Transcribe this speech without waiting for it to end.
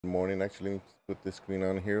Good morning. Actually, let me put this screen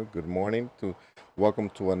on here. Good morning to welcome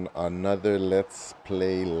to another Let's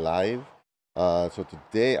Play Live. So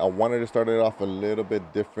today I wanted to start it off a little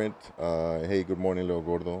bit different. Hey, good morning, little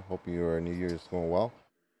gordo. Hope your New Year is going well.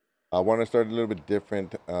 I want to start a little bit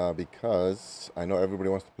different because I know everybody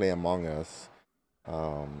wants to play Among Us.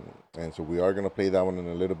 And so we are gonna play that one in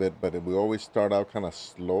a little bit, but we always start out kind of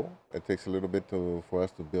slow. It takes a little bit for us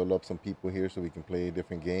to build up some people here so we can play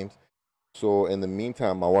different games. So in the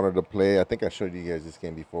meantime, I wanted to play. I think I showed you guys this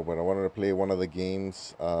game before, but I wanted to play one of the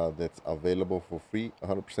games that's available for free,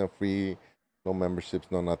 100% free, no memberships,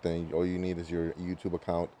 no nothing. All you need is your YouTube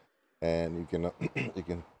account, and you can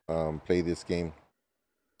play this game.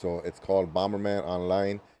 So it's called Bomberman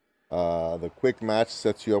Online. The quick match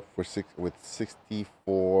sets you up for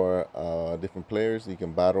 64 different players you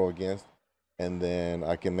can battle against, and then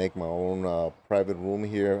I can make my own private room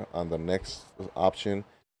here on the next option.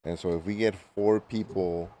 And so if we get 4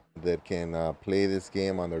 people that can play this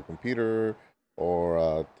game on their computer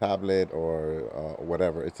or tablet or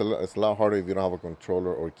whatever, it's a lot harder if you don't have a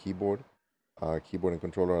controller or keyboard. Keyboard and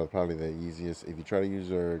controller are probably the easiest. If you try to use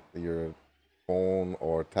your phone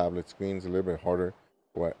or tablet screen, it's a little bit harder.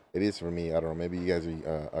 What it is for me, I don't know. Maybe you guys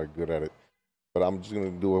are good at it, but I'm just gonna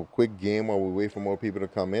do a quick game while we wait for more people to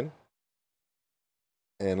come in.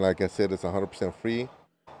 And like I said, it's 100% free.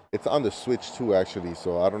 It's on the Switch too, actually.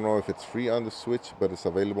 So I don't know if it's free on the Switch, but it's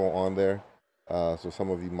available on there. So some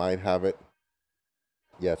of you might have it.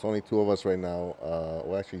 Yeah, it's only 2 of us right now.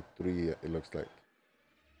 Well, actually 3. It looks like.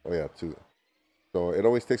 Oh yeah, 2. So it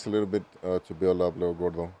always takes a little bit to build up, little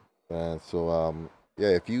gordo. And so yeah,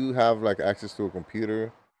 if you have like access to a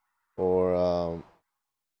computer or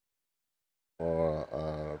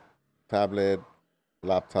tablet,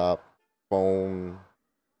 laptop, phone,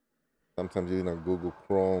 sometimes even on Google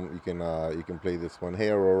Chrome, you can play this one. Hey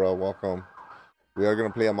Aurora, welcome. We are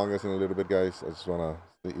gonna play Among Us in a little bit, guys. I just wanna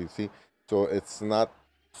let you see. So it's not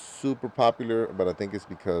super popular, but I think it's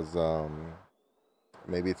because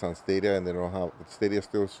maybe it's on Stadia and they don't have Stadia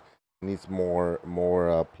still needs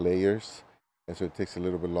more players, and so it takes a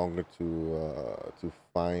little bit longer to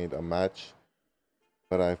find a match.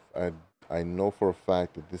 But I know for a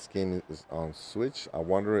fact that this game is on Switch. I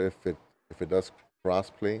wonder if it does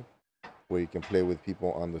crossplay where you can play with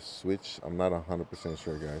people on the Switch. I'm not 100%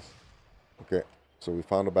 sure, guys. Okay, so we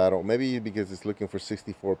found a battle. Maybe because it's looking for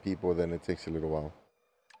 64 people, then it takes a little while.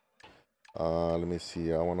 Let me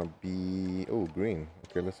see. I want to be green.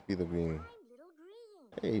 Okay, let's be the green.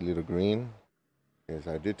 Hey, little green. Yes,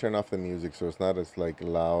 I did turn off the music, so it's not as like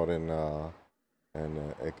loud and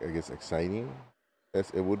I guess exciting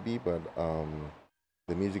as it would be, but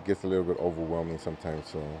the music gets a little bit overwhelming sometimes.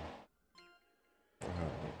 So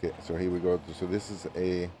okay, so here we go. So this is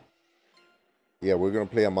a yeah, we're gonna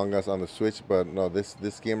play Among Us on the Switch, but no, this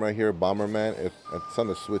game right here, Bomberman, it's on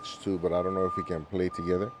the Switch too, but I don't know if we can play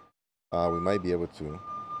together. We might be able to.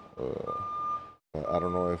 I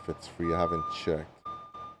don't know if it's free. I haven't checked.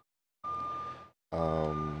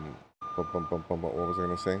 Um, what was I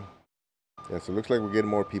gonna say? Yeah, so it looks like we're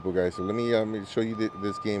getting more people, guys. So let me show you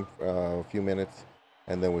this game for a few minutes,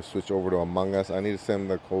 and then we'll switch over to Among Us. I need to send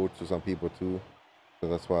the code to some people too, so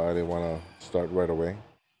that's why I didn't want to start right away.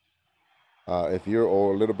 If you're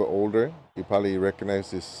a little bit older, you probably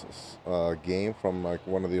recognize this game from like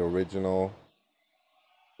one of the original.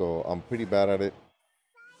 So I'm pretty bad at it.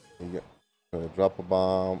 You get, drop a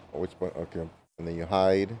bomb. Which one? Okay, and then you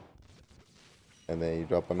hide, and then you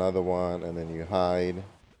drop another one, and then you hide,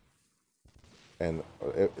 and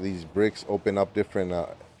these bricks open up different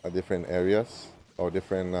areas or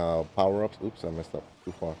different power-ups. Oops, I messed up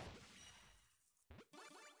too far.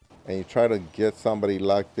 And you try to get somebody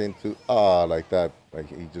locked into like that. Like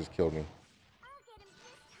he just killed me.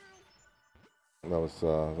 That was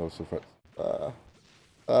super.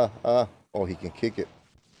 Uh, oh, he can kick it.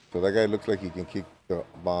 So that guy looks like he can kick the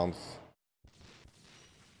bombs.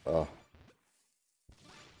 Uh,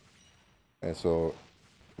 and so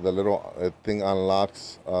the little thing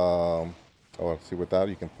unlocks. Oh, see, with that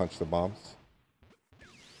you can punch the bombs.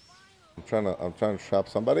 I'm trying to trap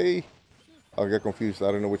somebody. I'll get confused.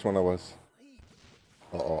 I don't know which one I was.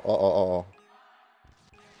 Uh-oh.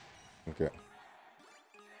 Okay.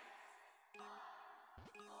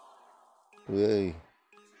 Yay.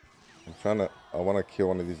 I want to kill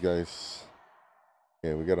one of these guys.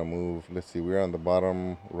 Okay, we got to move. Let's see. We're on the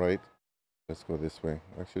bottom right. Let's go this way.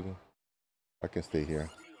 Actually, I can stay here.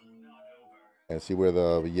 And see where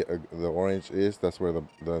the orange is? That's where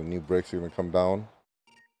the new bricks are going to come down.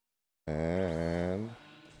 And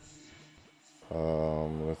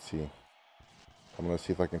let's see. I'm going to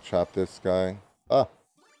see if I can trap this guy. Ah!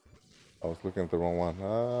 I was looking at the wrong one.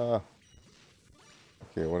 Ah.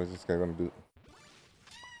 Okay, what is this guy gonna do?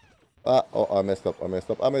 Ah, oh, I messed up. I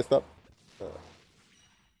messed up. I messed up.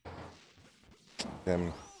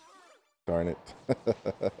 Damn. Darn it.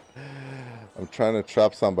 I'm trying to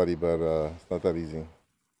trap somebody, but it's not that easy.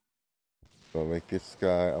 So like this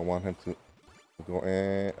guy, I want him to go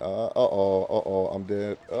in. Uh-oh, I'm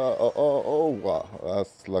dead. Oh, wow.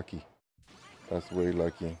 That's lucky. That's very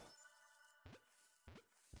lucky.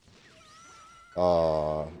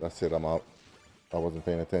 That's it. I'm out. I wasn't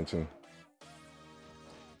paying attention.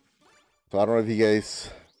 So I don't know if you guys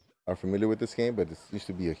are familiar with this game, but this used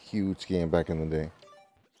to be a huge game back in the day.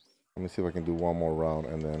 Let me see if I can do one more round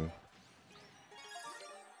and then.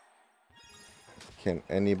 Can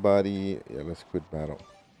anybody? Yeah, let's quit battle.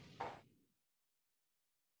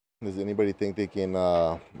 Does anybody think they can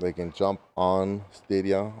jump on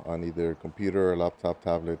Stadia on either computer, laptop,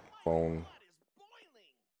 tablet, phone?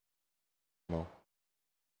 No.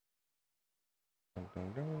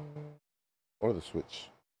 Or the Switch.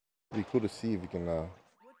 It'd be cool to see if you can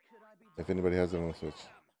if anybody has it on the Switch.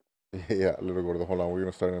 Yeah, a little go to the hold on. We're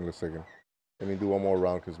gonna start in a second. Let me do one more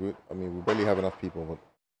round because we barely have enough people.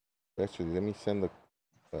 But actually, let me send the.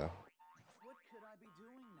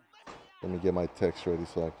 Let me get my text ready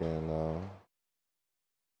so I can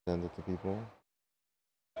send it to people.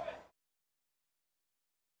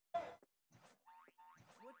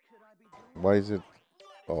 Why is it?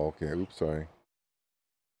 Oh, okay. Oops, sorry.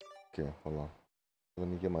 Okay, hold on. Let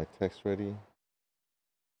me get my text ready.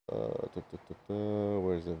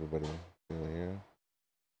 Where's everybody? Here.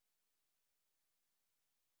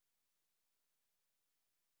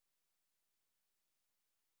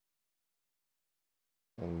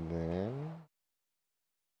 And then.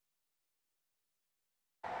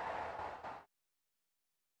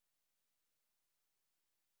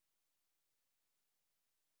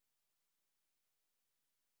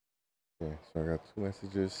 Okay, so I got 2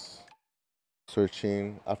 messages.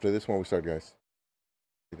 Searching. After this one, we start, guys.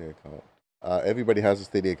 Stadia account. Everybody has a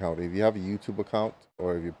Stadia account. If you have a YouTube account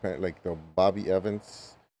or if you like the Bobby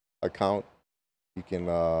Evans account, you can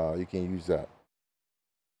use that.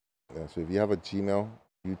 Yeah, so if you have a Gmail,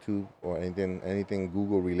 YouTube, or anything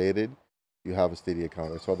Google related, you have a Stadia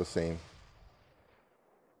account. It's all the same.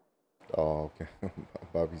 Oh, okay.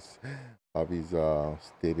 Bobby's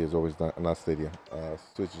Stadia is always dying. Not Stadia.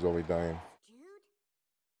 Switch is always dying.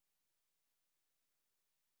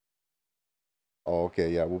 Oh, okay.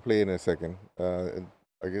 Yeah, we'll play it in a second. I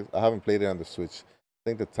guess I haven't played it on the Switch. I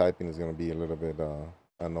think the typing is gonna be a little bit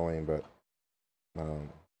annoying, but I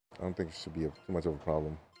don't think it should be too much of a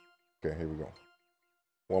problem. Okay, here we go.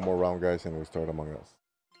 One more round, guys, and we start Among Us.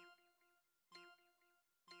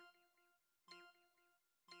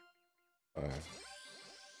 Alright.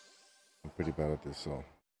 I'm pretty bad at this, so.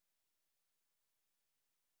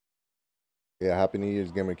 Yeah, Happy New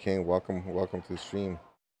Year's, Gamer King. Welcome to the stream.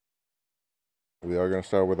 We are gonna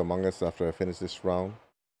start with Among Us after I finish this round.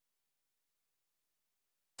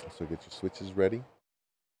 So get your switches ready.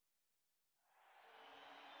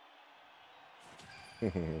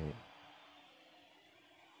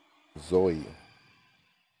 Zoe.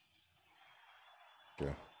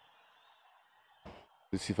 Okay.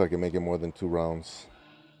 Let's see if I can make it more than 2 rounds.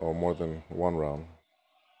 Or more than 1 round.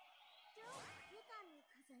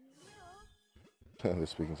 They're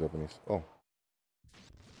speaking Japanese. Oh.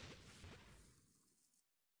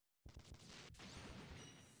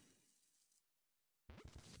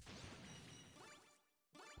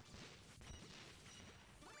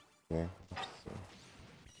 Okay. So,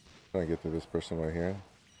 trying to get to this person right here.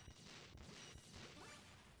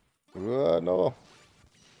 No.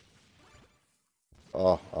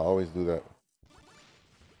 Oh, I always do that.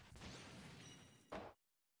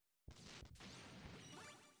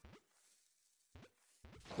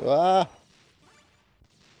 Ah!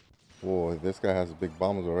 Whoa, this guy has big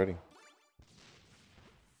bombs already.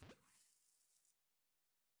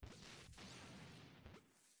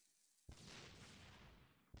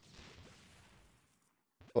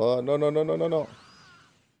 Oh, no.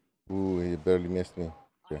 Ooh, he barely missed me.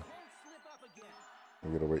 Okay. I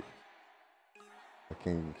gotta wait. I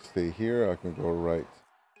can stay here, I can go right.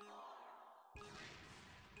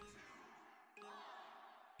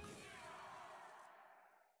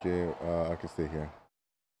 Okay, I can stay here.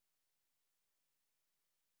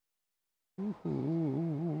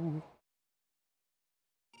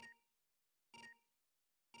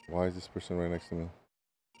 Why is this person right next to me?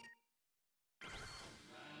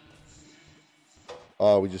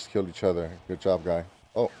 Oh, we just killed each other. Good job, guy.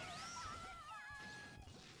 Oh.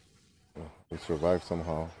 We survived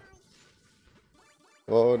somehow.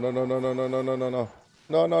 Oh, no.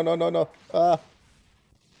 No, no, no, no, no. Ah.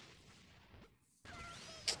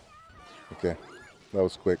 Okay. That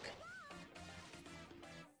was quick.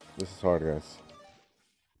 This is hard, guys.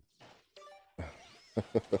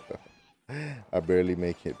 I barely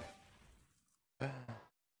make it.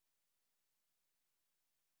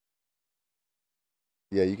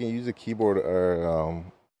 Yeah, you can use a keyboard or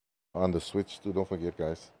on the Switch too. Don't forget,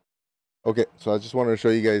 guys. Okay, so I just wanted to show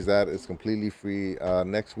you guys that it's completely free.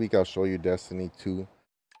 Next week I'll show you Destiny 2.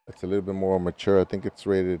 It's a little bit more mature. I think it's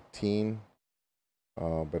rated teen,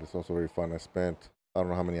 but it's also very fun. I don't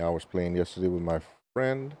know how many hours playing yesterday with my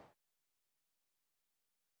friend.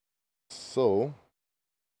 So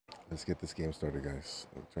let's get this game started, guys.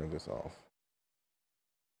 Let me turn this off.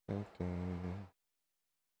 Dun, dun.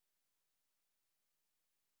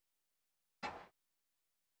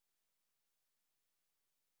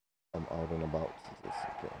 I'm out and about.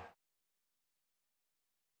 Okay.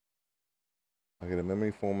 I get a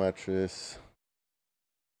memory foam mattress.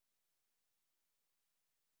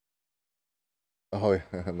 Oh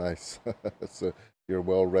yeah, nice. So you're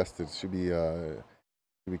well rested. Should be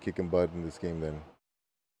kicking butt in this game then.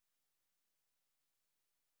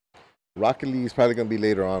 Rocket League is probably gonna be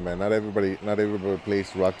later on, man. Not everybody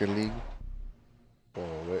plays Rocket League.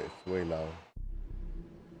 Oh, it's way loud.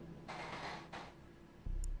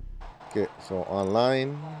 Okay, so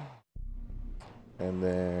online, and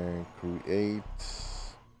then create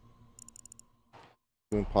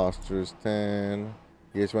two imposters 10.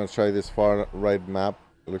 You guys want to try this far right map?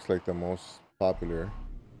 It looks like the most popular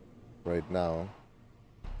right now.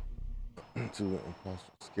 Two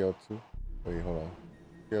imposters, scale 2. Wait, hold on.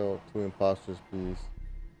 Scale 2 imposters, please.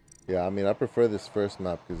 Yeah, I mean, I prefer this first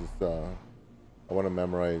map because it's I want to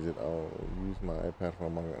memorize it. I'll use my iPad for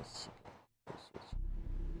Among Us.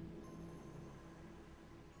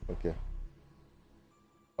 Okay.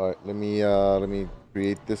 All right, let me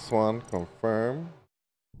create this one. Confirm.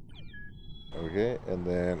 Okay, and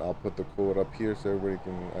then I'll put the code up here so everybody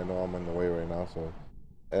can. I know I'm in the way right now, so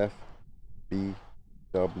F B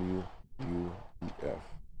W U E F,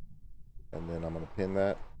 and then I'm gonna pin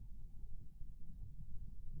that.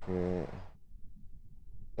 Okay.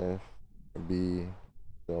 F B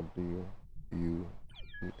W U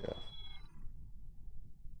E F.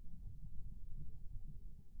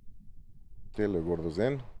 Okay, los gordos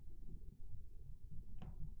in.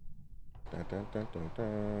 Dun, dun, dun, dun,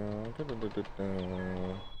 dun, dun, dun, dun, dun,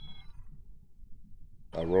 dun.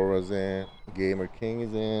 Aurora's in. Gamer King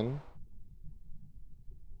is in.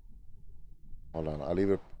 Hold on, I'll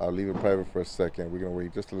leave it private for a second. We're gonna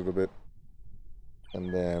wait just a little bit,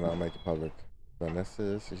 and then I'll make it public.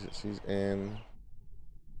 Vanessa, she's in.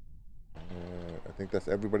 I think that's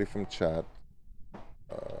everybody from chat.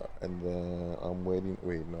 And then I'm waiting.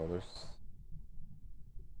 Wait, no,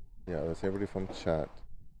 yeah, that's everybody from chat.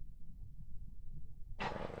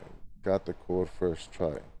 Got the code first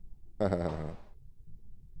try. Hi,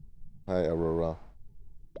 Aurora.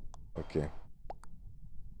 Okay.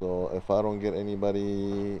 So if I don't get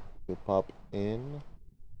anybody to pop in,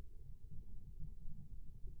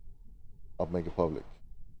 I'll make it public.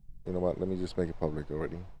 You know what? Let me just make it public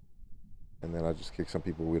already, and then I'll just kick some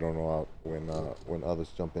people we don't know out when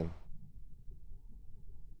others jump in.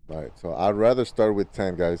 All right. So I'd rather start with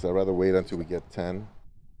 10, guys. I'd rather wait until we get 10.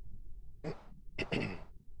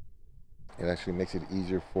 It actually makes it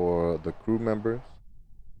easier for the crew members.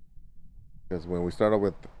 Because when we start out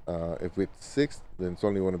with, if it's 6, then it's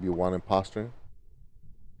only going to be 1 imposter.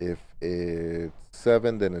 If it's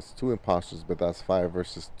 7, then it's 2 imposters, but that's 5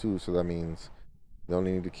 versus 2, so that means they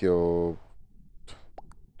only need to kill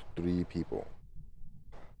 3 people.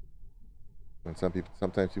 And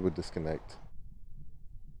sometimes people disconnect.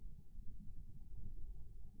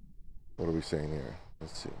 What are we saying here?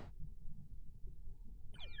 Let's see.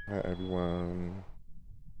 Hi everyone.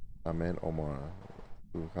 Amen Omar.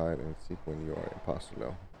 To hide and seek when you are imposter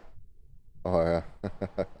though. Oh yeah.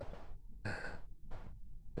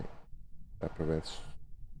 That prevents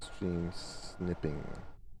stream snipping.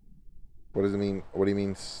 What does it mean? What do you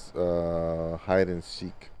mean hide and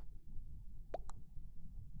seek?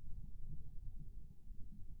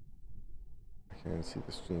 I can't see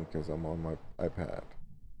the stream because I'm on my iPad.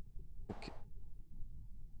 Okay.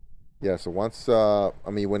 Yeah, so once I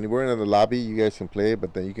mean when we're in the lobby you guys can play,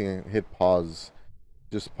 but then you can hit pause.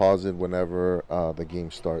 Just pause it whenever the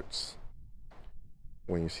game starts.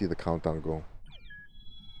 When you see the countdown go.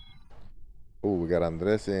 Oh, we got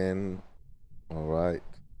Andres in. All right.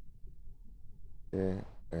 Okay,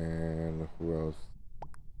 and who else?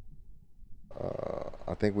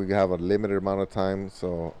 I think we have a limited amount of time,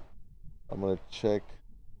 so I'm gonna check.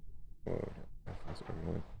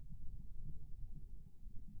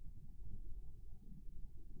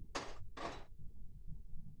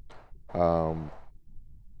 Um,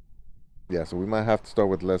 yeah, so we might have to start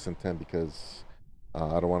with less than 10 because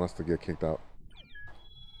I don't want us to get kicked out.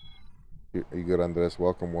 You good, Andres?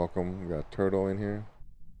 Welcome, welcome. We got Turtle in here.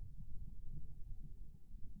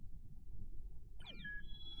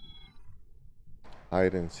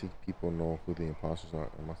 Hide and seek. People know who the imposters are.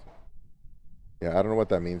 Yeah, I don't know what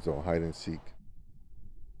that means though. Hide and seek.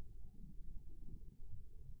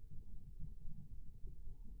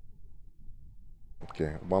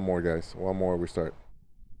 Okay, one more, guys. One more. We start.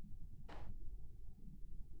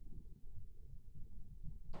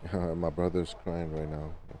 My brother's crying right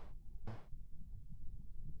now.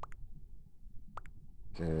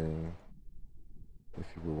 Okay. If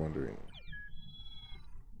you were wondering.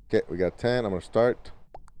 Okay, we got 10. I'm gonna start.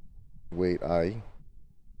 Wait, I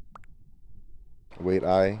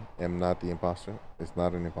am not the imposter. It's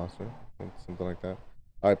not an imposter. Something like that.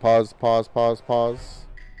 Alright, pause, pause, pause, pause.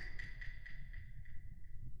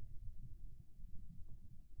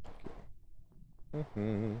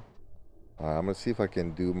 I'm gonna see if I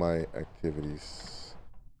can do my activities.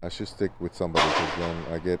 I should stick with somebody because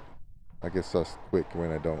then I get sus quick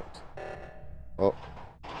when I don't. Oh,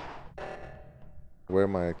 where are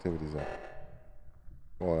my activities at?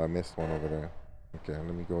 Oh, I missed one over there. Okay,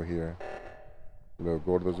 let me go here. Little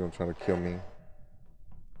Gordo's gonna try to kill me.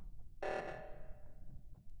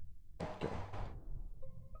 Okay.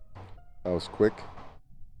 That was quick.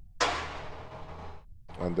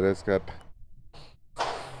 Andres got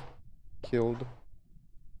killed.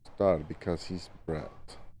 Started because he's brat.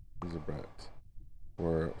 He's a brat.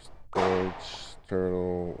 Where storage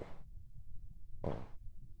turtle. Oh,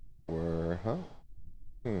 where? Huh?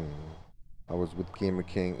 I was with Gamer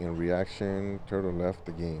King in reaction. Turtle left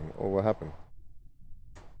the game. Oh, what happened?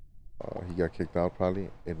 He got kicked out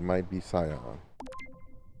probably. It might be Scion.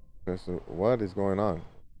 What is going on?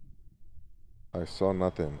 I saw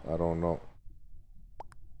nothing. I don't know.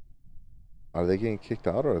 Are they getting kicked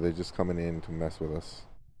out or are they just coming in to mess with us?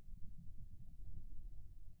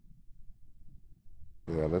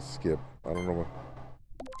 Yeah, let's skip. I don't know what.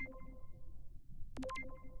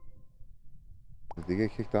 Did they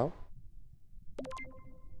get kicked out?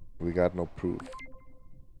 We got no proof.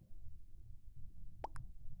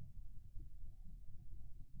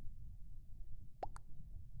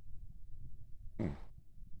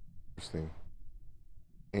 Interesting.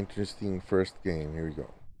 Interesting first game. Here we go.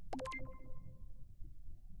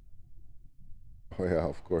 Oh yeah,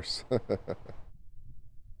 of course.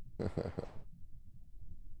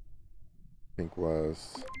 Pink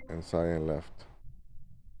was and Cyan left.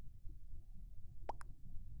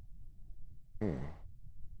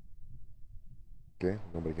 Okay,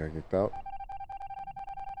 nobody got kicked out.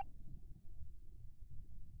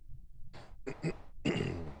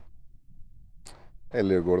 Hey,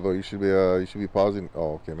 little Gordo, you should be pausing.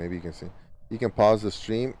 Oh, okay, maybe you can see. You can pause the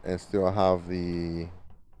stream and still have the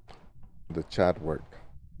chat work.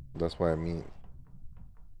 That's what I mean.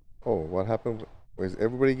 Oh, what happened? Is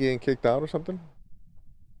everybody getting kicked out or something?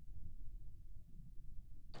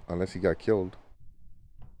 Unless he got killed.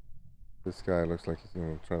 This guy looks like he's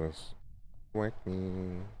gonna try to swank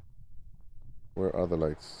me. Where are the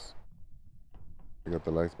lights? We got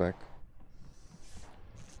the lights back.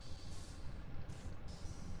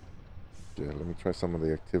 Yeah, let me try some of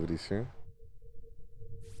the activities here.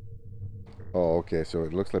 Oh, okay, so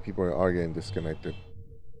it looks like people are getting disconnected.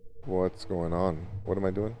 What's going on? What am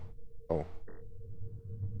I doing? Oh.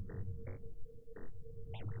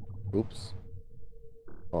 Oops.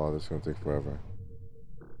 Oh, this is gonna take forever.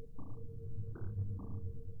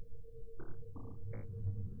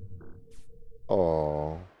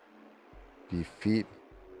 Oh. Defeat.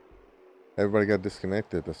 Everybody got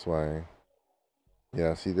disconnected, that's why.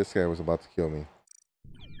 Yeah, see, this guy was about to kill me.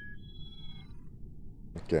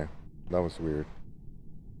 Okay, that was weird.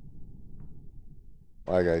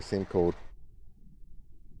 Alright guys, same code.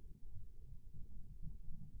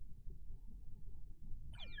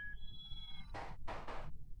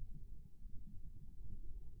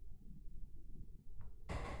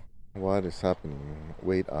 What is happening?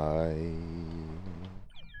 Wait, go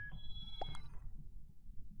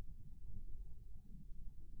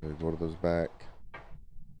to those back.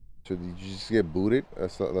 So did you just get booted?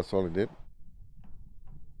 That's all it did?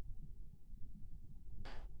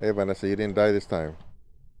 Hey Vanessa, you didn't die this time.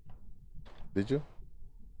 Did you?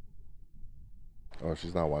 Oh,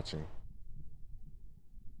 she's not watching.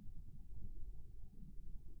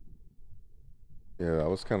 Yeah, I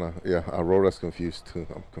was kind of, yeah, Aurora's confused too.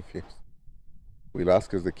 I'm confused. We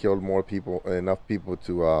lost because they killed more people, enough people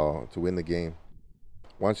to win the game.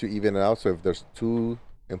 Once you even it out, so if there's 2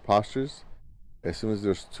 imposters, as soon as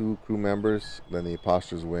there's 2 crew members, then the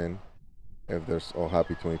imposters win. If there's, oh,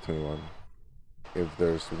 happy 2021. If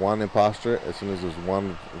there's one imposter, as soon as there's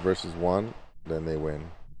one versus one, then they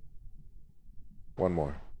win. One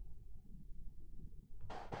more.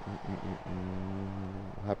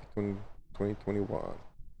 Happy 2021.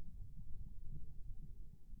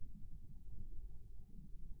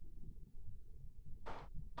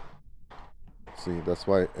 See, that's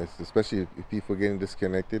why, it's, especially if people are getting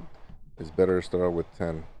disconnected, it's better to start with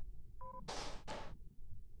 10.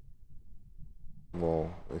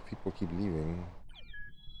 Well, if people keep leaving,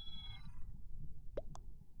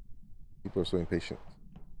 people are so impatient.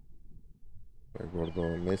 There,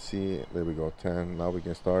 Gordo, Messi. There we go, 10. Now we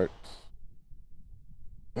can start.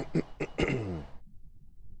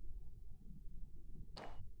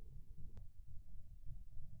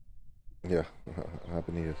 Yeah,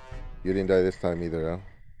 Happy New Year. You didn't die this time either, huh? I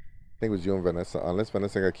think it was you and Vanessa. Unless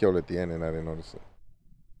Vanessa got killed at the end and I didn't notice it.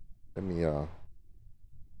 Let me, okay.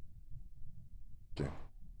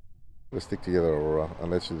 Let's stick together, Aurora.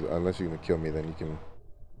 Unless you're gonna kill me, then you can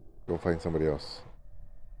go find somebody else.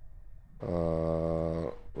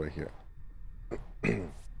 Right here.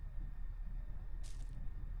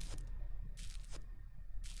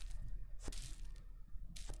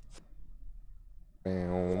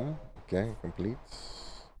 Bam. Okay, complete.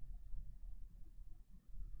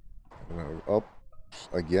 Up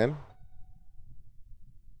again.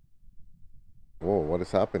 Whoa, what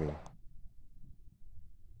is happening?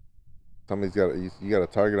 Somebody's got you got a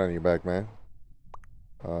target on your back, man.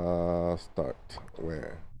 Start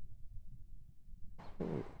where?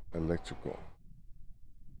 Ooh, electrical.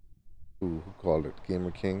 Ooh, who called it?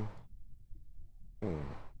 Gamer King.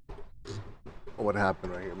 What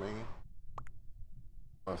happened right here, man?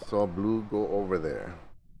 I saw blue go over there.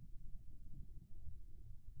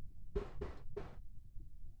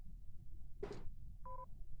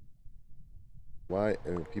 Why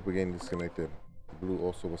are people getting disconnected? Blue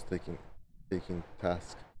also was taking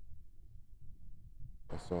task.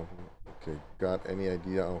 I saw. Okay, got any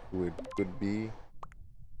idea on who it could be?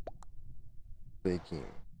 Faking.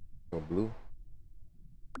 So blue.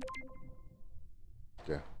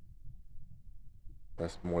 Yeah.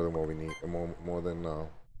 That's more than what we need. More than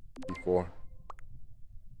before.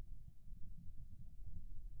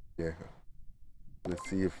 Yeah. Let's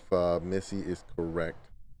see if Missy is correct.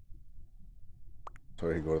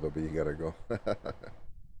 Sorry, Gordo, but you gotta go.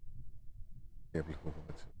 Yeah,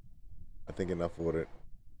 I think enough for it.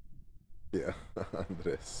 Yeah,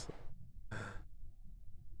 Andres.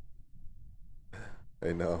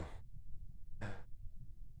 I know.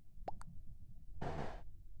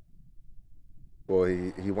 Well,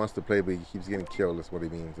 he wants to play, but he keeps getting killed. That's what he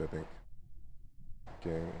means, I think.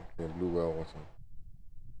 Okay, blue well watching.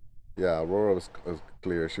 Yeah, Aurora was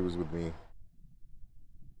clear. She was with me.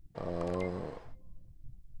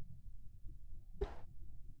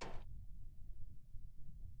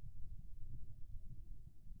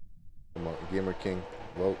 Come on, Gamer King,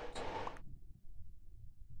 vote.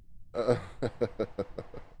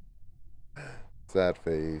 Sad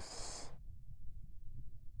face.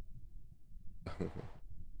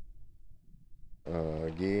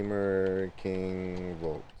 Gamer King,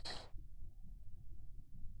 vote.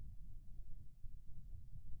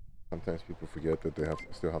 Sometimes people forget that they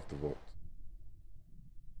still have to vote.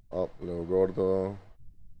 Oh, little Gordo.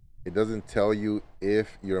 It doesn't tell you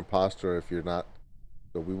if you're imposter or if you're not,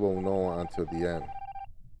 so we won't know until the end.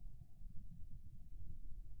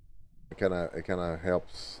 It kind of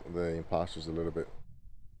helps the imposters a little bit.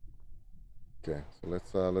 Okay, so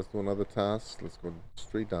let's do another task. Let's go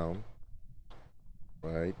straight down.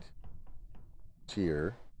 Right.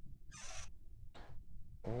 Cheer.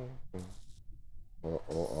 Oh,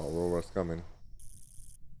 Aurora's coming.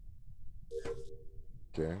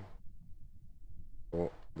 Okay.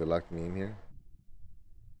 Oh, they locked me in here.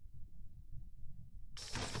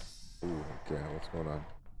 Ooh, okay, what's going on?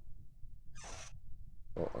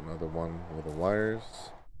 Oh, another one with the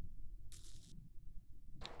wires.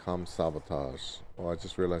 Com sabotage. Oh, I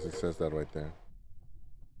just realized it says that right there.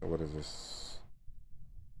 What is this?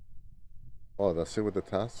 Oh, that's it with the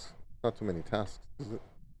tasks? Not too many tasks, is it?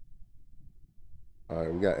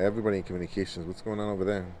 Alright, we got everybody in communications. What's going on over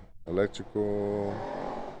there? Electrical.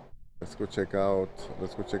 Let's go check out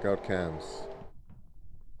cams.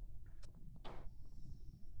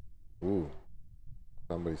 Ooh.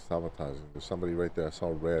 Somebody's sabotaging. There's somebody right there. I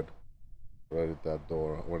saw red right at that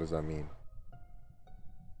door. What does that mean?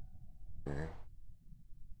 Okay.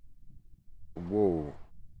 Whoa.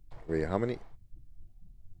 Wait, how many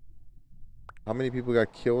people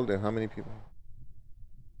got killed and how many people?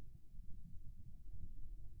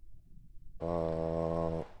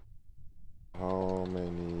 How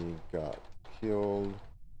many got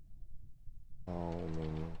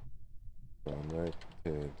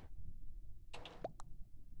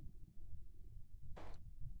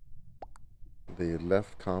They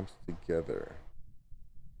left comps together.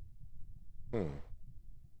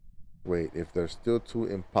 Wait, if there's still 2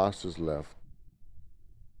 imposters left,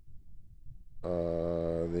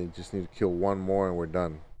 they just need to kill 1 more and we're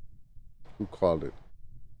done. Who called it?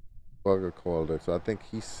 Bugger called it. So I think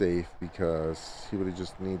he's safe because he would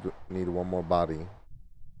just need 1 more body.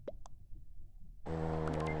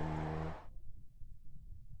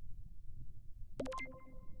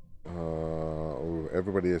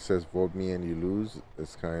 Everybody that says vote me and you lose,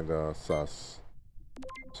 it's kind of sus.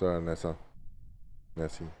 Sorry, Nessie.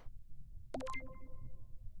 Let's see.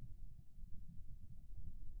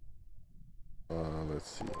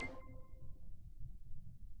 Who's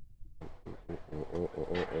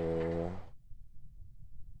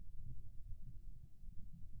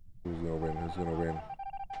gonna win? Who's gonna win?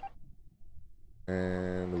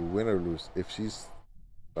 And win or lose? If she's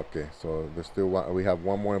okay, so there's still one. We have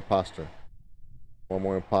 1 more imposter. 1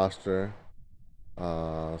 more imposter.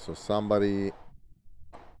 So somebody,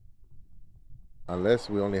 unless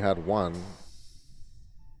we only had 1.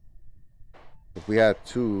 If we had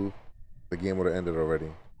 2, the game would have ended already.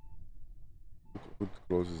 Who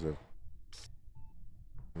closes it?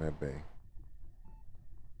 Med Bay.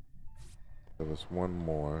 There was 1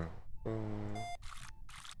 more.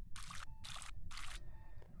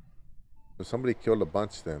 So somebody killed a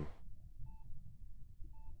bunch then.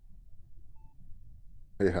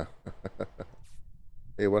 Yeah.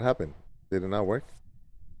 Hey, what happened? Did it not work?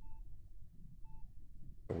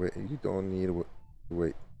 Wait, you don't need to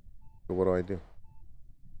wait. So what do I do?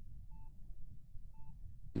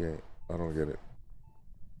 Yeah, I don't get it.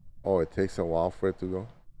 Oh, it takes a while for it to go?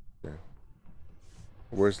 Yeah.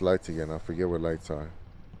 Where's lights again? I forget where lights are.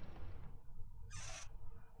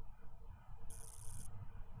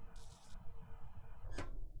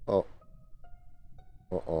 Oh.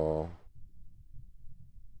 Uh-oh.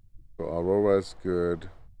 So Aurora's good.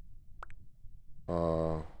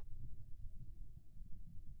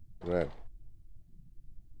 Red.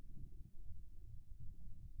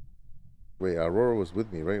 Wait, Aurora was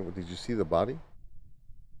with me, right? Did you see the body?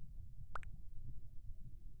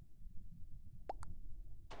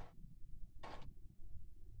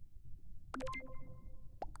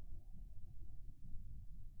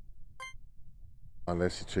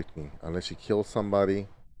 Unless she tricked me. Unless she killed somebody.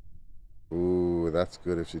 Ooh, that's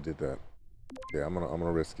good if she did that. Yeah, I'm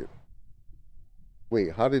gonna risk it.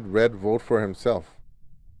 Wait, how did Red vote for himself?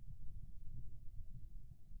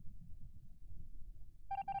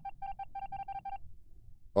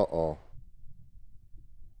 Uh-oh.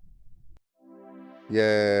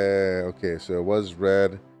 Yeah, okay, so it was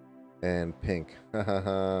Red and Pink.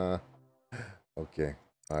 Okay.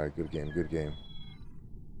 Alright, good game, good game.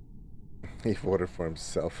 He voted for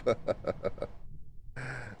himself.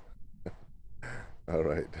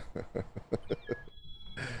 Alright.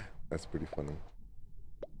 That's pretty funny.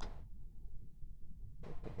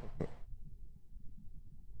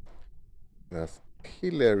 That's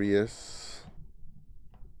hilarious.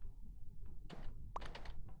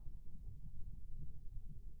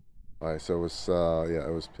 Alright, so it was yeah,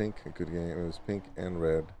 it was Pink, a good game. It was Pink and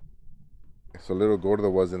Red. So little Gordo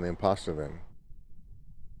was in the imposter then.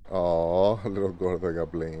 Oh, little Gordo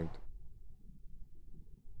got blamed.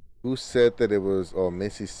 Who said that it was? Oh,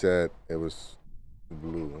 Missy said it was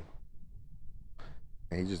blue.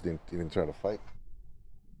 And he just didn't even try to fight.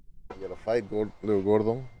 You gotta fight, little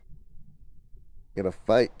Gordo. You gotta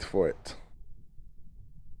fight for it.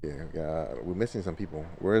 Yeah, we're missing some people.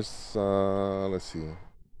 Where's, let's see.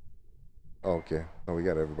 Oh, okay. Oh, we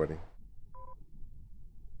got everybody.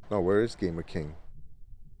 No, where is Gamer King?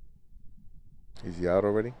 Is he out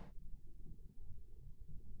already?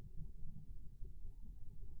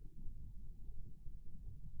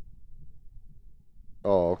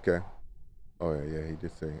 Oh, okay. Oh, yeah, he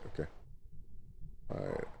did say, okay.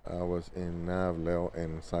 Alright, I was in Nav, Leo,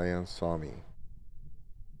 and Cyan saw me.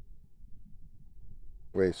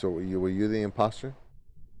 Wait, so were you the imposter?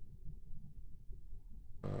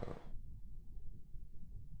 Uh,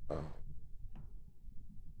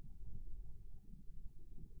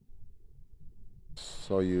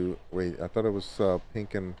 so you, wait, I thought it was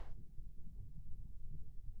pink and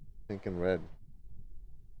red.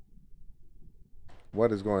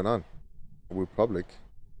 What is going on? We're public.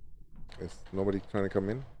 Is nobody trying to come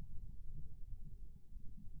in?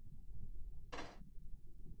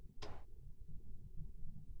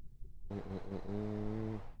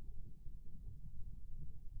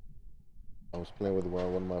 I was playing with one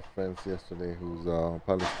of my friends yesterday who's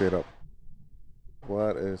probably stayed up.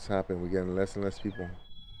 What is happening? We're getting less and less people.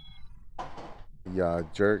 Yeah,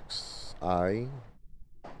 Jerks, I.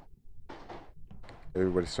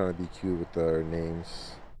 Everybody's trying to be cute with their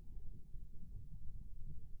names.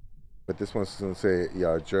 But this one's gonna say,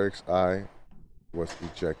 yeah, Jerk's eye was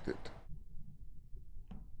ejected.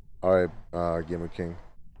 Alright, Gamer King.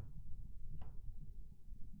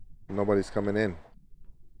 Nobody's coming in.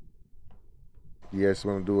 You guys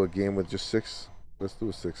want to do a game with just 6? Let's do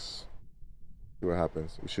a 6. See what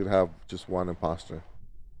happens. We should have just one imposter.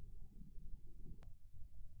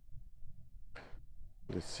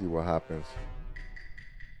 Let's see what happens.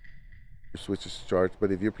 Your Switch is charged,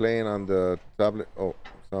 but if you're playing on the tablet... Oh,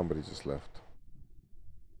 somebody just left.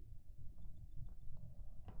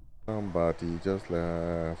 Somebody just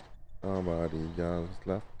left. Somebody just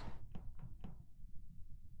left.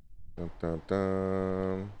 Dun, dun,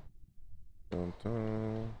 dun. Dun,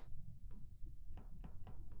 dun.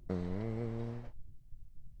 Dun.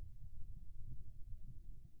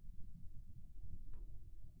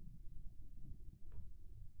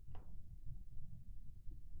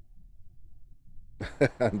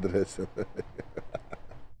 Andres.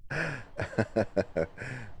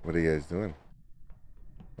 What are you guys doing?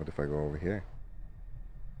 What if I go over here?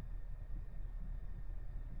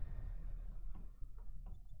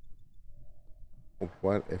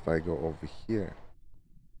 What if I go over here?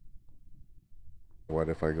 What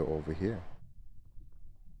if I go over here?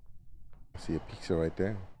 I see a pizza right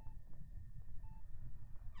there.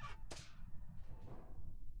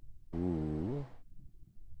 Ooh.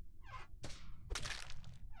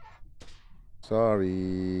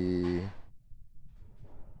 Sorry.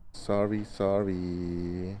 Sorry,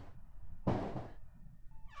 sorry.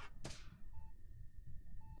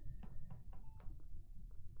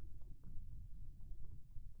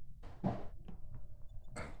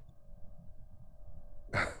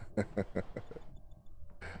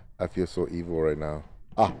 I feel so evil right now.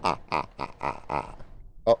 Oh,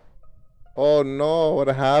 oh no! What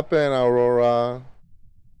happened, Aurora?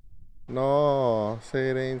 No,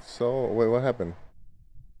 say it ain't so. Wait, what happened?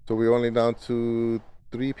 So we're only down to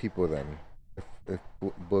 3 people then. If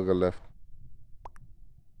Booger left.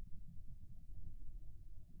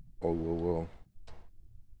 Oh, whoa, whoa.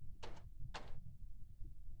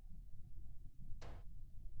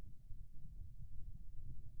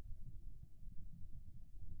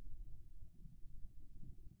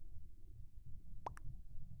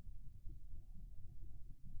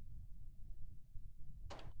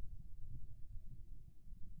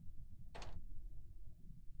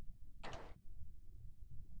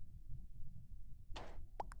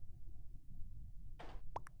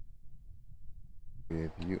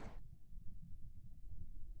 With you.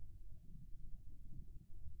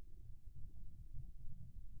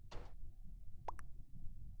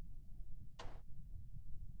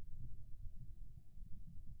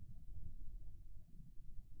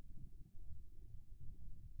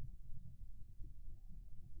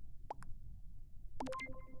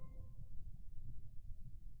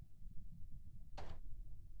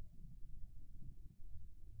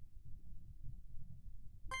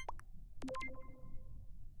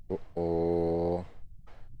 Uh-oh.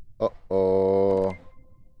 Uh-oh.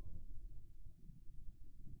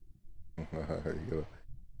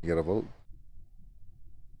 You gotta vote.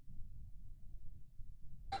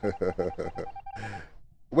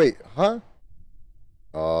 Wait, huh?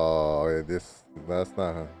 Oh, that's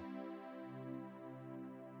not her.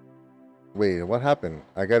 Wait, what happened?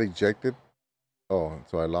 I got ejected? Oh,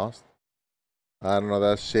 so I lost? I don't know,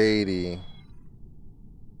 that's shady.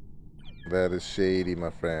 That is shady, my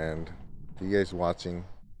friend. Are you guys watching?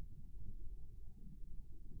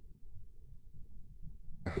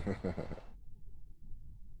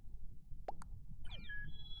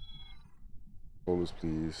 Photos,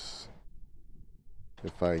 please.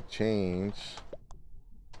 If I change,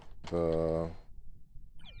 the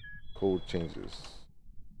code changes.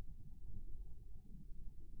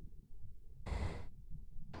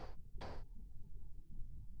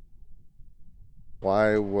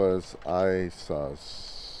 Why was I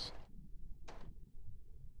sus?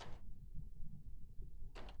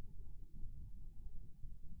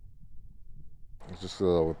 It's just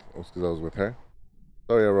because I was with her.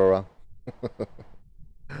 Sorry, Aurora.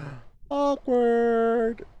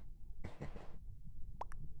 Awkward.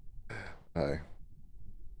 Hi.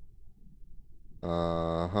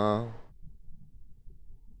 Uh-huh.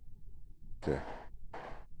 Okay.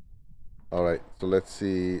 All right. So let's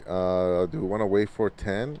see. Do we want to wait for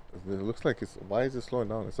 10? It looks like it's... Why is it slowing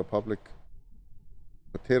down? It's a public...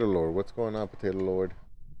 Potato Lord. What's going on, Potato Lord?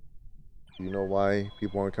 Do you know why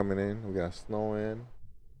people aren't coming in? We got snow in.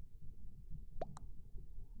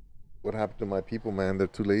 What happened to my people, man? They're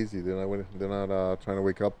too lazy. They're not trying to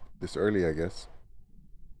wake up this early, I guess.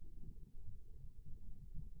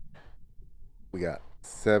 We got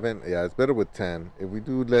 7. Yeah, it's better with 10. If we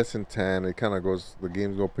do less than 10, it kind of goes, the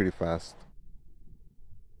games go pretty fast.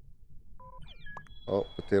 Oh,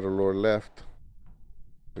 Potato Lord left.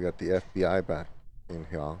 We got the FBI back in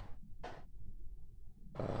here.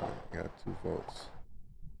 Got 2 votes.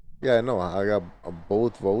 Yeah, I know. I got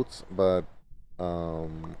both votes, but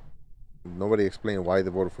nobody explained why they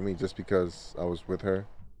voted for me. Just because I was with her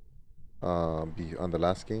on the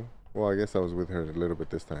last game. Well, I guess I was with her a little bit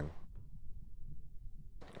this time.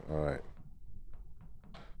 All right.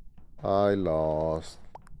 I lost.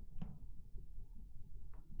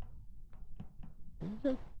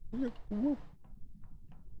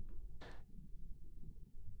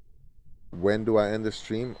 When do I end the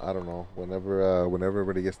stream? I don't know. Whenever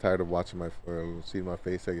everybody gets tired of watching seeing my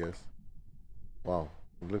face, I guess. Wow,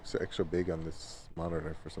 it looks extra big on this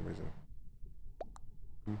monitor for some reason.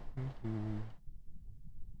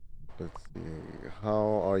 Let's see.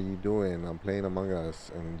 How are you doing? I'm playing Among Us,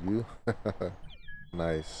 and you?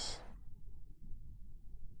 Nice.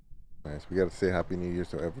 Nice. We gotta say Happy New Year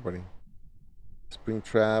to everybody. Spring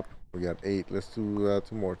Trap. We got 8. Let's do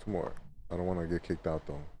 2 more. 2 more. I don't want to get kicked out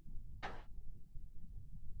though.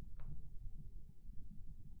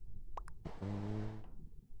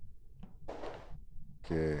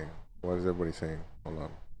 Okay. What is everybody saying? Hold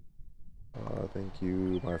on. Thank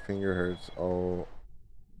you. My finger hurts. Oh.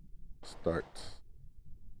 Start.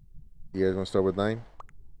 You guys want to start with 9?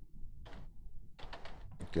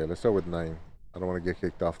 Okay, let's start with 9. I don't want to get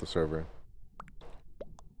kicked off the server.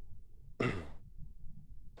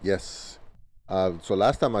 Yes. So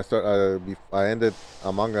last time I ended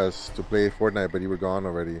Among Us to play Fortnite, but you were gone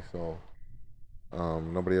already. So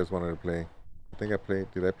nobody else wanted to play. I think I played.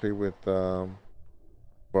 Did I play with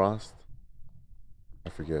Frost? I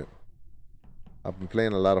forget. I've been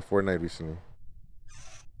playing a lot of Fortnite recently.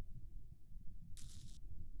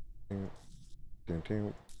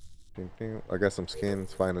 I got some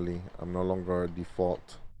skins finally. I'm no longer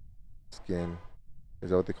default skin. Is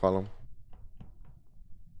that what they call them?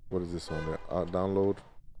 What is this one? Download.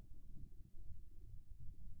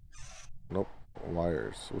 Nope.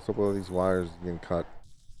 Wires. What's up with all these wires getting cut?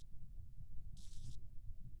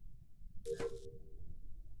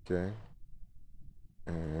 Okay.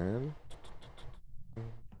 And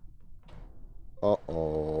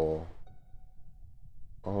uh-oh.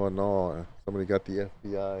 Oh no. Somebody got the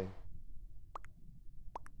FBI.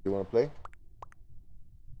 You wanna play?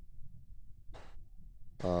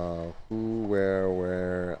 Who,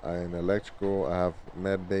 where? I'm electrical. I have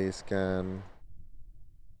med bay scan.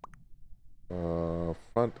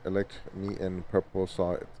 Front me and purple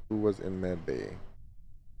saw it. Who was in med bay?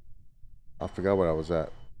 I forgot where I was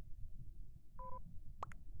at.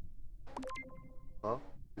 Huh?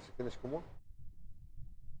 Did you finish Kumo?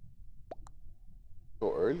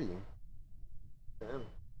 So early. Damn.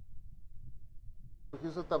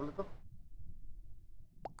 Here's a tablet.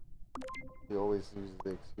 He always uses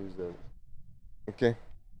the excuse that. Okay.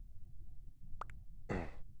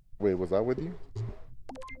 Wait, was I with you?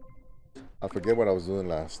 I forget what I was doing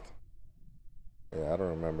last. Yeah, I don't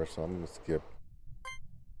remember, so I'm gonna skip.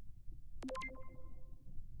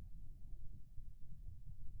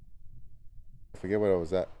 I forget what I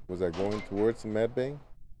was at. Was I going towards the med bay?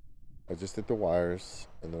 I just did the wires,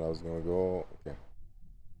 and then I was gonna go. Okay.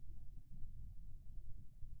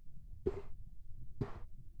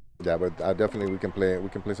 Yeah, but I definitely we can play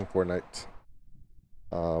some Fortnite.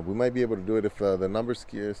 We might be able to do it if the numbers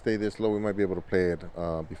stay this low. We might be able to play it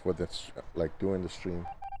before that's like during the stream.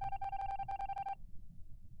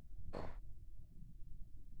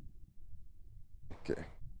 Okay.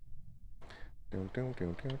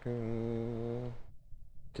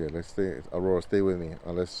 Okay, let's stay. Aurora, stay with me,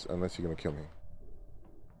 unless you're gonna kill me.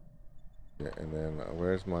 Yeah, and then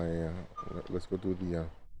where's my? Let's go do the.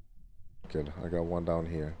 Okay, I got one down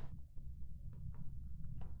here.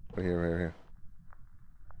 Right here, right here.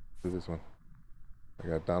 Do this one. I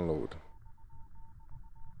got download.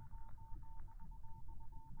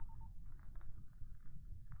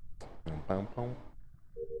 Boom, boom,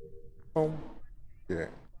 boom. Yeah.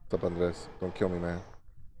 What's up, Andres? Don't kill me, man.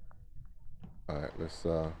 All right,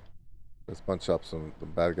 let's bunch up so the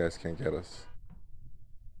bad guys can't get us.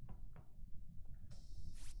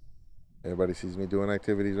 Everybody sees me doing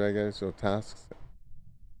activities, right, guys? So tasks.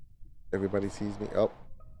 Everybody sees me. Oh,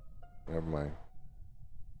 never mind.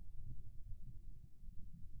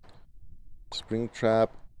 Springtrap,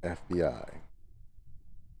 FBI.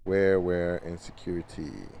 Where,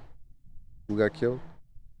 insecurity. Who got killed?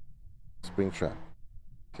 Springtrap.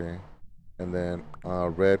 Okay. And then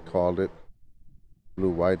red called it.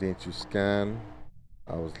 Blue, why didn't you scan?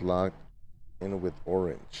 I was locked in with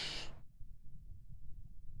orange.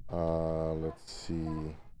 Let's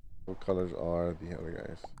see. What colors are the other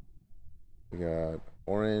guys? We got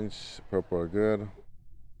orange, purple are good.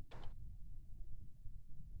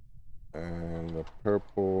 And the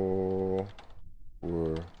purple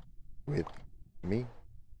were with me.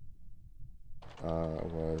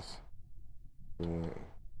 Was doing,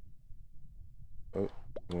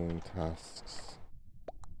 doing tasks.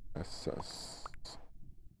 That's sus.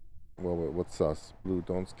 Well, wait, what's sus? Blue,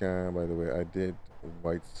 don't scan. By the way, I did.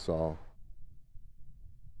 White saw.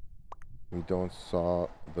 We don't saw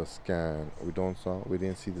the scan. We don't saw. We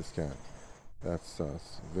didn't see the scan. That's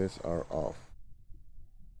sus. Viz are off.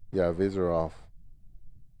 Yeah, Viz are off.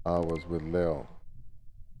 I was with Leo.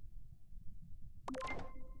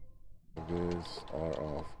 Viz are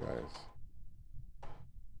off, guys.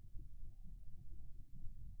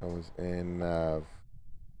 I was in Nav.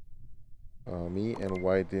 Me and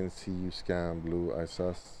White didn't see you scan. Blue, I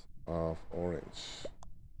sus off orange.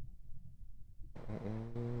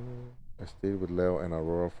 I stayed with Leo and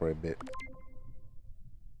Aurora for a bit.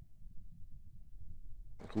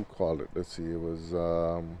 Who called it? Let's see. It was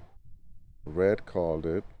Red called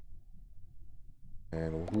it.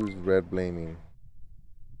 And who's Red blaming?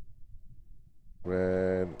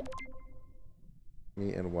 Red.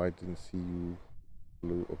 Me and White didn't see you.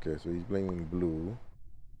 Blue. Okay, so he's blaming Blue.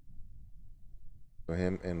 So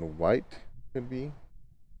him and White could be.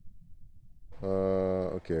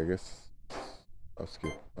 Okay, I guess I'll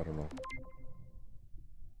skip. I don't know.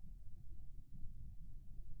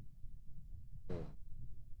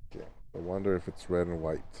 Okay, I wonder if it's red and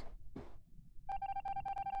white.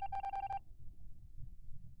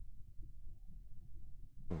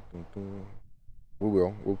 We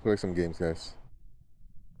will. We'll play some games, guys.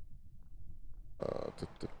 Okay.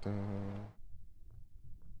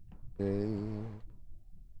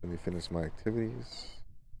 Let me finish my activities.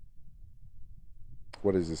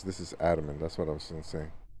 What is this? This is adamant. That's what I was going to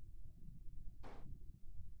say.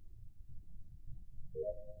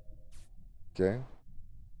 Okay.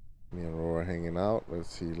 Me and Aurora hanging out. Let's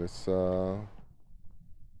see. Let's come.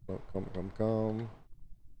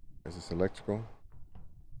 Is this electrical?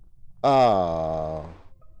 Ah.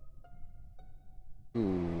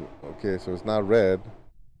 Ooh. Okay, so it's not red.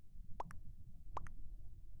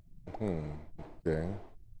 Okay.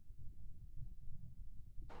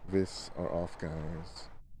 This are off, guys.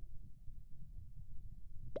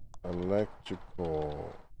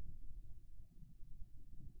 Electrical.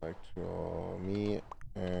 Me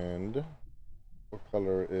and what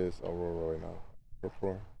color is Aurora right now?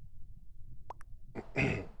 Purple.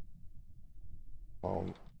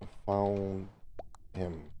 Found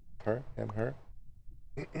him. Her?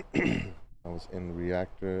 I was in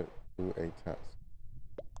reactor to a task.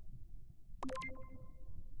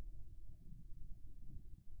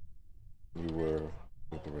 You were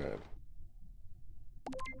with the red.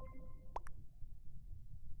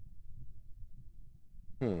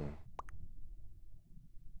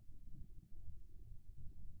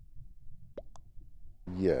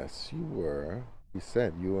 Yes, you were. He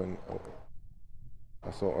said you and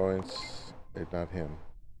I saw orange. It's not him.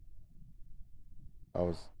 I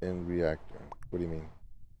was in reactor. What do you mean?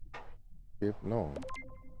 Skip? No.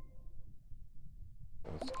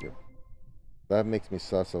 I'll skip. That makes me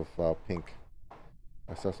sus of pink.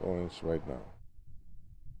 I sus orange right now.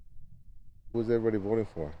 Who's everybody voting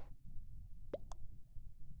for?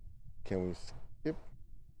 Can we skip?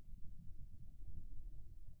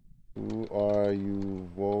 Who are you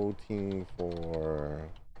voting for?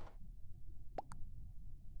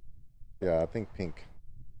 Yeah, I think pink.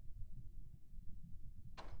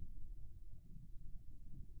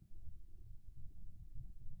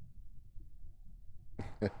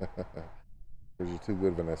 Because you're too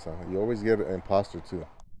good, Vanessa. You always get an imposter too.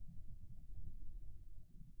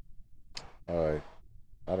 Alright.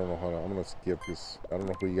 I don't know how to, I'm gonna skip this. I don't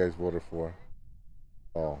know who you guys voted for.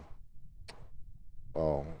 Oh.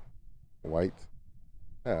 White.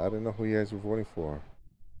 Yeah, I didn't know who you guys were voting for.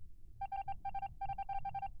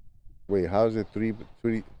 Wait, how is it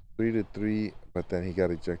 3-3, but then he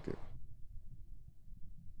got ejected?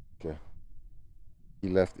 Okay. He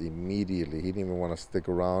left immediately. He didn't even want to stick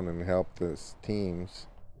around and help the teams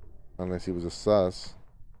unless he was a sus.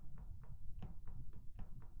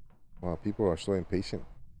 Wow, people are so impatient.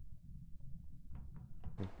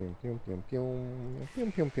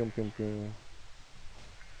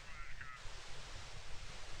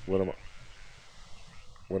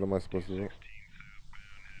 What am I supposed to do?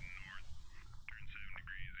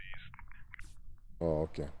 Oh,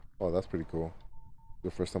 okay. Oh, that's pretty cool.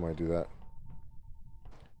 The first time I do that.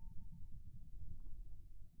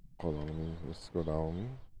 Hold on, let's go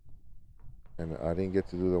down. And I didn't get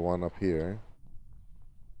to do the one up here.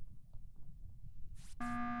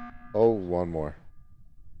 Oh, one more.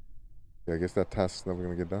 Yeah, I guess that task's never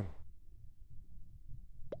gonna get done.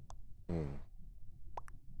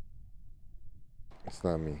 It's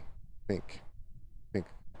not me. Pink. Pink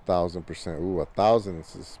 1,000%. Ooh, 1,000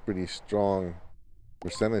 is pretty strong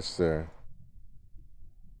percentage there.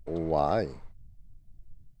 Why?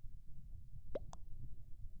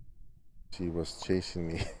 She was chasing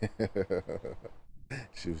me.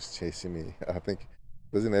 She was chasing me. I think,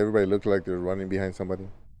 doesn't everybody look like they're running behind somebody?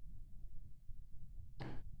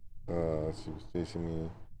 She was chasing me.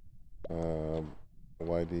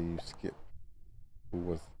 Why did you skip? Who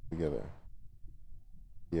was together?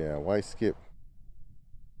 Yeah, why skip?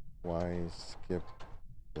 Why skip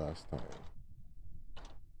last time?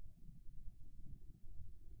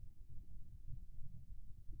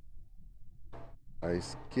 I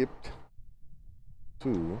skipped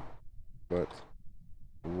two, but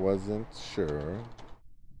wasn't sure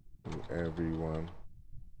who everyone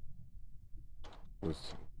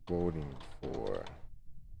was voting for.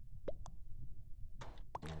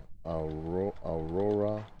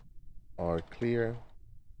 Aurora are clear.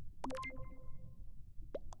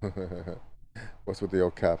 What's with the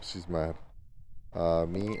old caps? She's mad.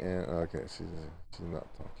 Me and okay, she's not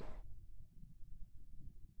talking.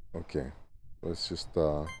 Okay, let's just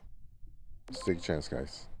take a chance,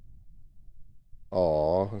 guys.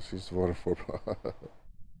 Oh, she's voted for.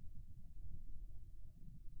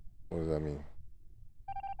 What does that mean?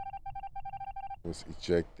 Was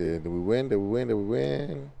ejected. Did we win? Did we win? Did we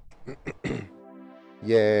win?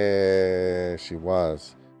 Yeah, she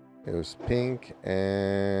was. It was pink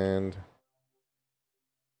and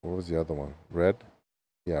what was the other one? Red?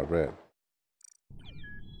 Yeah, red.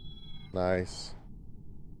 Nice.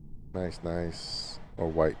 Nice, nice. Or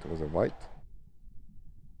white. Was it white?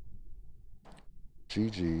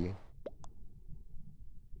 GG.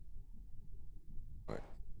 Right.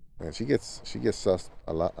 And she gets sus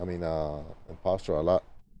a lot. I mean imposter a lot.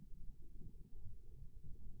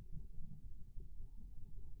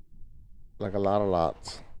 Like a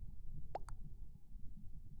lot.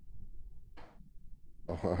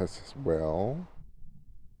 Oh, well.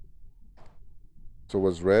 So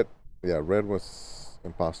was red? Yeah, red was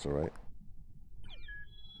imposter, right?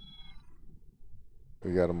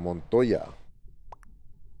 We got a Montoya.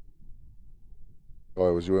 Oh,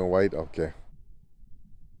 it was you and white? Okay.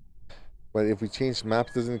 But if we change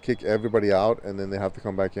maps, doesn't it kick everybody out and then they have to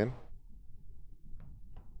come back in?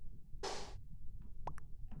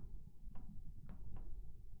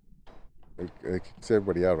 It kicks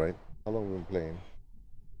everybody out, right? How long have we been playing?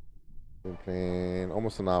 We've been playing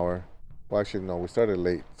almost an hour. Well, actually, no, we started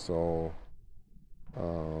late, so...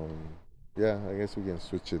 yeah, I guess we can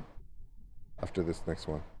switch it after this next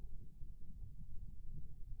one.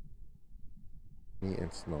 Me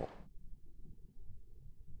and Snow.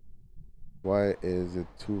 Why is it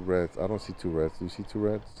two reds? I don't see two reds. Do you see two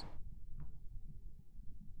reds?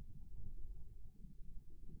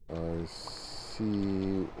 I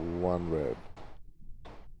see one red.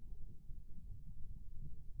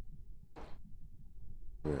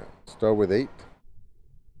 Yeah. Start with 8.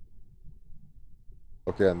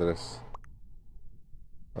 Okay, Andres.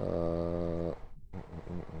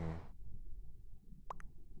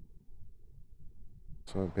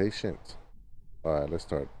 So impatient. Alright, let's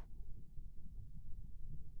start.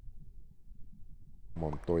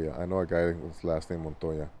 Montoya. I know a guy with last name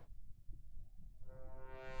Montoya.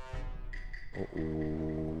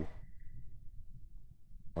 Uh-oh.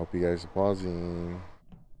 Hope you guys are pausing.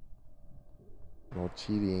 No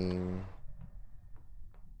cheating.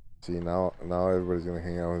 See, now everybody's gonna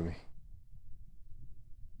hang out with me.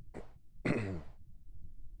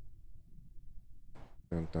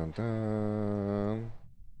 Dun dun dun.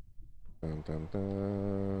 Dun dun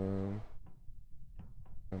dun.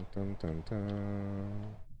 Dun dun dun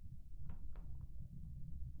dun.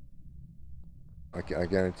 I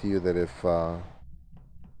guarantee you that if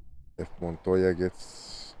Montoya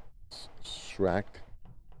gets shracked,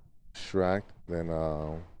 then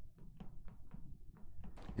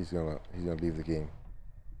he's gonna leave the game.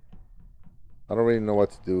 I don't really know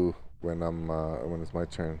what to do when when it's my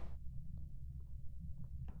turn.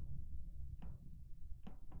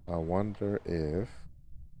 I wonder if...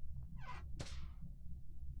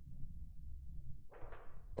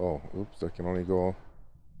 Oh, oops! I can only go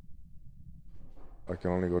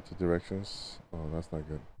to directions. Oh, that's not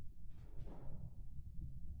good.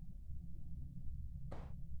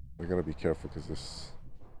 I gotta be careful because this...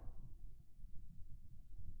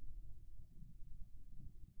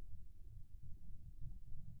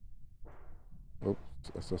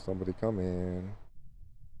 Oops, I saw somebody come in.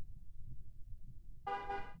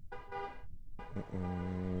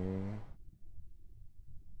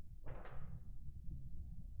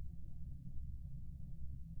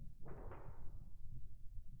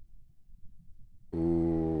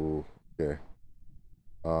 Ooh, okay.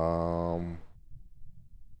 Boom,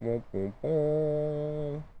 boom,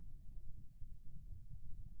 boom.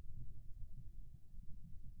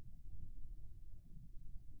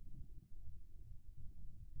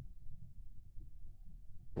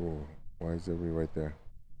 Oh, why is everybody right there?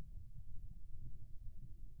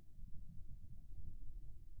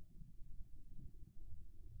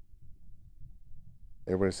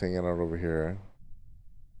 Everybody's hanging out over here.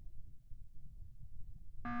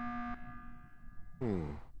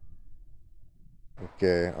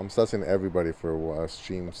 Okay, I'm sussing everybody for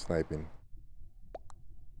stream sniping.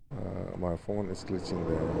 My phone is glitching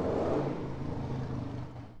there.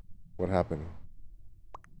 What happened?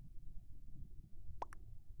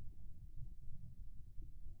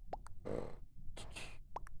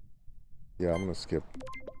 Yeah, I'm gonna skip.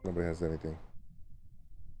 Nobody has anything.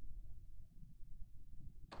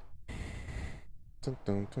 Dun,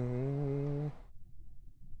 dun, dun.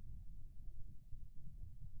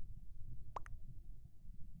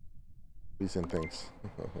 Decent things.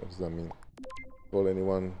 What does that mean? Well,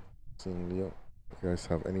 anyone seen Leo? You guys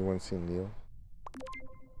have anyone seen Leo?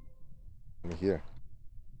 I'm here.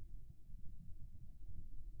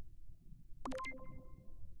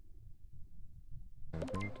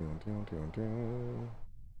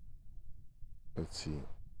 Let's see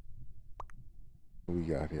what we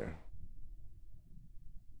got here.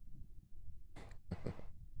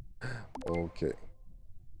 Okay.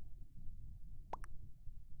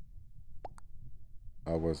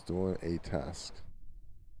 I was doing a task.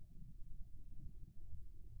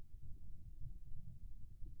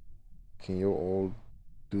 Can you all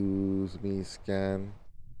do me scan?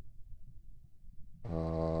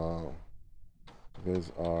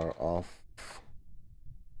 These are off.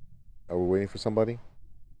 Are we waiting for somebody?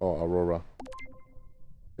 Oh, Aurora.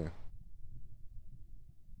 Okay.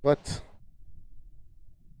 What?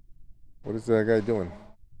 What is that guy doing?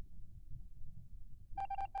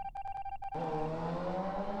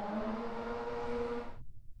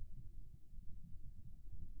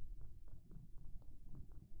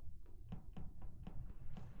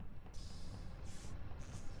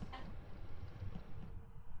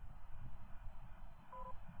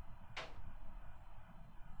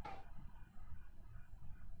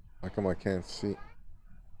 How come I can't see?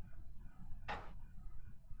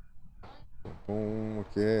 Boom.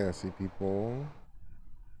 Okay, I see people.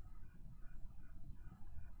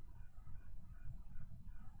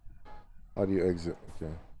 How do you exit?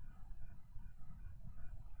 Okay.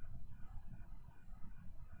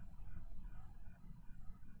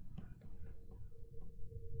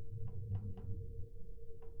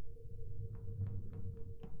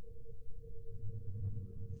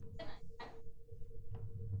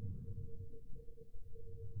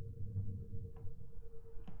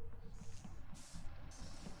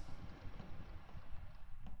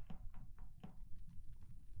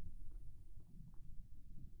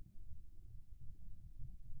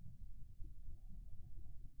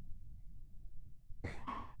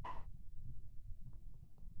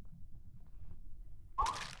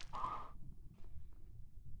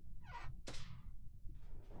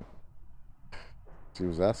 She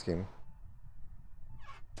was asking.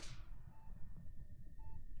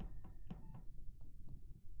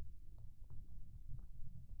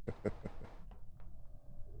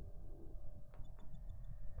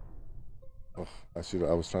 Oh,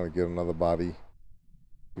 I was trying to get another body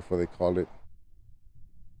before they called it.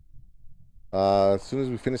 As soon as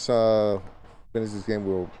we finish this game,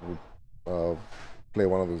 we'll play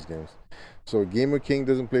one of those games. So Gamer King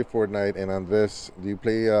doesn't play Fortnite, and on this, do you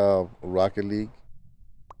play Rocket League?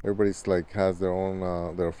 Everybody's like has their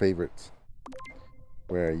own their favorites.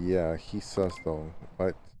 Where yeah, he's sus though.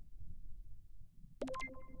 But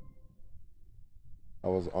I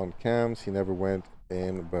was on cams. He never went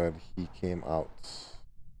in, but he came out.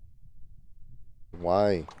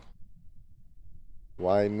 Why?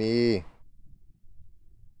 Why me?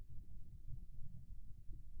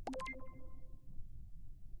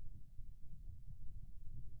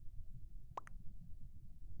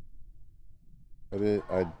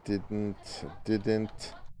 I didn't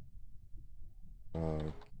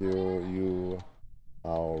kill you,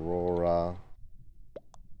 Aurora.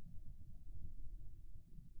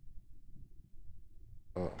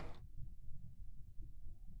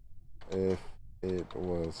 If it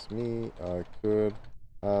was me, I could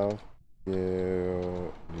have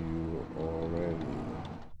killed you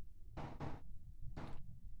already.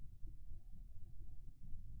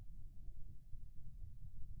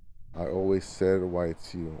 I always said why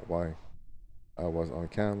it's you. Why? I was on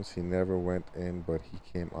cams. He never went in, but he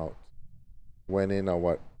came out. Went in on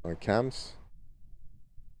what? On cams?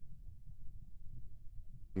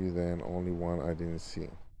 You then only one I didn't see.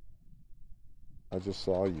 I just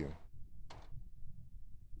saw you.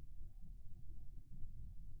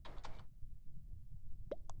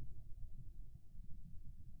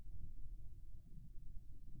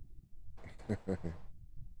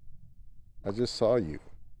 I just saw you.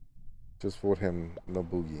 Just vote him, no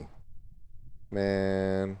boogie.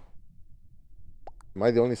 Man. Am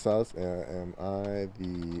I the only sus? Am I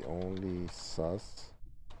the only sus?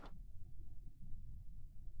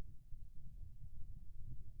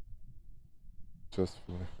 Just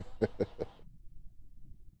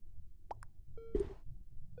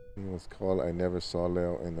he was called I never saw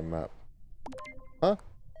Leo in the map. Huh?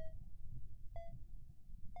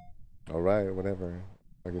 Alright, whatever.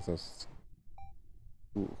 I guess I was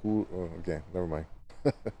who oh, okay, never mind.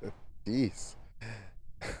 Jeez.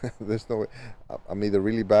 There's no way. I'm either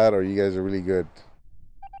really bad or you guys are really good.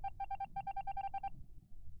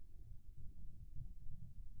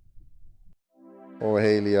 Oh,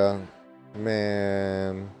 Halia.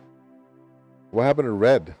 Man. What happened to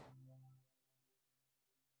Red?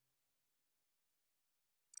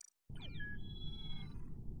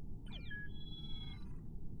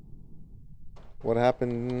 What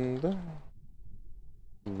happened?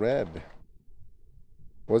 Red.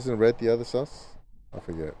 Wasn't Red the other sus? I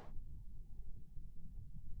forget.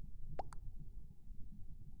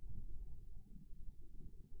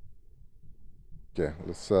 Okay,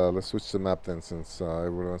 let's switch the map then, since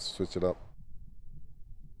everyone wants to switch it up.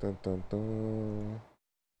 Dun dun dun.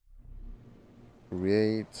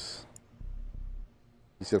 Create.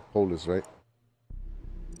 You said Polis, right?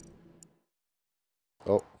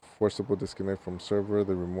 Oh, forcible disconnect from server.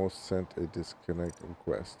 The remote sent a disconnect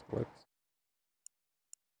request. What?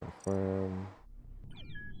 Confirm.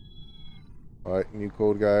 Alright, new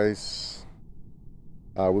code, guys.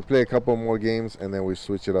 We play a couple more games and then we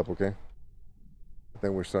switch it up, okay? I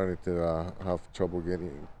think we're starting to have trouble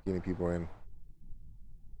getting people in.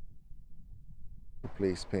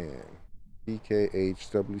 Replace pin.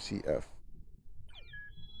 PKHWCF.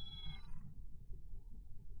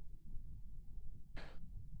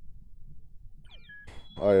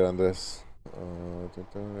 Alright, Andres. It's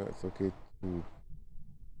okay to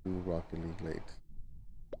do Rocket League late.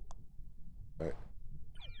 Alright.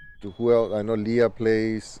 Who else? I know Leah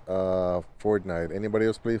plays Fortnite. Anybody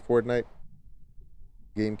else play Fortnite?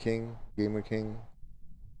 Game King? Gamer King?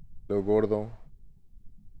 Lil Gordo?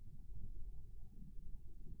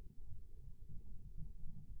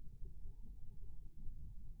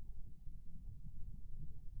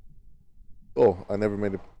 Oh, I never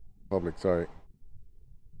made it public. Sorry.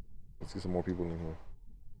 Let's get some more people in here.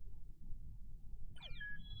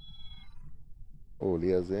 Oh,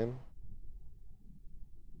 Leah's in.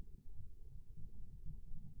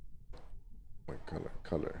 My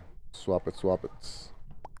color. Swap it.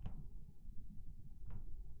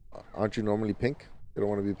 Aren't you normally pink? You don't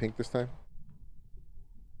want to be pink this time?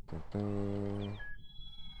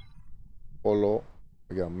 Polo.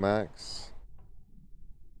 We got Max.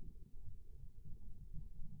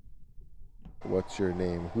 What's your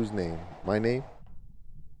name? Whose name? My name?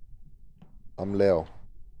 I'm Leo.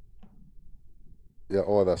 Yeah,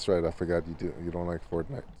 oh, that's right. I forgot you don't like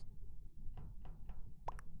Fortnite.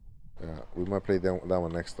 Yeah, we might play that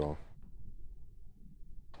one next though.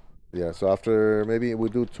 Yeah, so after maybe we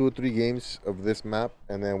do 2 or 3 games of this map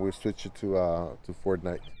and then we switch it to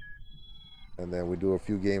Fortnite. And then we do a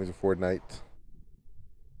few games of Fortnite.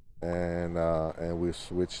 And we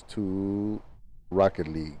switch to Rocket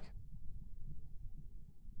League.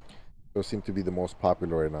 Those seem to be the most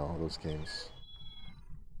popular right now, those games.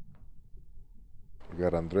 We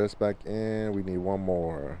got Andres back in. We need one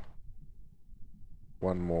more.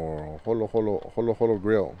 Holo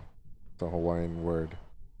grill. It's a Hawaiian word.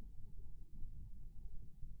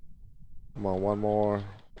 Come on, one more.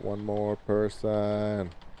 One more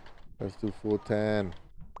person. Let's do full 10.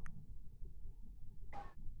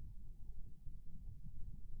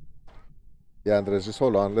 Yeah, Andres, just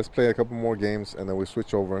hold on. Let's play a couple more games and then we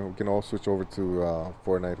switch over. We can all switch over to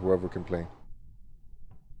Fortnite, whoever can play.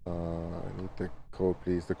 I need the code,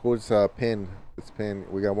 please. The code's pinned. It's pinned.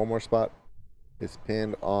 We got one more spot. It's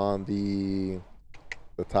pinned on the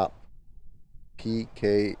top.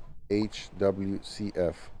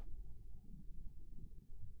 PKHWCF.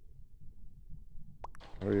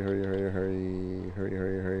 Hurry.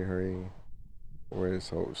 Where is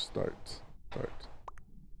host? Start.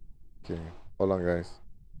 Okay. Hold on, guys.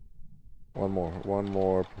 One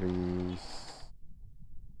more, please.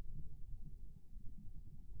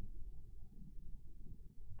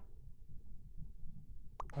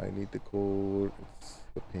 I need the code. It's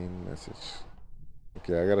the pin message.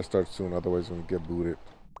 Okay, I gotta start soon, otherwise I'm gonna get booted.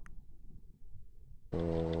 So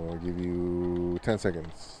I'll give you 10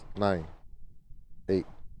 seconds. 9, 8,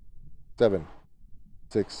 7,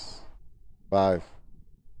 6, 5,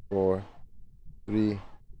 4, 3,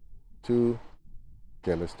 2.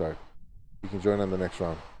 Okay, let's start. You can join on the next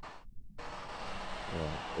round.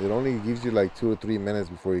 Yeah. It only gives you like 2 or 3 minutes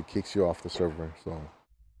before it kicks you off the server. So.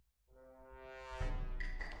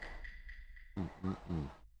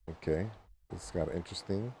 Okay, this got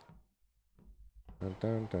interesting. I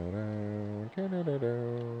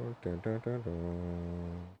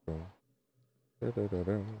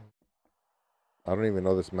don't even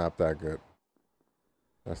know this map that good.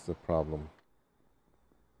 That's the problem.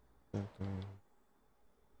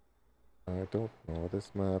 I don't know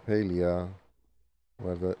this map. Hey, Leah.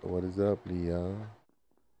 What is up, Leah?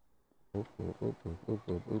 Oop, oop, oop, oop, oop,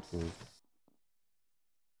 oop, oop, oop.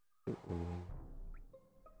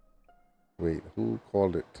 Wait, who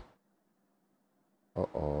called it?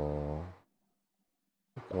 Uh-oh.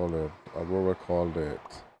 Who called it? Aurora called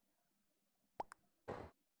it.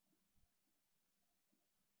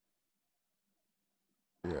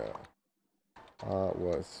 Yeah.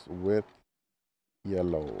 Was with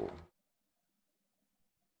yellow.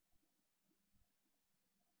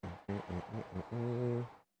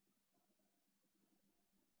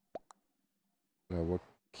 What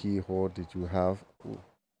keyhole did you have? Ooh.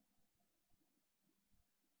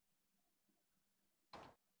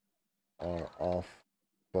 Off,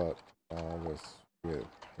 but was with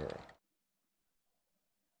her.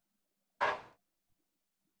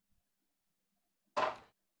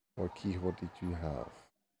 What keyhole did you have?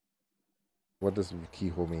 What does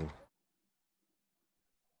keyhole mean?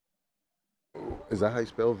 Is that how you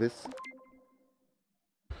spell this?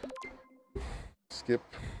 Skip.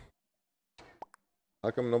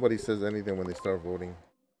 How come nobody says anything when they start voting?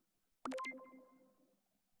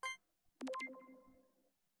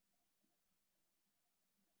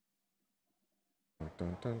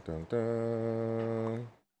 Dun, dun, dun, dun.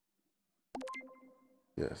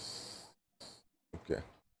 Yes. Okay.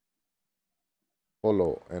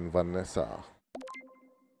 Polo and Vanessa.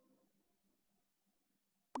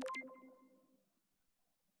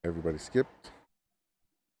 Everybody skipped.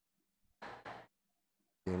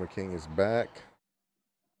 Gamer King is back.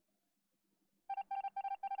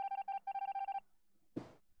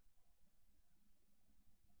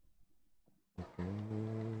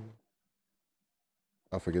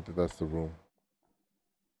 I forget that that's the room.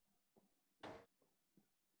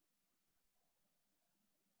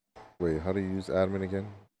 Wait, how do you use admin again?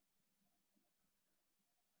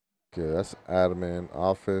 Okay, that's admin,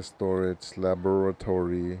 office, storage,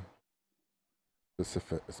 laboratory,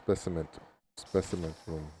 specimen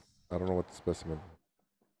room. I don't know what the specimen.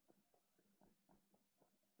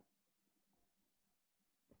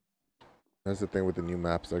 That's the thing with the new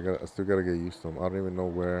maps. I still gotta get used to them. I don't even know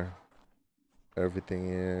where everything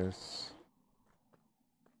is.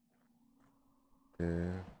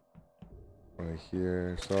 Yeah, right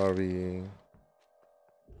here. Sorry.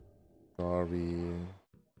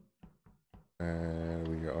 And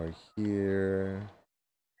we are here.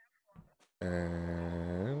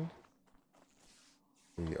 And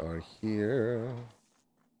we are here.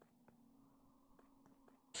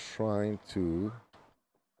 Trying to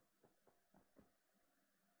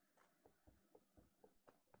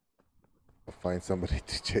find somebody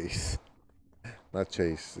to chase. Not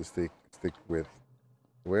chase, stick with.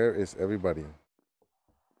 Where is everybody?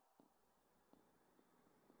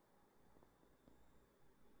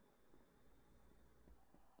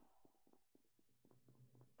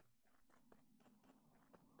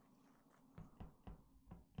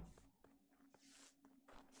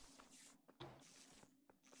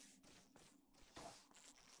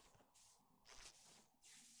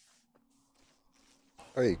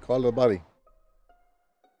 Hey, call the body.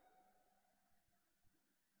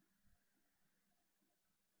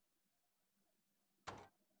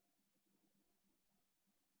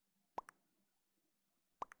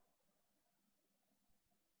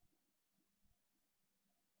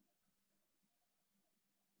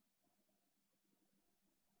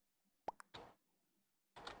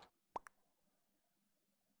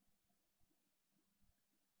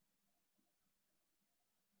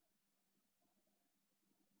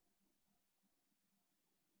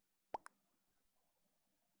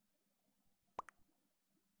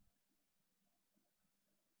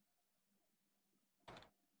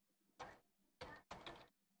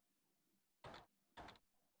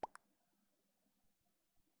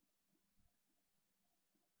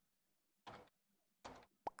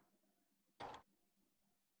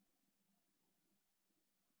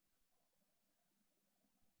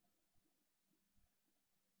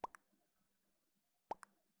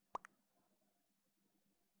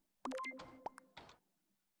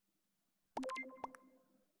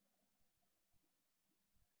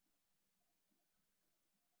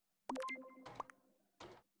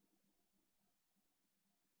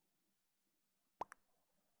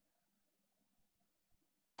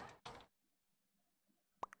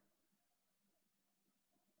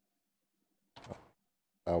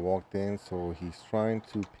 I walked in, so he's trying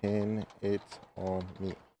to pin it on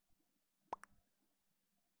me.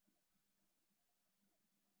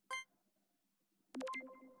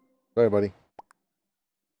 Sorry, buddy.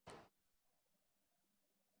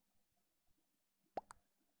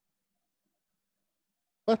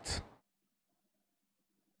 What?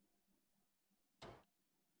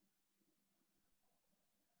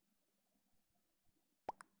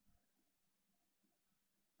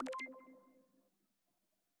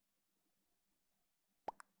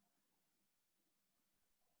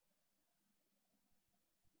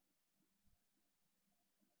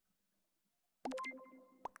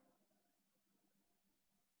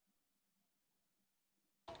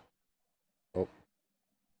 Oh,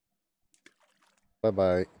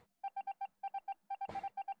 bye-bye.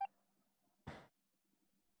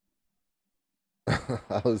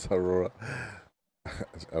 How's Aurora?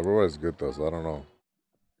 Aurora is good though, so I don't know.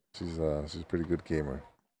 She's a pretty good gamer.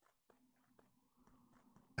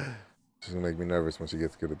 She's gonna make me nervous when she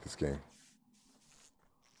gets good at this game.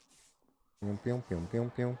 Pew, pew, pew,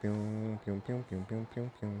 pew, pew, pew, pew, pew, pew, pew,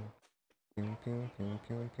 pew, pew. Pew, pew, pew,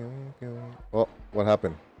 pew, pew, pew. Oh, what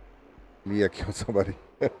happened? Leah killed somebody.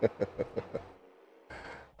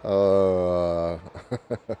 uh,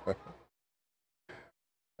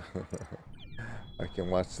 I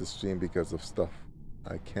can watch the stream because of stuff.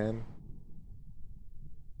 I can.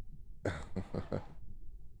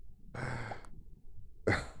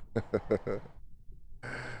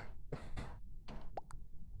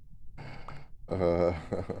 uh,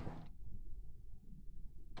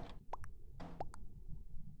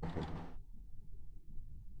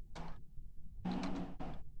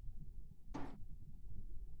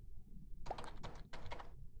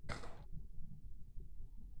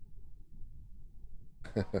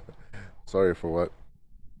 sorry for what?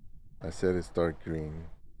 I said it's dark green.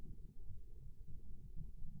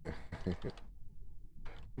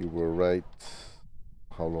 You were right.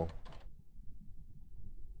 Hollow.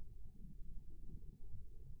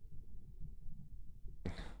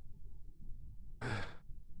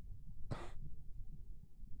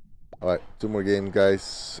 All right, two more games,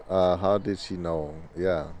 guys. How did she know?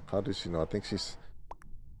 Yeah, how did she know? I think she's.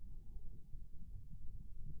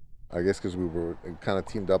 I guess because we were kind of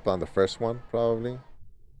teamed up on the first one, probably.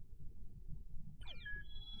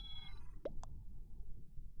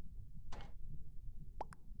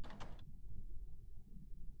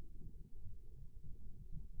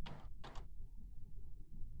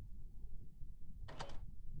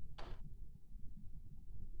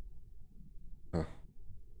 Huh.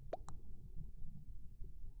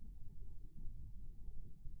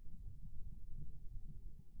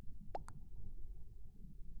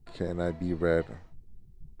 Can I be red?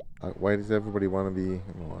 Why does everybody want to be?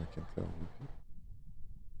 Oh, I can tell.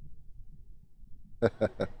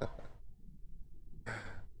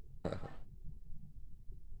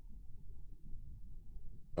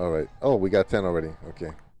 All right. Oh, we got 10 already.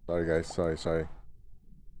 Okay. Sorry, guys. Sorry.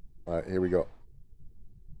 All right, here we go.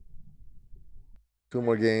 Two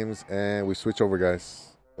more games, and we switch over, guys.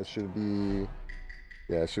 It should be,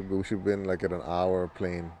 yeah, it should be, we should have been like at an hour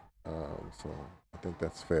playing. So I think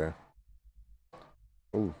that's fair.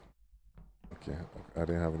 Oh, okay. I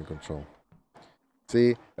didn't have any control.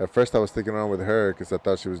 See, at first I was sticking around with her because I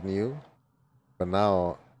thought she was new, but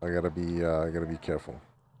now I gotta be careful.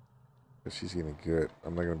 'Cause she's getting good.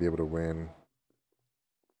 I'm not gonna be able to win.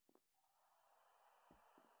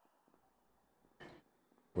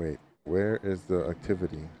 Wait, where is the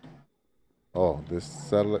activity? Oh, this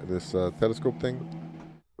satellite, this telescope thing.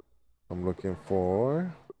 I'm looking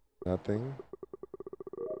for that thing.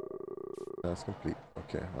 That's complete.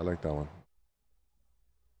 Okay, I like that one.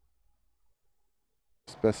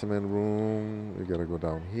 Specimen room. We gotta go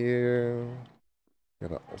down here.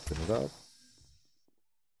 Gotta open it up.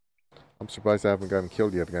 I'm surprised I haven't gotten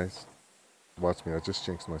killed yet, guys. Watch me. I just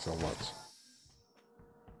jinxed myself. Watch.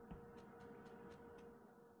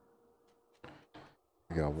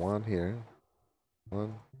 We got one here.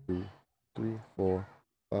 1, 2, 3, 4,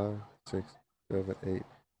 5, 6, 7, 8,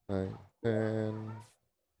 9, 10.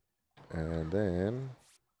 And then.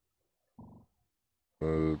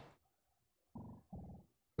 Burp.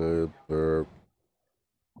 Burp. Burp.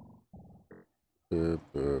 Burp.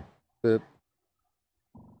 Burp. Burp.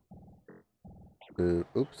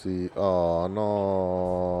 Oopsie. Oh,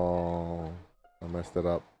 no. I messed it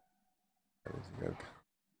up.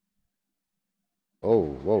 Oh,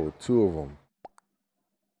 whoa, two of them.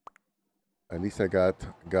 At least I got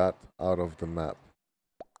out of the map.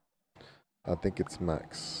 I think it's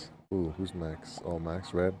Max. Ooh, who's Max? Oh,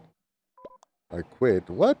 Max Red. I quit.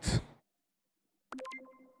 What?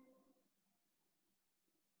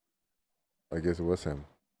 I guess it was him.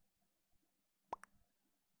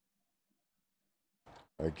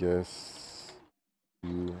 I guess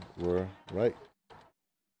you were right.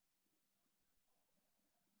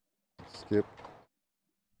 Skip.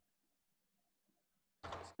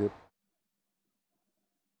 Skip.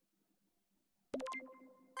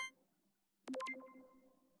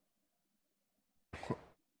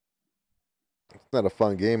 It's not a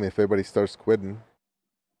fun game if everybody starts quitting.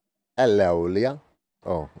 Hello, Leah.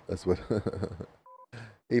 Oh, that's what.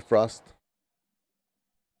 Hey, Frost.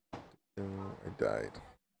 I died.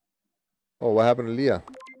 Oh, what happened to Leah?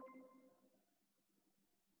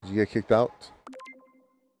 Did you get kicked out?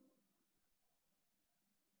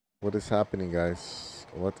 What is happening, guys?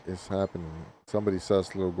 What is happening? Somebody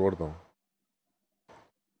says Little Gordo.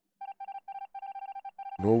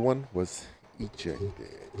 No one was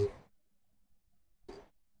ejected.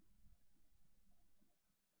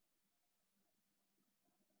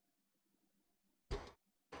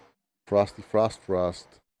 Frosty Frost.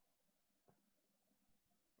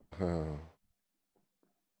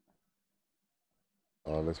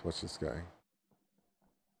 Oh, let's watch this guy.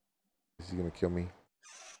 Is he gonna kill me?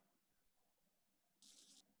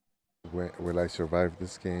 Will I survive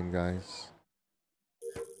this game, guys?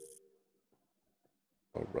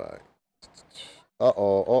 All right.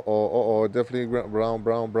 Uh-oh. Definitely brown.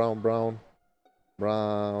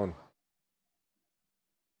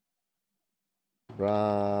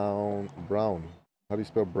 How do you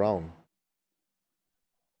spell brown?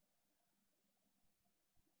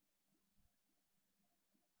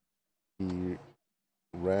 He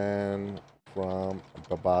ran from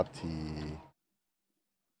Babati.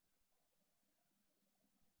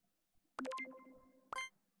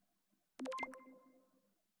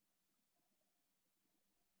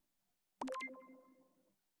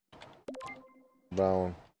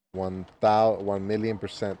 Brown.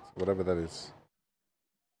 1,000,000%, whatever that is.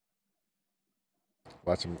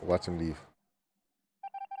 Watch him leave.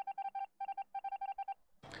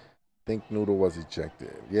 Think Noodle was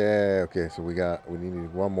ejected. Yeah, okay, so we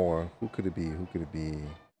needed one more. Who could it be?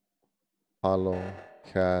 Hollow,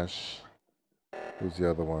 Cash. Who's the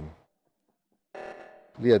other one?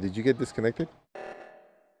 Leah, did you get disconnected?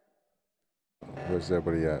 Where's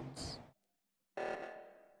everybody at?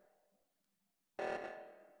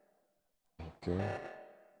 Okay.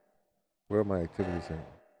 Where are my activities at?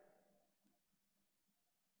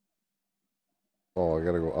 Oh, I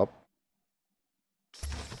gotta go up.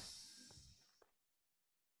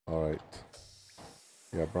 All right.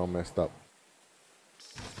 Yeah, Brown messed up.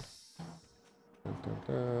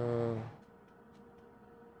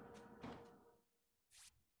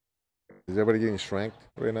 Is everybody getting shranked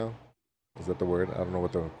right now? Is that the word? I don't know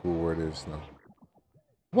what the cool word is now.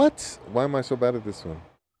 What? Why am I so bad at this one?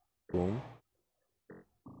 Boom.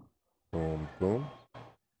 Boom. Boom.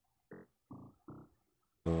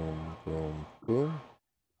 Boom. Boom. Boom.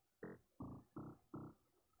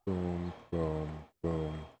 Boom. Boom.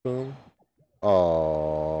 Boom. Boom.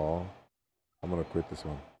 Oh, I'm gonna quit this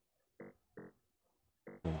one.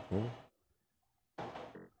 Boom. Boom.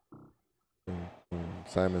 Boom. Boom.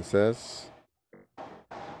 Simon Says.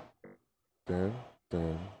 Dun,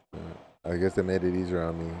 dun, dun. I guess they made it easier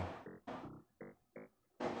on me.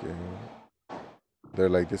 Okay. They're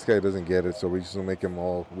like, this guy doesn't get it, so we just gonna make them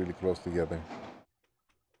all really close together.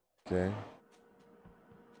 Okay.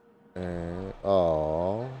 And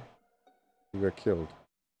oh, he got killed.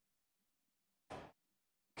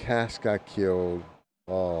 Cash got killed.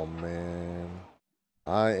 Oh man.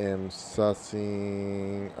 I am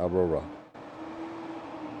sussing Aurora.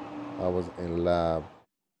 I was in lab.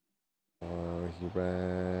 He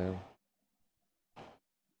ran.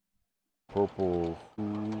 Purple,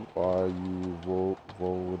 who are you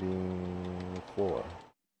voting for?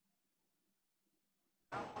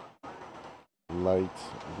 Light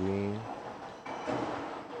green.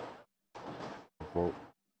 Vote.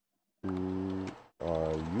 Who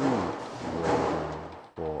are you voting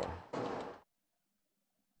for?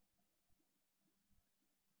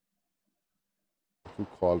 Who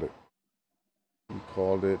called it? Who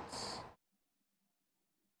called it?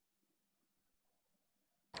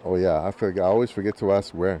 Oh yeah, I forget. I always forget to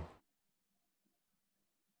ask where.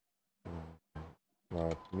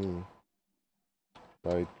 Not me.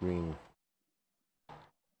 Light green.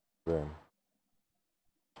 Then.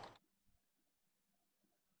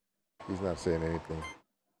 He's not saying anything.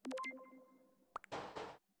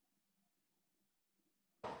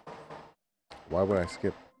 Why would I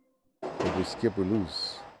skip? If we skip, we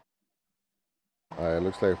lose. Alright, it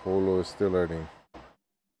looks like Holo is still learning.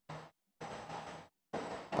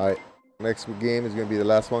 Alright, next game is going to be the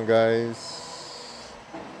last one, guys.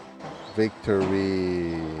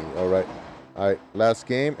 Victory. All right. All right. Last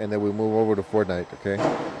game, and then we move over to Fortnite. Okay.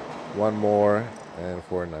 One more and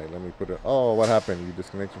Fortnite. Let me put it. Oh, what happened? You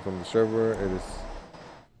disconnected from the server. It is.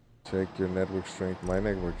 Check your network strength. My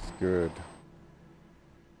network's good.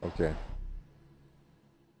 Okay.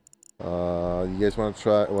 You guys want to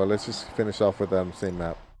try? Well, let's just finish off with that same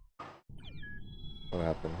map. What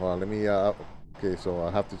happened? Hold on. Let me. Okay, so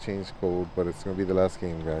I have to change code, but it's gonna be the last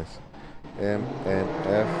game, guys. M and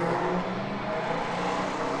F.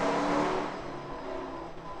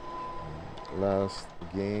 Last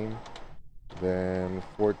game, then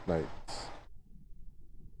Fortnite.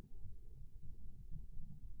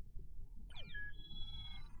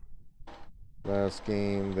 Last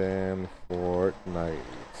game, then Fortnite.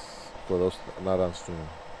 For those not on stream.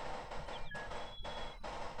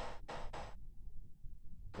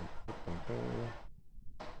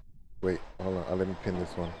 Wait, hold on. Let me pin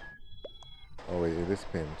this one. Oh wait, it is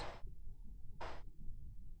pinned.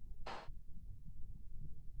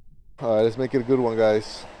 All right, let's make it a good one,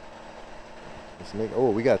 guys. Let's make. Oh,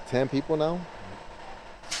 we got 10 people now.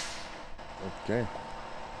 Okay.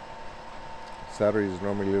 Saturday is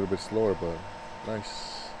normally a little bit slower, but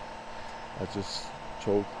nice. I just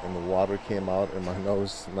choked and the water came out in my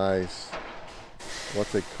nose. Nice.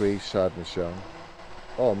 What's a great shot, Michelle?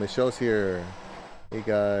 Oh, Michelle's here. Hey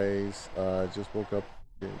guys, just woke up.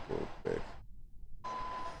 Didn't go to bed.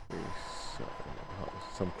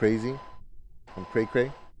 Some crazy, some cray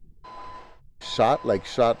cray. Shot like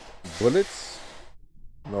shot bullets?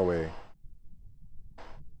 No way.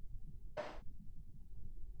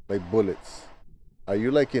 Like bullets. Are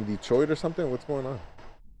you like in Detroit or something? What's going on?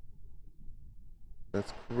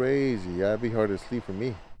 That's crazy. Yeah, it'd be hard to sleep for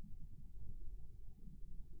me.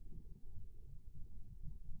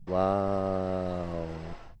 Wow.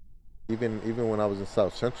 Even when I was in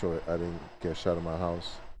South Central, I didn't get shot in my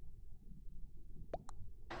house.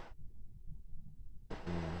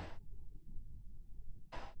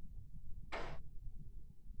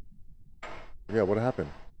 Yeah, what happened?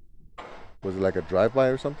 Was it like a drive-by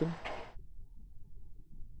or something?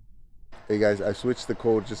 Hey guys, I switched the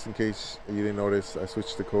code just in case you didn't notice. I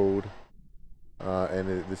switched the code,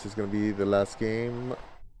 and this is gonna be the last game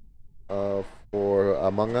for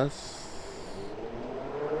Among Us.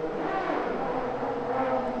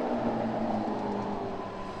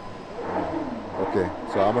 Okay,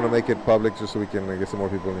 so I'm gonna make it public just so we can get some more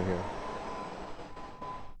people in here.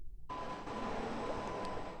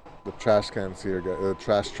 The trash can's here, guys. The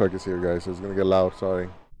trash truck is here, guys. So it's gonna get loud. Sorry.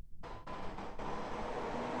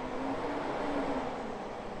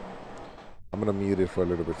 I'm gonna mute it for a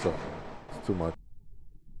little bit, so it's too much.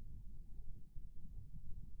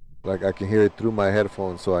 Like I can hear it through my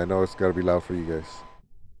headphones, so I know it's gotta be loud for you guys.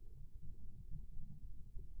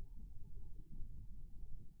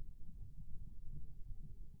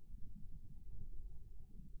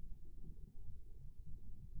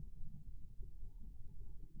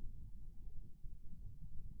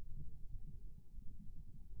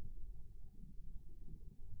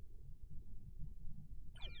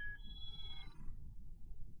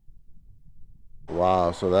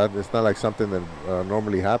 Wow, so that it's not like something that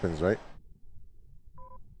normally happens, right?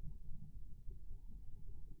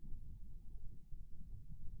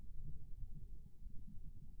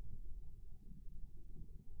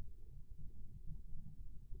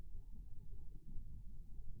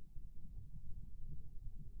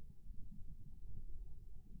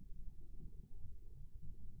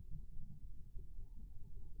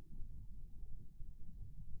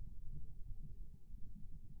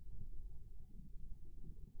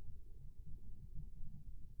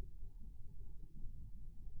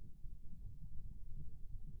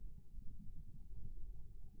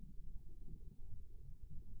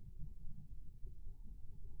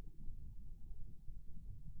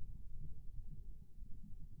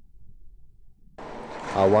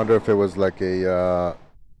 I wonder if it was like a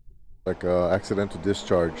accidental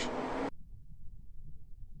discharge.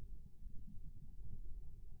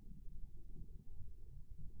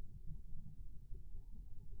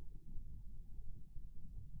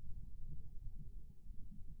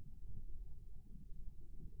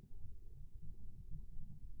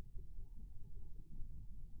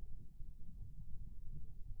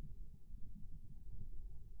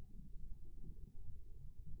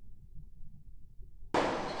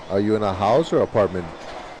 Are you in a house or apartment?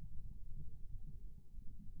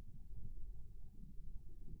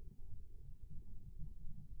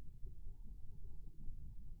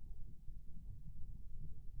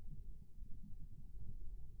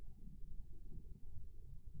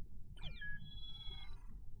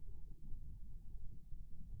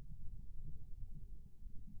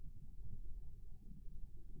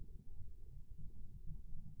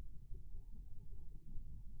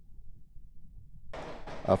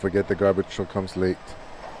 I forget the garbage truck comes late.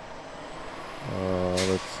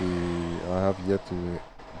 Let's see. I have yet to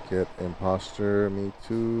get imposter. Me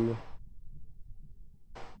too.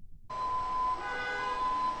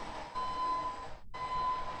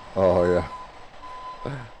 Oh yeah.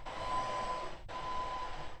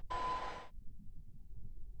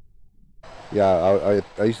 Yeah,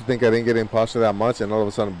 I used to think I didn't get imposter that much, and all of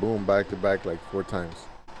a sudden, boom, back to back like 4 times.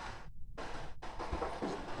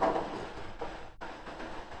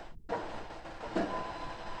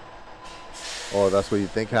 Oh, that's what you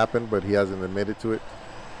think happened, but he hasn't admitted to it.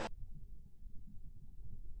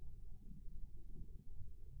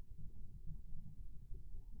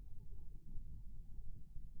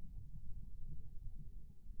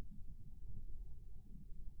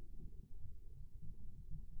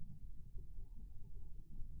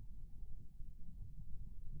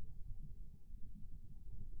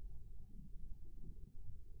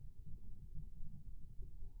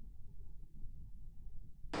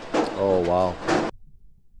 Oh wow.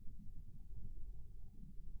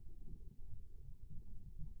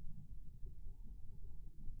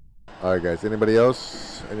 All right, guys. Anybody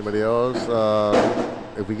else? Anybody else?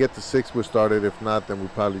 If we get to 6, we'll start it. If not, then we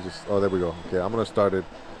probably just. Oh, there we go. Okay, I'm gonna start it.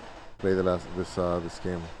 Play the last this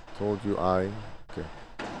game. Told you I. Okay.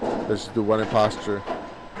 Let's just do 1 imposter,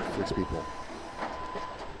 6 people.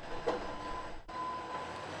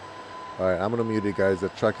 All right, I'm gonna mute it, guys. The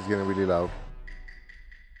truck is getting really loud.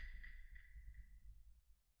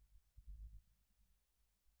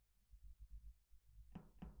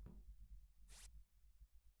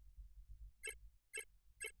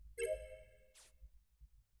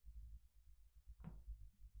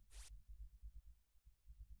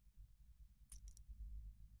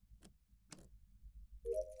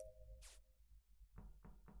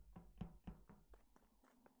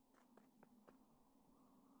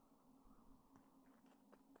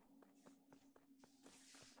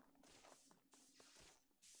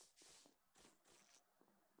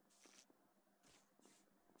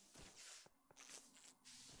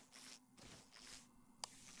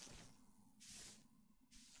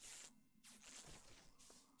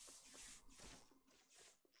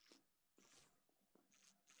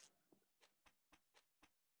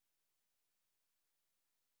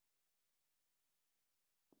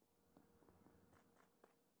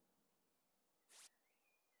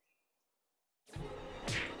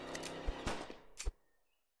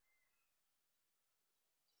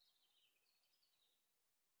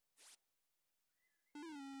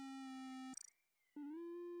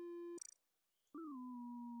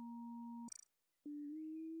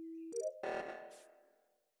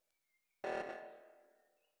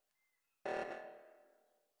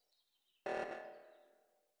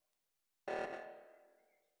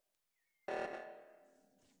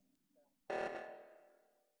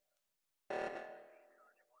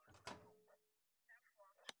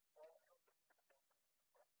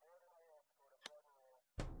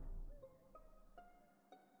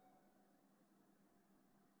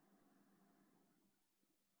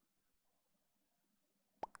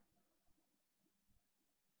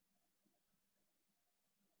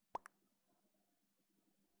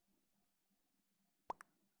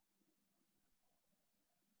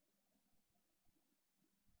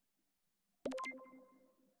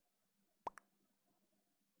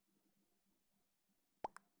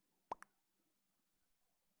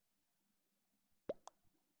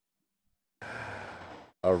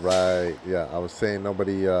 All right. Yeah, I was saying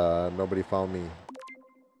nobody found me.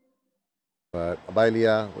 But bye,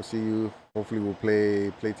 Leah. We'll see you. Hopefully, we'll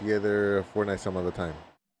play together Fortnite some other time.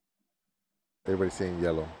 Everybody's saying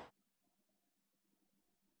yellow.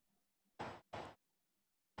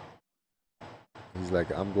 He's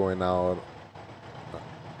like, I'm going out.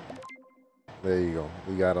 There you go.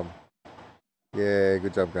 We got him. Yeah,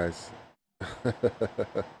 good job, guys.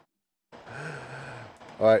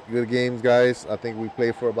 All right, good games, guys. I think we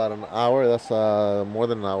played for about an hour. That's more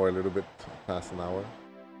than an hour, a little bit past an hour.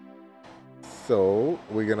 So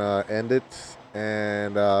we're gonna end it,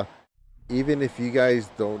 and even if you guys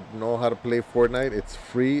don't know how to play Fortnite, it's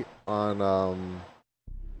free on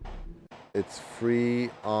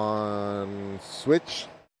Switch.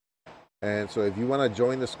 And so if you want to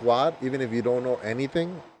join the squad, even if you don't know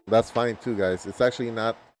anything, that's fine too, guys. It's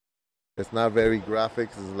not very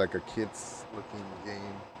graphics. It's like a kids looking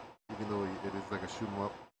game, even though it is like a shoot 'em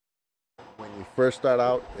up. When you first start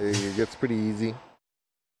out, it gets pretty easy.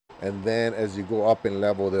 And then as you go up in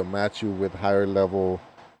level, they'll match you with higher level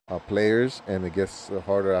players, and it gets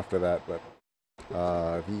harder after that. But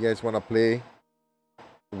if you guys want to play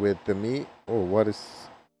with me,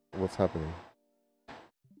 what's happening?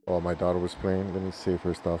 Oh, my daughter was playing. Let me save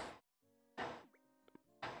her stuff.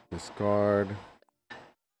 Discard.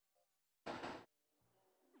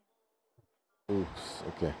 Oops.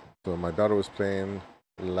 Okay. So my daughter was playing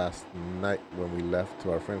last night when we left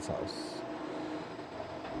to our friend's house.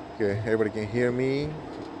 Okay, everybody can hear me.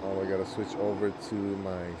 Oh, I gotta switch over to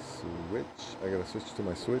my Switch. I gotta switch to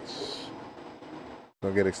my Switch.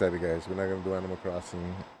 Don't get excited, guys. We're not gonna do Animal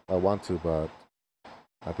Crossing. I want to, but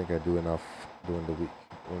I think I do enough during the week.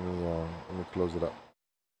 Let me close it up.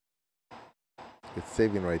 It's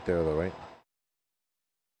saving right there, though, right?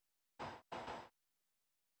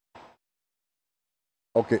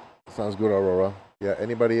 Okay, sounds good, Aurora. Yeah,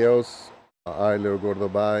 anybody else? All right, little gordo,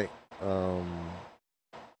 bye.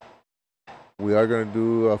 We are gonna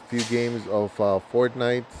do a few games of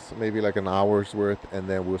Fortnite, maybe like an hour's worth, and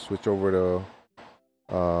then we'll switch over to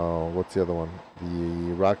what's the other one?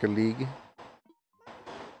 The Rocket League.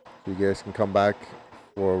 So you guys can come back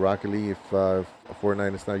for Rocket League if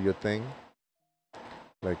Fortnite is not your thing,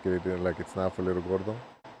 like it's not for little gordo.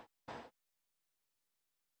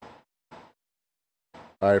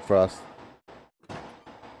 All right, Frost.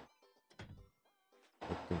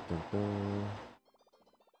 Dun, dun, dun.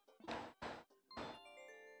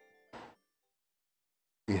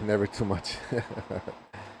 Yeah, never too much.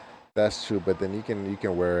 That's true, but then you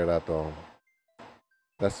can wear it out though.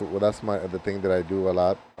 That's the thing that I do a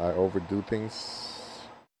lot. I overdo things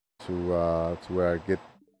to where I get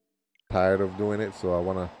tired of doing it. So I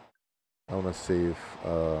wanna save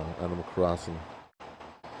Animal Crossing.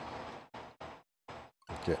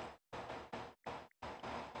 Okay.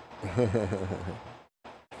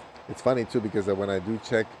 It's funny too because when I do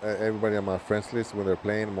check everybody on my friends list when they're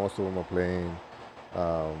playing, most of them are playing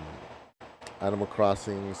um, Animal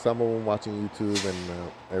Crossing. Some of them watching YouTube,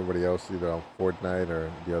 and everybody else either on Fortnite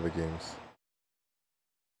or the other games.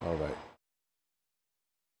 All right.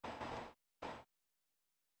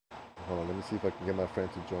 Hold on. Let me see if I can get my friend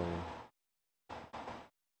to join.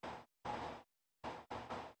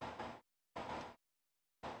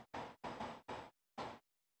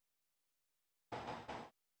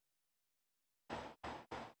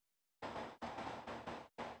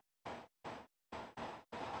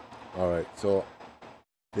 All right. So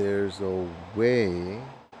there's a way.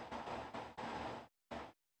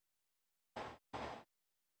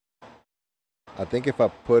 I think if I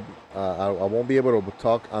put, I won't be able to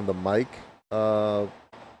talk on the mic, uh,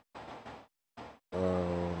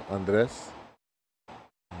 Andres,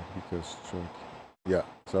 because truck. Yeah,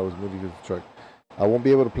 so I was moving to the truck. I won't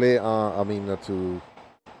be able to play. I mean, to.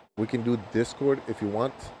 We can do Discord if you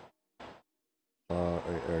want. I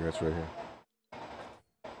guess right here.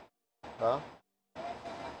 Huh?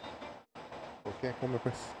 Okay, come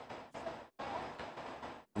pues.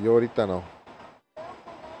 Yo ahorita no.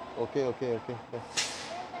 Okay. Yeah.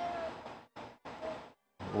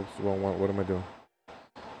 Oops, wrong one. What am I doing?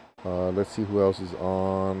 Let's see who else is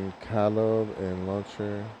on. Caleb and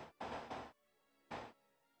Launcher.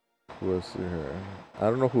 Who else is here?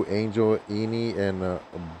 I don't know who Angel, Eni, and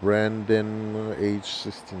Brandon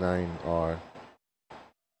H69 are.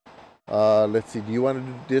 Let's see. Do you want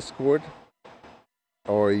to do Discord,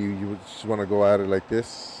 or you just want to go at it like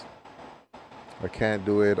this? I can't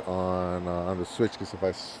do it on the Switch because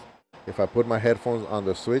if I put my headphones on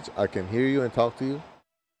the Switch, I can hear you and talk to you,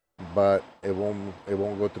 but it won't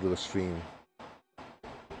go through the stream.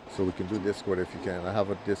 So we can do Discord if you can. I have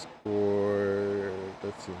a Discord.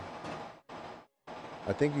 Let's see.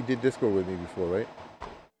 I think you did Discord with me before, right?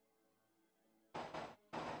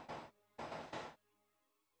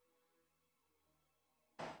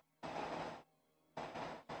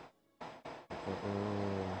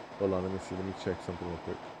 Hold on, let me see. Let me check something real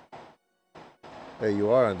quick. Hey,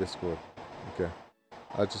 you are on Discord. Okay.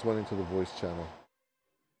 I just went into the voice channel.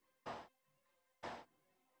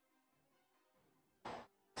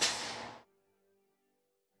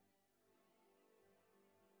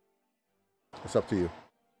 It's up to you.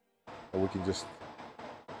 Or we can just...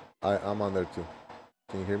 I'm on there too.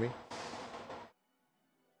 Can you hear me?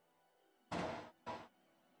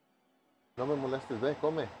 No me molestes, ve,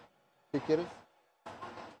 come. ¿Qué quieres?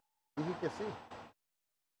 Dije que sí.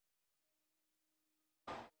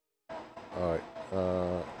 Alright.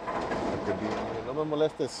 No me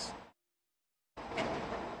molestes.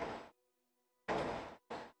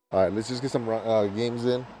 Alright, let's just get some games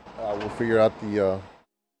in. We'll figure out the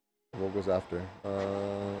what goes after.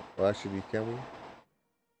 Well, actually, can we?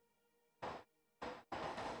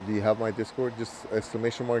 Do you have my Discord? Just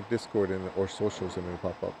exclamation mark Discord or socials and it'll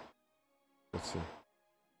pop up. Let's see.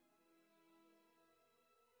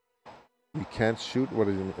 You can't shoot? What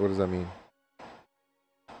does that mean?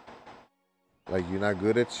 Like you're not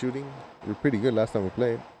good at shooting? You're pretty good last time we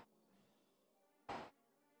played.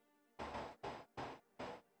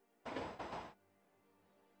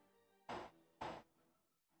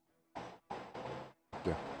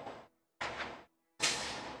 Yeah.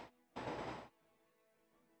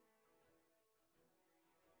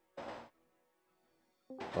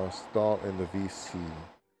 Stall in the VC.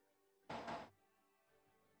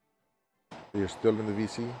 You're still in the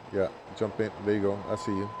VC? Yeah. Jump in. There you go. I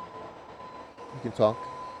see you. You can talk.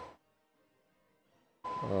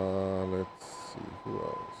 Let's see. Who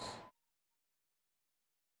else?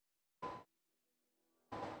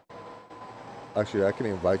 Actually, I can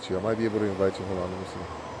invite you. I might be able to invite you. Hold on. Let me see.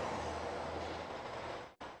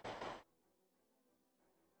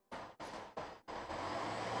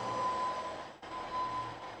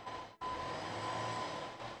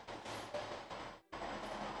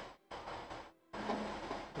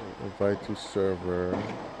 Invite to server.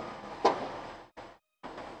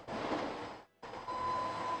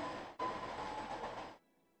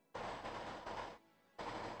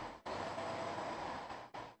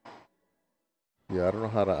 Yeah, I don't know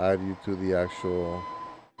how to add you to the actual.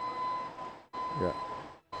 Yeah.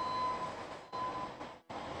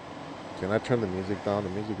 Can I turn the music down? The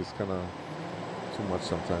music is kind of too much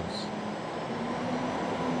sometimes.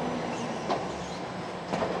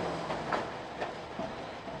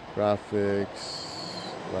 Graphics,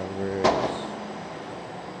 language.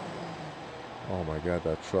 Oh my god,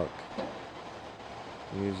 that truck.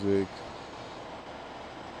 Music.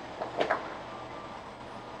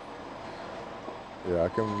 Yeah, I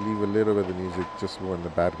can leave a little bit of music just when the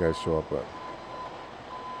bad guys show up, but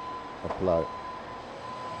apply.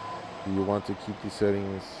 Do you want to keep these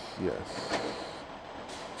settings? Yes.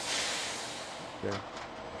 Okay.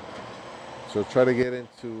 So try to get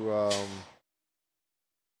into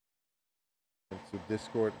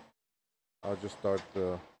Discord. I'll just start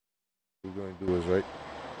the. What we're going to do is right.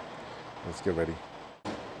 Let's get ready.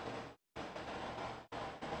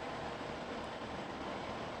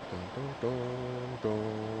 Dun, dun, dun, dun.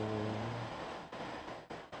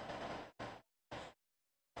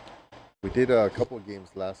 We did a couple of games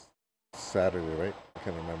last Saturday, right? I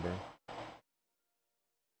can't remember.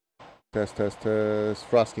 Test, test, test.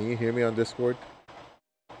 Frost, can you hear me on Discord?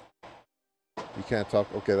 You can't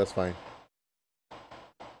talk? Okay, that's fine.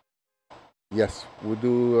 Yes, we'll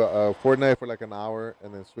do Fortnite for like an hour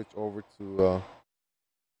and then switch over to.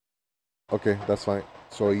 Okay, that's fine.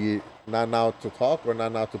 So you not now to talk or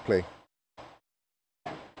not now to play?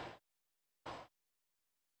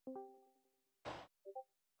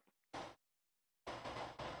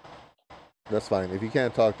 That's fine. If you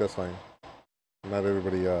can't talk, that's fine. Not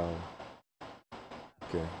everybody.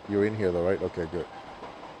 Okay, you're in here though, right? Okay, good.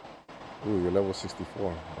 Ooh, you're level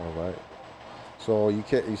 64. All right. So you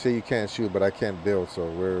can't. You say you can't shoot, but I can't build. So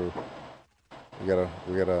we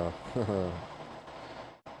gotta.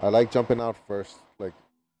 I like jumping out first, like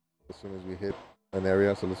as soon as we hit an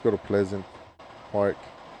area. So let's go to Pleasant Park.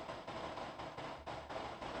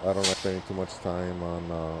 I don't like spending too much time on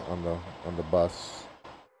the bus.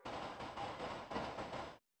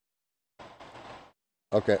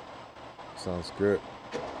 Okay, sounds good.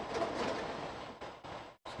 So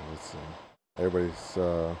let's see. Everybody's.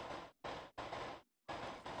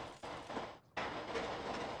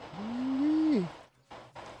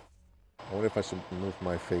 I wonder if I should move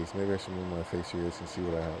my face. Maybe I should move my face here so you can see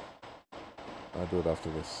what I have. I'll do it after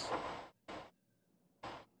this.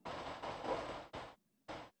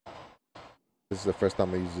 This is the first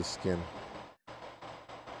time I use this skin.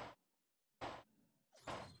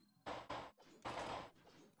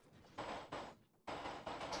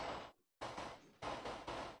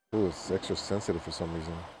 Ooh, it's extra sensitive for some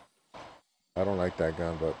reason. I don't like that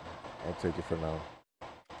gun, but I'll take it for now.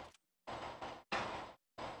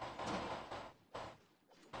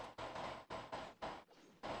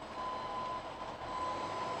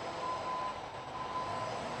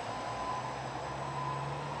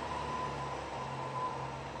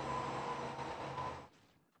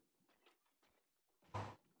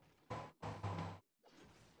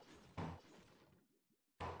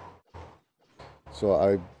 So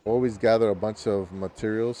I always gather a bunch of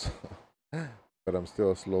materials, but I'm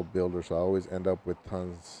still a slow builder, so I always end up with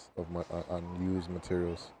tons of my unused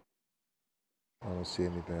materials. I don't see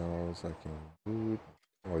anything else I can loot.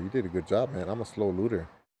 Oh, you did a good job, man. I'm a slow looter.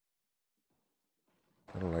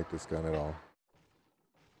 I don't like this gun at all.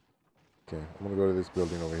 Okay, I'm gonna go to this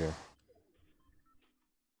building over here.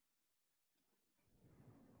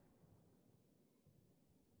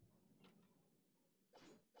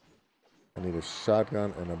 I need a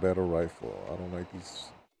shotgun and a better rifle. I don't like these.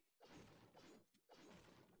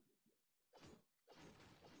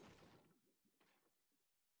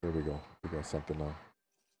 There we go. We got something now.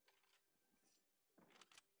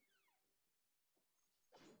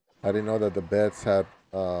 I didn't know that the beds had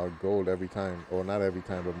gold every time. Or not every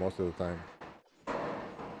time, but most of the time.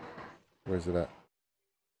 Where's it at?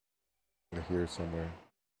 Here somewhere.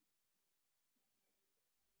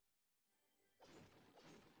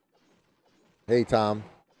 Hey, Tom.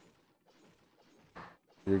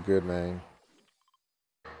 You're good, man.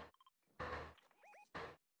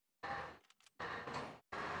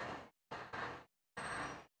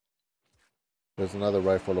 There's another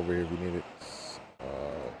rifle over here if you need it.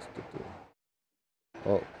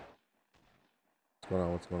 Oh. What's going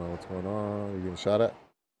on? What's going on? What's going on? You getting shot at?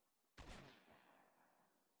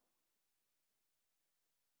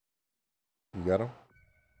 You got him?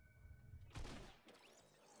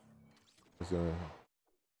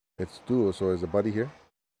 It's dual, so is a buddy here?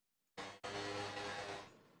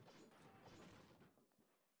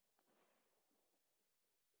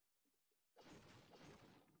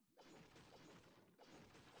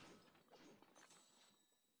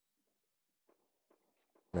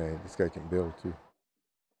 Man, this guy can build too.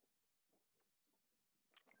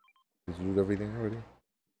 Did you loot everything already?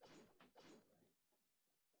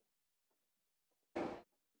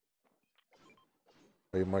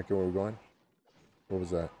 Are you marking where we're going? What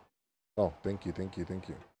was that? Oh, thank you, thank you, thank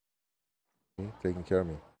you. Taking care of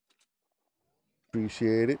me.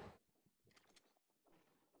 Appreciate it.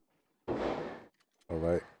 All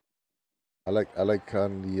right. I like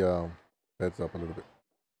cutting the beds up a little bit.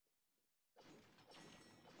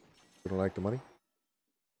 You don't like the money?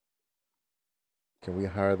 Can we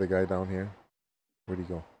hire the guy down here? Where'd he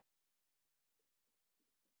go?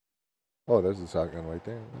 Oh, there's the shotgun right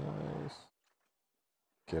there. Nice.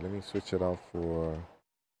 Okay, let me switch it out for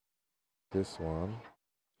this one.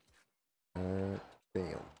 And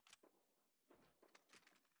bam.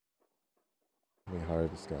 Let me hire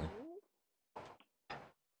this guy.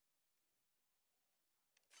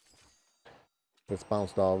 Let's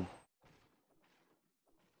bounce, dog.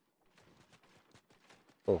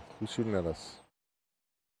 Oh, who's shooting at us?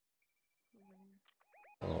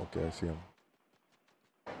 Oh, okay, I see him.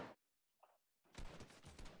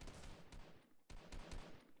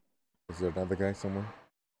 Is there another guy somewhere?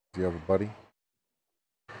 Do you have a buddy?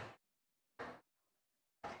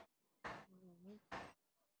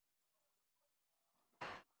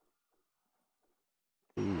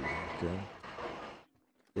 Ooh, okay.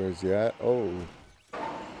 Where's he at? Oh.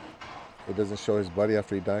 It doesn't show his buddy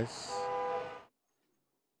after he dies.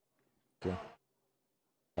 Okay.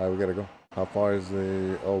 Alright, we gotta go. How far is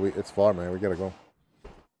the... Oh, it's far, man. We gotta go.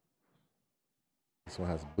 This one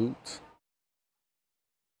has a boot.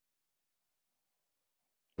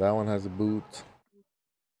 That one has a boot.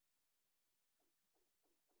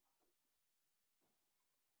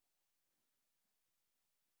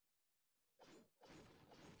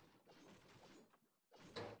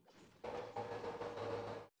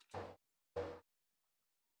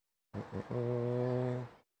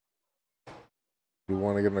 You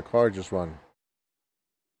want to get in the car, just run.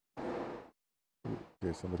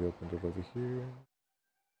 Okay, somebody opened it over here.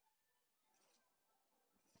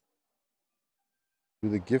 Do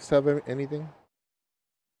the gifts have anything?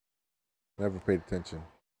 Never paid attention.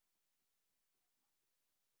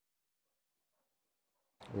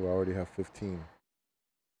 Oh, I already have 15.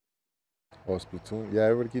 Oh, Splatoon. Yeah,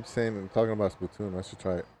 everybody keeps saying and talking about Splatoon. I should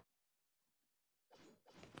try it.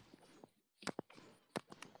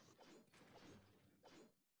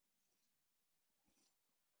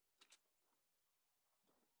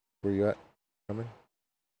 Where you at? Coming?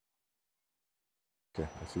 Okay,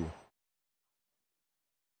 I see you.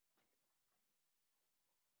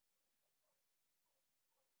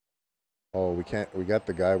 Oh, we can't. We got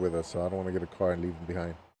the guy with us, so I don't want to get a car and leave him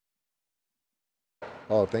behind.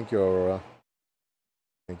 Oh, thank you, Aurora.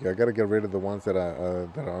 Thank you. I gotta get rid of the ones that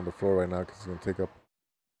are on the floor right now because it's gonna take up.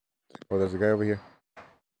 Oh, there's a guy over here.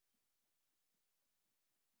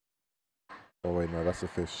 Oh wait, no, that's a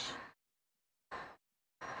fish.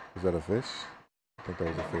 Is that a fish? I think that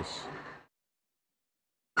was a fish.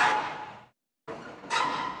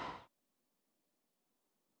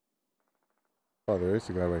 Oh, there is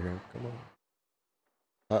a guy right here. Come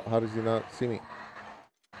on. How did you not see me?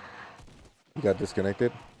 You got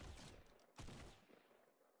disconnected?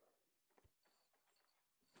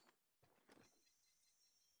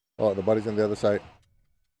 Oh, the body's on the other side.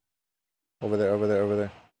 Over there, over there, over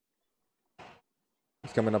there.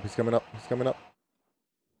 He's coming up, he's coming up, he's coming up.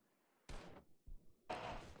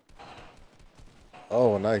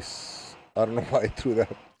 Oh, nice. I don't know why I threw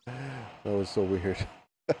that. That was so weird.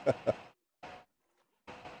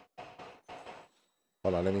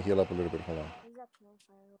 Hold on, let me heal up a little bit. Hold on.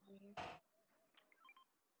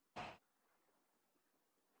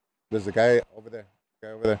 There's a guy over there.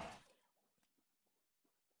 Guy over there.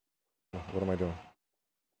 What am I doing?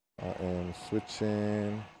 I am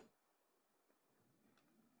switching.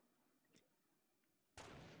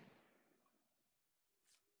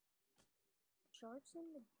 Sharks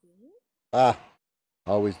in the game? Ah, I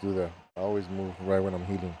always do that. I always move right when I'm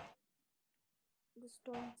healing. The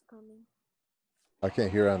storm's coming. I can't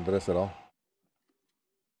hear Andres at all.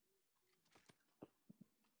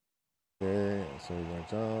 Okay, so we're gonna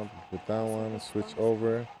jump, put that one, switch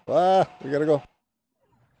over. Ah, we gotta go.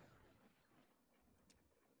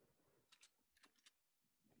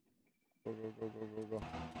 Go, go, go, go, go, go.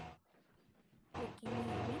 Wait, can you hear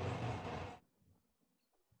me?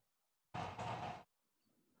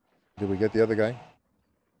 Did we get the other guy?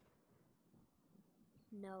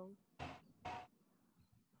 No.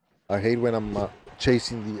 I hate when I'm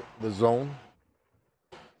chasing the zone.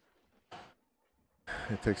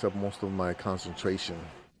 It takes up most of my concentration.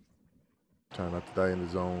 Trying not to die in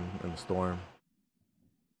the zone, in the storm.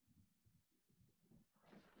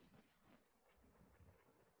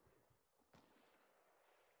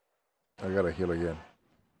 I gotta heal again.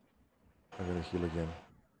 I gotta heal again.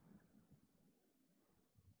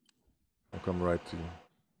 I'll come right to you.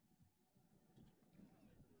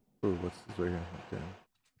 Ooh, what's this right here? Okay.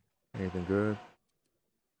 Anything good?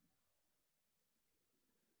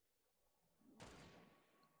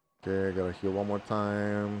 Okay, I gotta heal one more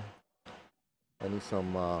time. I need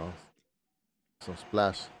some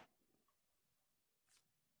splash.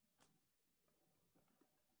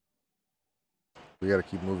 We gotta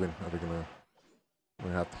keep moving. We're gonna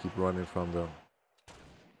have to keep running from the.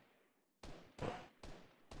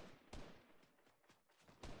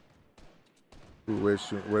 Ooh, where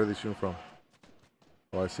are they shooting from?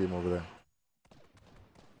 Oh, I see him over there.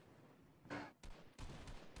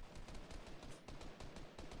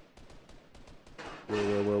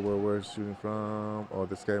 Where's shooting from? Oh,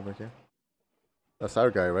 this guy right here. That's our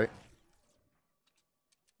guy, right?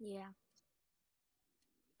 Yeah.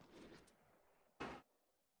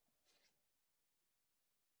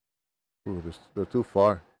 Ooh, they're too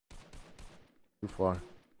far. Too far.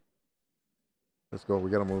 Let's go. We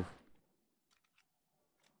gotta move.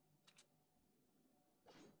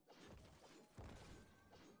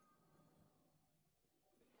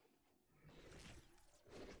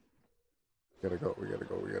 Gotta go. We gotta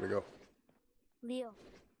go. We gotta go. Leo.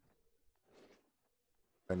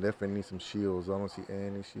 I definitely need some shields. I don't see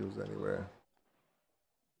any shields anywhere.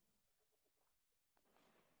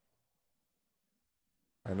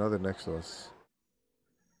 I know they're next to us.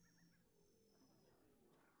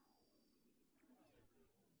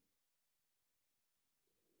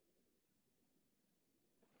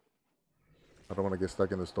 I don't want to get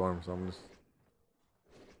stuck in the storm, so I'm just.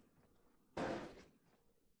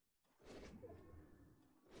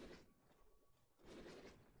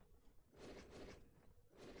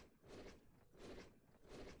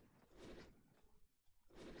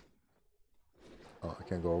 Oh, I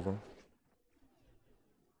can't go over them.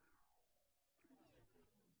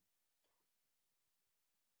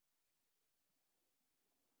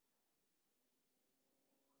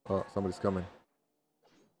 Oh, somebody's coming.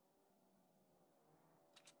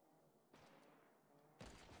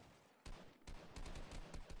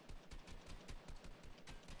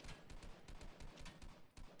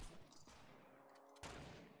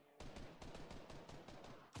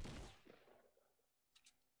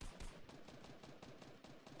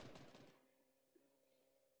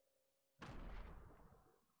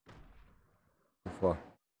 Too far.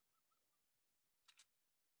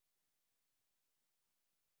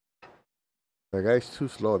 The guy's too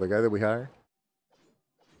slow. The guy that we hired.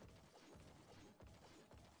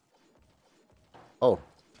 Oh,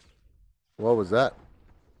 what was that?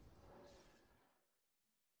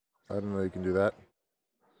 I didn't know you can do that.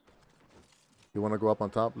 You want to go up on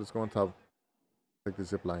top? Let's go on top. Take the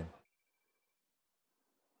zip line.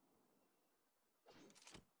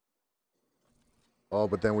 Oh,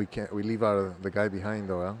 but then we can't. We leave out the guy behind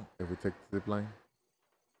though. Huh? If we take the zip line.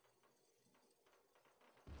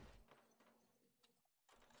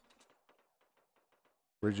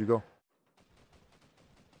 Where'd you go?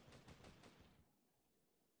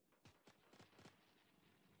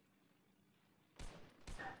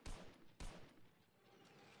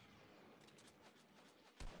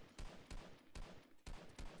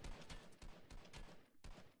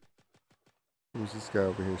 Who's this guy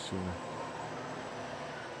over here shooting?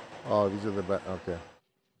 Oh, these are the back. Okay.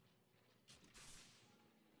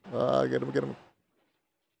 Get him, get him.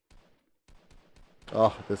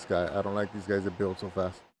 Oh, this guy. I don't like these guys that build so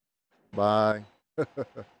fast. Bye.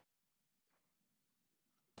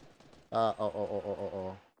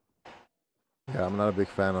 Oh. Yeah, I'm not a big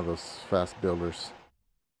fan of those fast builders.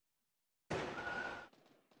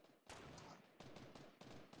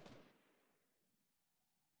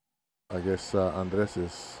 I guess Andres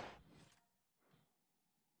is.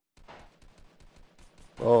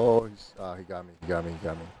 Oh, he got me. He got me. He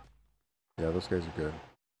got me. Yeah, those guys are good.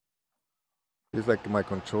 It's like my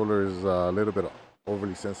controller is a little bit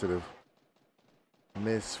overly sensitive.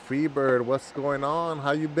 Miss Freebird, what's going on?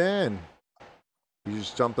 How you been? You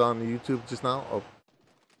just jumped on YouTube just now? Oh,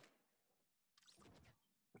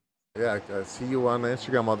 yeah, I see you on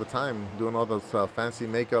Instagram all the time doing all those fancy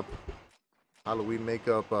makeup, Halloween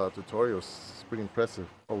makeup tutorials. It's pretty impressive.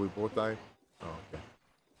 Oh, we both died? Oh, okay.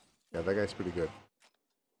 Yeah, that guy's pretty good.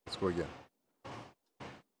 Let's go again.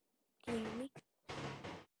 Can you hear me?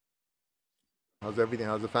 How's everything?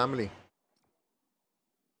 How's the family?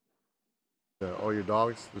 All your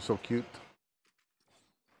dogs, they're so cute.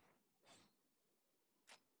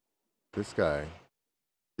 This guy.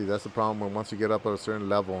 See, that's the problem when once you get up at a certain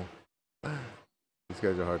level, these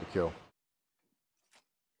guys are hard to kill.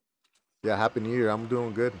 Yeah, Happy New Year. I'm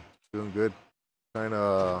doing good. Doing good. Trying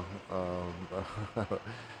to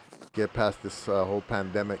get past this whole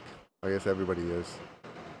pandemic. I guess everybody is.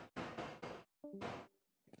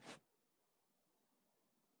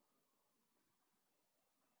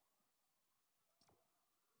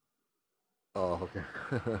 Oh, okay.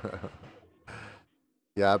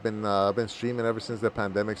 Yeah, I've been streaming ever since the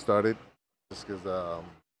pandemic started, just because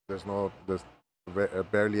there's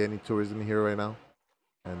barely any tourism here right now,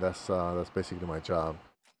 and that's basically my job.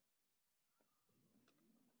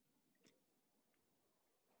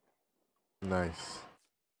 Nice.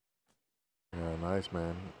 Yeah, nice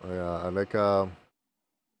man. I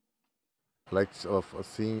like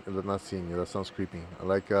seeing not seeing you. That sounds creepy. I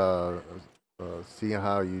like seeing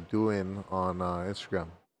how you doing on Instagram.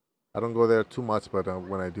 I don't go there too much, but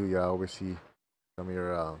when I do, yeah, I always see some of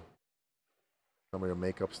your uh, some of your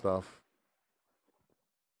makeup stuff.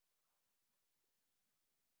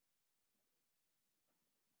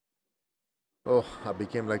 Oh, I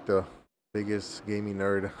became like the biggest gaming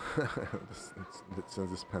nerd since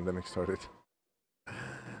this pandemic started.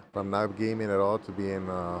 From not gaming at all to being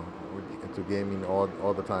into gaming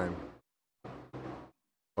all the time.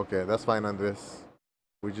 Okay, that's fine, Andres.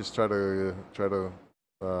 We just try to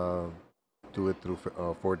uh, do it through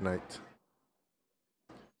Fortnite.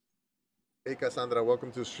 Hey, Cassandra,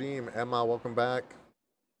 welcome to the stream. Emma, welcome back.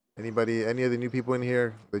 Anybody, any of the new people in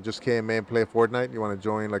here that just came in and play Fortnite? You want to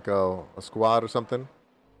join like a squad or something?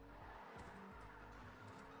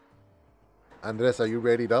 Andres, are you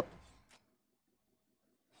readied up?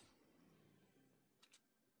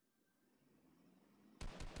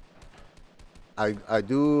 I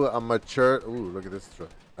do a mature. Ooh, look at this.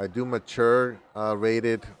 I do mature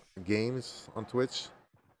rated games on Twitch.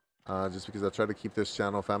 Just because I try to keep this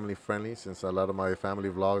channel family friendly, since a lot of my family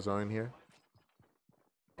vlogs are in here.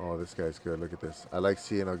 Oh, this guy's good. Look at this. I like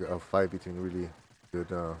seeing a fight between really good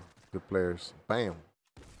good players. Bam.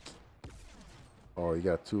 Oh, you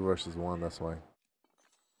got 2 versus 1. That's why.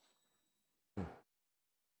 Hmm.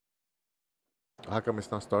 How come it's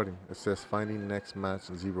not starting? It says finding next match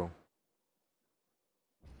 0.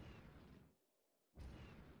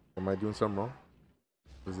 Am I doing something wrong?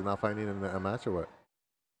 Is it not finding a match or what?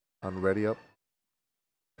 I'm ready up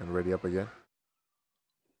and ready up again.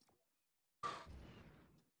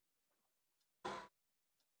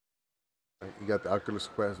 You got the Oculus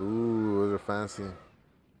Quest. Ooh, those are fancy.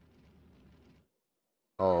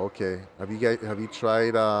 Oh, okay. Have you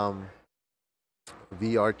tried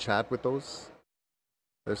VR chat with those?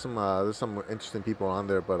 There's some interesting people on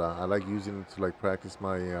there, but I like using it to like practice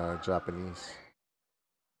my Japanese.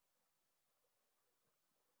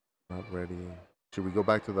 Not ready. Should we go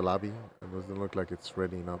back to the lobby? It doesn't look like it's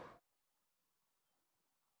ready up.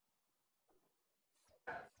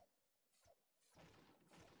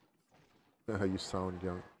 You sound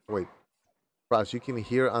young. Wait, Pras, you can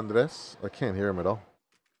hear Andres? I can't hear him at all.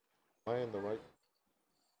 Am I in the right?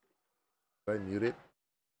 Did I mute it?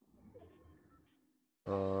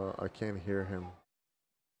 I can't hear him.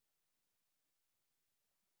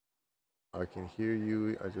 I can hear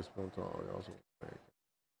you. I just want to also.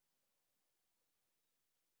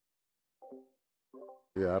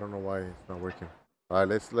 Yeah, I don't know why it's not working. All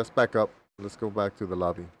right, let's back up. Let's go back to the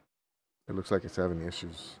lobby. It looks like it's having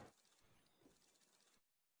issues.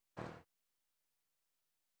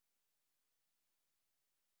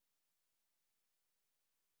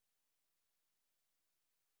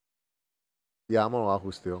 Yeah, I'm on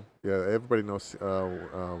Oahu still. Yeah, everybody knows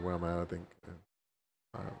where I'm at. I think.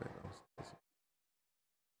 Everybody knows.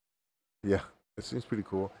 Yeah, it seems pretty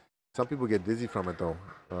cool. Some people get dizzy from it though.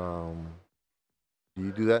 Um, Do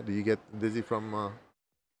you do that? Do you get dizzy from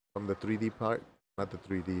the 3D part? Not the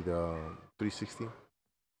 3D, the 360?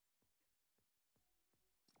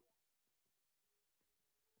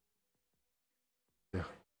 Yeah.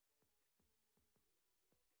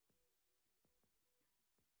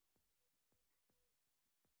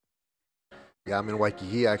 Yeah, I'm in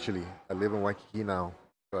Waikiki actually. I live in Waikiki now.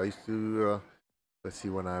 So I used to, let's see,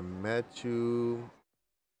 when I met you,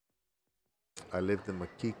 I lived in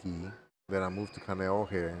Makiki. Then I moved to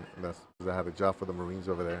Kaneohe. And that's because I had a job for the Marines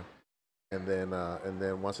over there. And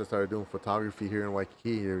then once I started doing photography here in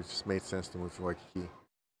Waikiki, it just made sense to move to Waikiki.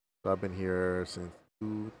 So I've been here since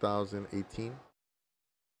 2018,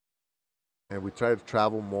 and we try to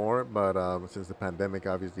travel more, but since the pandemic,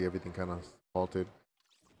 obviously everything kind of halted.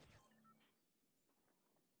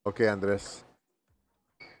 Okay, Andres.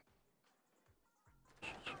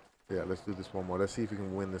 Yeah, let's do this one more. Let's see if we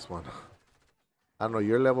can win this one. I don't know.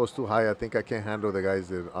 Your level is too high. I think I can't handle the guys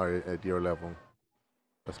that are at your level.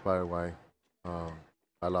 That's probably why um,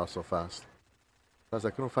 I lost so fast. Because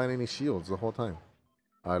I couldn't find any shields the whole time.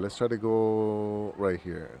 All right, let's try to go right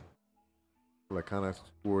here, like kind of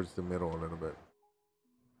towards the middle a little bit.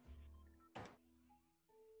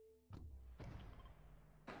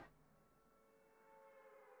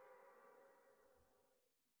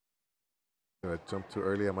 Did I jump too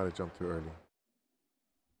early? I might have jumped too early.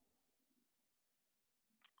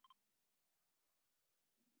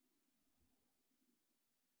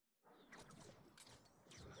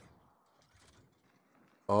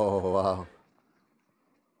 Oh wow.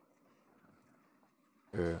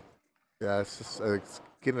 Yeah. Yeah. It's just it's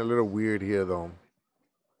getting a little weird here though.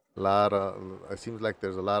 A lot of it seems like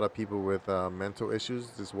there's a lot of people with mental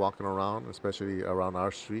issues just walking around, especially around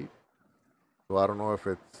our street. So I don't know if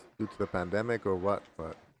it's due to the pandemic or what,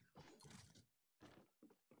 but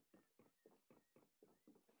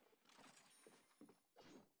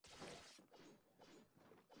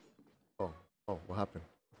oh, oh, what happened?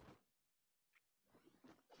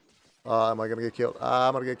 Am I gonna get killed?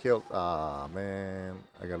 I'm gonna get killed. Ah, man,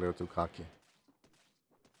 I got a little too cocky.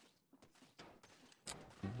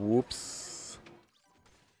 Whoops,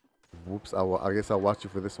 whoops. I guess I'll watch you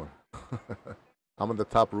for this one. I'm on the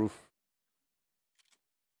top roof,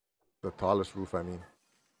 the tallest roof. I mean,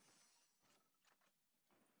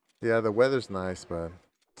 yeah, the weather's nice, but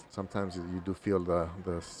sometimes you do feel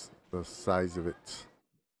the size of it.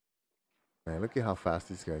 Man, look at how fast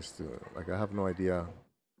these guys do it. Like I have no idea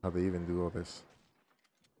how they even do all this.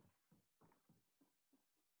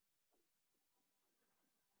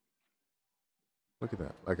 Look at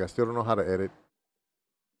that. Like I still don't know how to edit,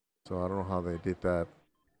 so I don't know how they did that.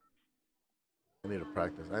 I need to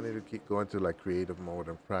practice. I need to keep going to like creative mode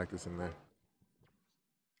and practice in there.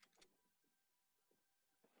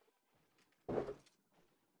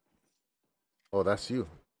 Oh, that's you.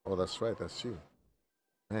 Oh, that's right. That's you.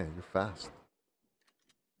 Man, you're fast.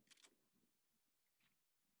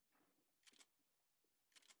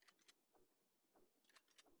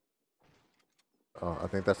 Oh, I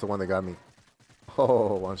think that's the one that got me.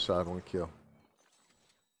 Oh, one shot, one kill.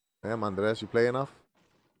 Damn, Andres, you play enough?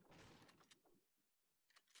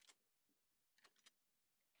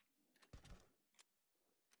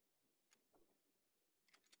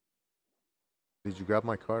 Did you grab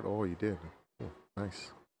my card? Oh, you did. Oh,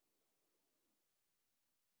 nice.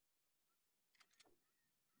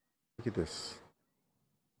 Look at this.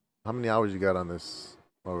 How many hours you got on this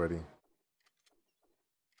already?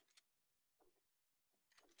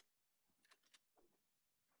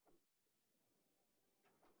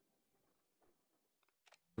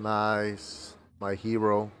 Nice. My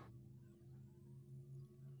hero.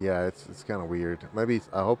 Yeah, it's kind of weird. Maybe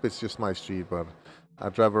I hope it's just my street, but I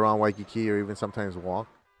drive around Waikiki or even sometimes walk,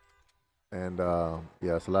 and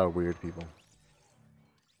yeah, it's a lot of weird people.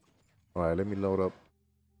 All right, let me load up.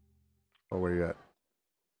 Oh, where you at?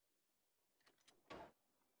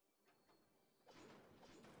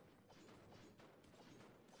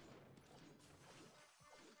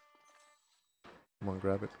 Come on,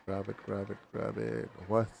 grab it, grab it, grab it, grab it.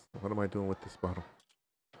 What? What am I doing with this bottle?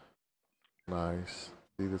 Nice.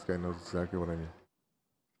 See, this guy knows exactly what I need.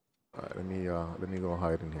 All right, let me go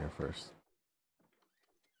hide in here first.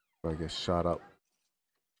 Before I get shot up.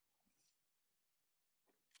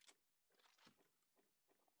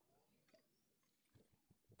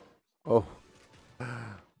 Oh,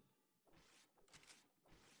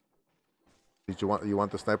 did you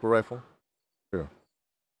want the sniper rifle? Here,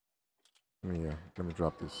 let me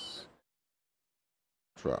drop this.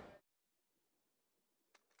 Drop.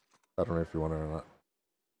 I don't know if you want it or not.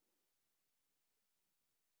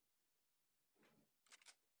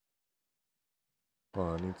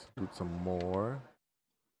 Oh, I need to do some more.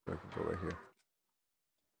 I can go right here.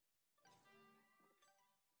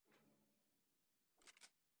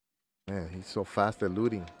 Man, he's so fast at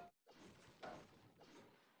looting.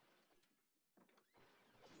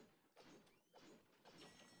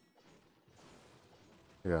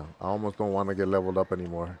 Yeah, I almost don't want to get leveled up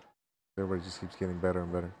anymore. Everybody just keeps getting better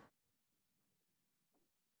and better.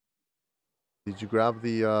 Did you grab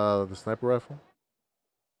the sniper rifle?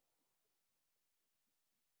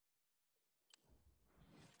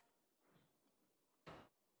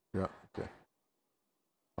 Yeah. Okay.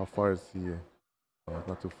 How far is the? Oh, it's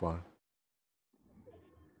not too far.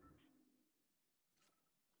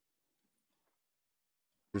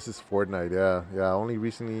 This is Fortnite. Yeah, yeah. I only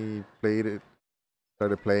recently played it.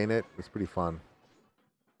 Started playing it. It's pretty fun.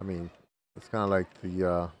 I mean, it's kind of like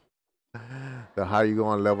the higher you go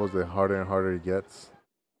on levels, the harder and harder it gets.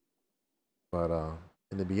 But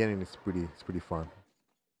in the beginning, it's pretty fun.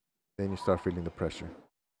 Then you start feeling the pressure.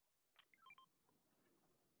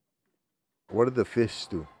 What did the fish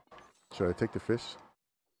do? Should I take the fish?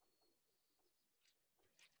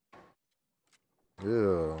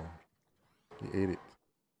 Ew. He ate it.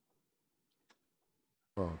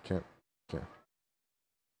 Oh, can't.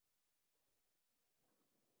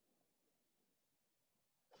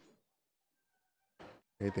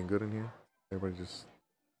 Anything good in here? Everybody just.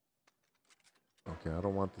 Okay, I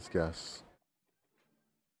don't want this gas.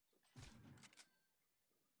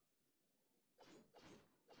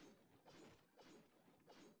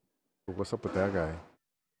 But what's up with that guy?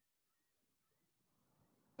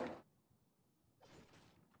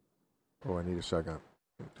 Oh, I need a shotgun.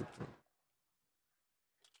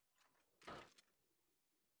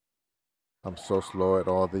 I'm so slow at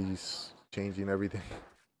all these changing everything.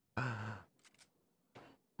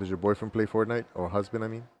 Does your boyfriend play Fortnite or husband? I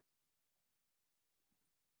mean,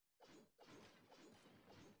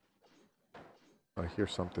 I hear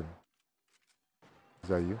something. Is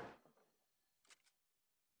that you?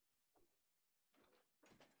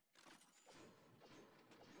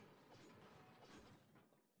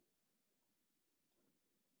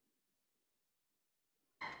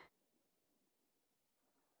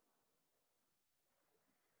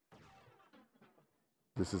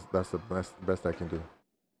 That's the best I can do.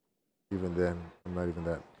 Even then, I'm not even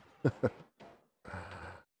that.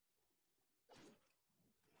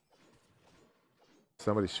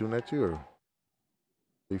 Somebody shooting at you, or are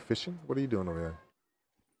you fishing? What are you doing over there?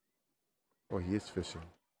 Oh, he is fishing.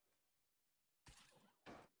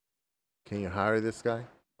 Can you hire this guy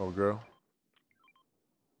or girl?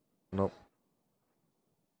 Nope.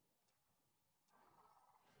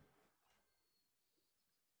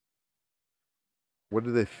 What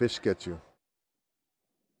did they fish get you?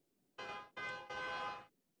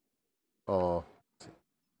 Oh,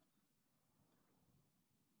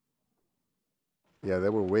 yeah, they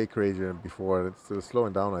were way crazier before. It's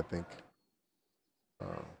slowing down, I think.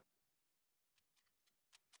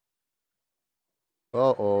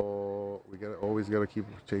 Oh, we gotta always gotta keep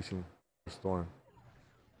chasing the storm.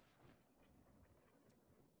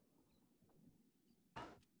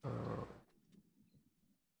 Uh,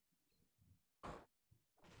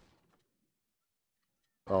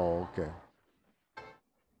 oh, okay.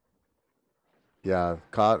 Yeah,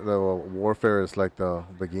 Warfare is like the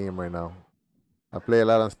game right now. I play a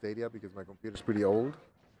lot on Stadia because my computer's pretty old,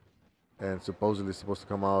 and supposedly it's supposed to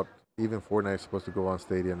come out. Even Fortnite is supposed to go on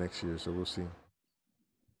Stadia next year, so we'll see.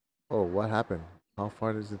 Oh, what happened? How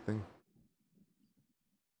far is the thing?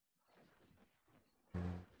 Mm.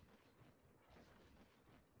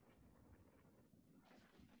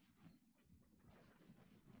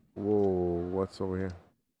 Whoa, what's over here?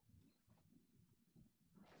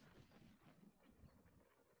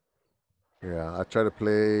 Yeah, I try to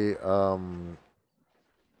play uh,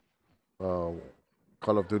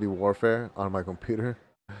 Call of Duty Warfare on my computer.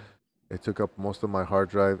 It took up most of my hard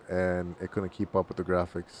drive, and it couldn't keep up with the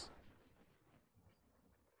graphics.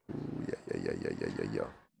 Ooh, yeah.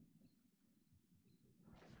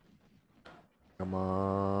 Come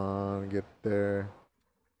on, get there.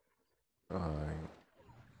 Alright,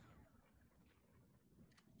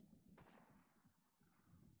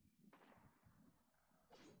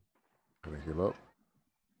 gonna heal up.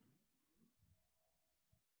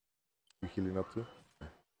 You healing up too?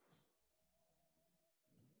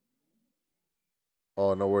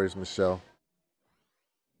 Oh, no worries, Michelle.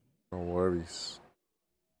 No worries.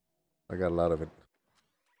 I got a lot of it.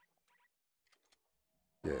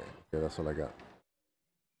 Yeah, okay, that's all I got.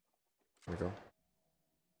 There we go.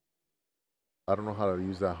 I don't know how to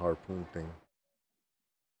use that harpoon thing.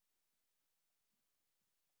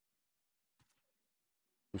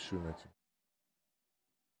 Who's shooting at you?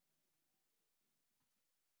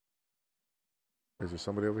 Is there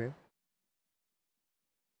somebody over here?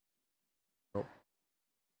 Nope.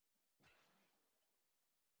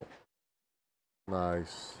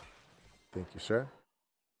 Nice. Thank you, sir.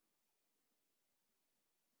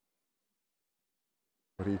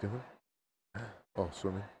 What are you doing? Oh,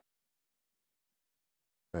 swimming.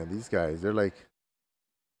 Man, these guys, they're like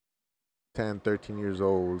 10, 13 years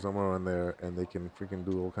old, somewhere around there, and they can freaking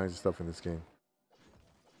do all kinds of stuff in this game.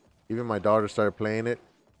 Even my daughter started playing it,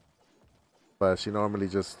 but she normally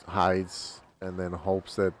just hides and then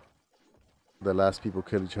hopes that the last people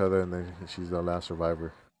kill each other, and then she's the last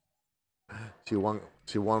survivor. She won.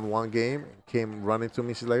 She won one game. Came running to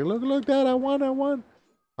me. She's like, "Look, look, Dad! I won! I won!"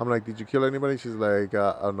 I'm like, "Did you kill anybody?" She's like,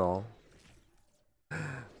 "Oh no."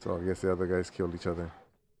 So I guess the other guys killed each other.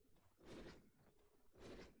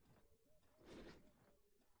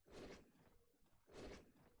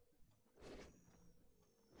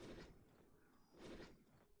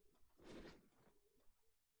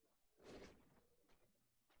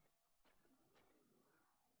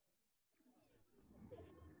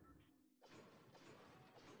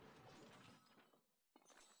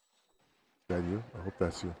 Is that you? I hope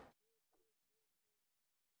that's you.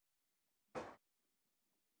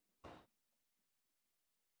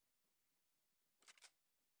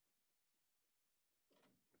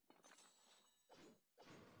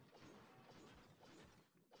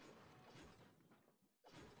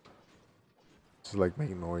 Just like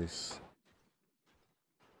making noise.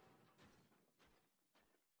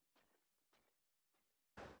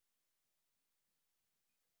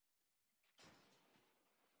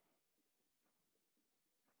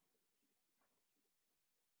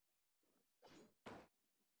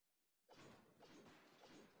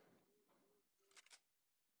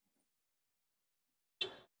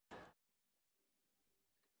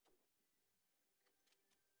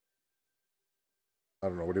 I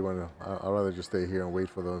don't know. What do you want to? I'd rather just stay here and wait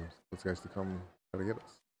for those guys to come try to get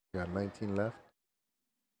us. We got 19 left.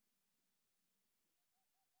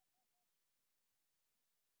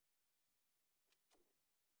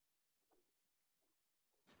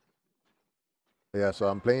 Yeah, so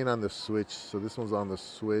I'm playing on the Switch. So this one's on the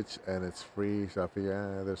Switch and it's free. So I figure,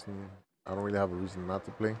 I don't really have a reason not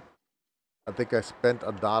to play. I think I spent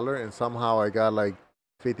 $1 and somehow I got like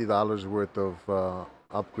 $50 worth of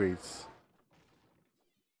upgrades.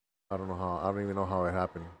 I don't know how. I don't even know how it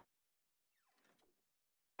happened.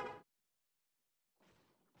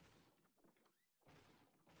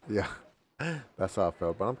 Yeah, that's how I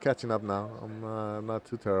felt. But I'm catching up now. I'm not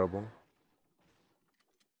too terrible.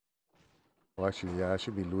 Well, actually, yeah, I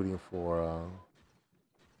should be looting for.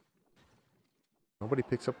 Nobody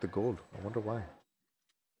picks up the gold. I wonder why.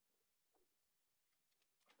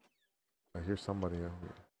 I hear somebody.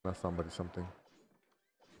 Not somebody. Something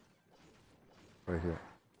right here.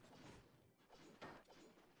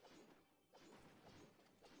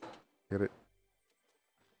 Hit it.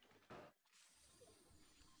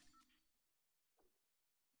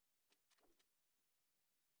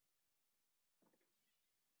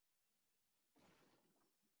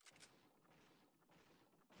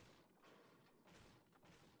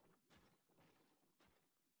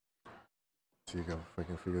 See if I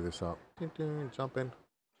can figure this out. Jump in.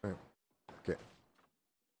 Right. Okay.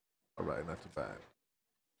 All right. Not too bad.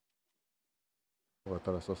 Oh, I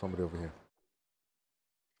thought I saw somebody over here.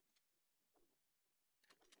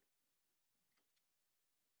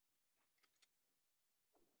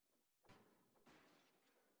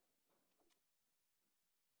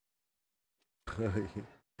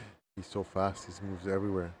 He's so fast. He moves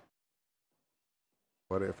everywhere.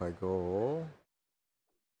 What if I go?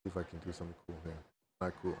 See if I can do something cool here.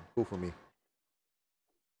 Not cool. Cool for me.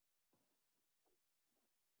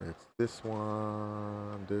 It's this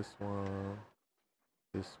one, this one,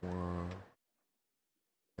 this one.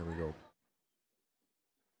 There we go.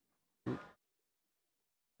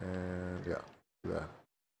 And yeah, do that.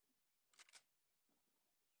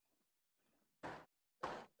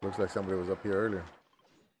 Looks like somebody was up here earlier.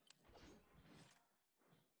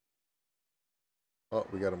 Oh,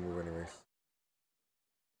 we gotta move anyways.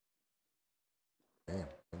 Damn,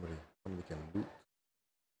 somebody can loot.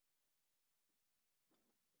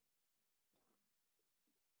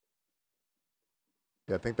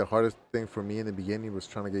 Yeah, I think the hardest thing for me in the beginning was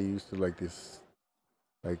trying to get used to like this,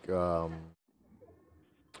 like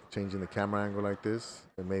changing the camera angle like this.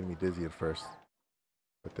 It made me dizzy at first,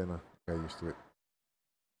 but then I got used to it.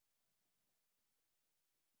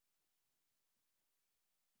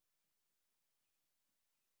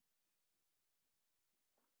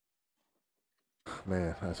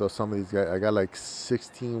 Man, I saw some of these guys. I got like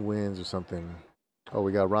 16 wins or something. Oh,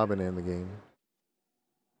 we got Robin in the game.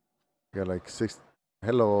 We got like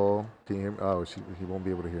Hello. Can you hear me? Oh, he won't be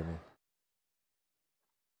able to hear me.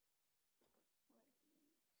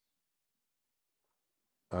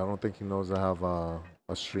 I don't think he knows I have a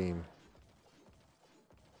stream.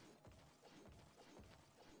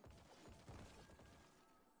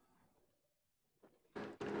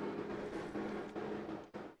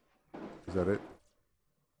 Is that it?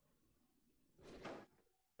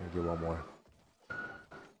 Let me get one more.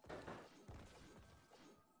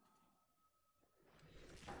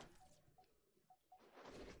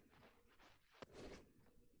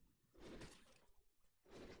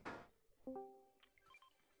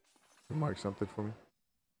 Mark something for me.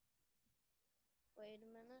 Wait a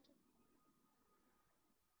minute.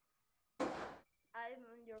 I'm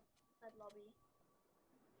in your Fortnite lobby.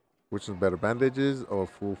 Which is better, bandages or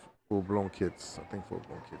full blown kits? I think full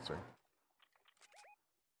blown kits, right?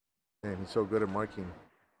 Man, he's so good at marking.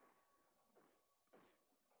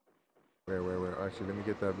 Where? Actually, let me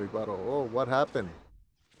get that big bottle. Oh, what happened?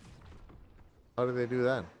 How did they do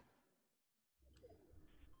that?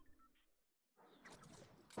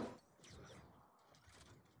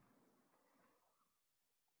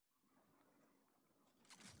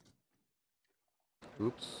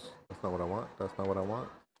 Oops, that's not what I want. That's not what I want.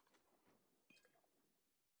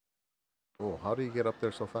 Oh, how do you get up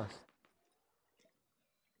there so fast?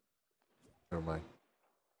 Never mind.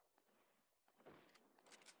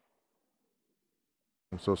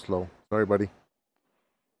 I'm so slow. Sorry, buddy.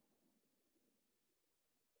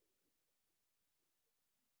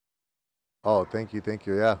 Oh, thank you.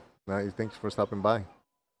 Yeah, nice. Thanks for stopping by.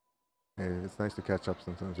 Hey, it's nice to catch up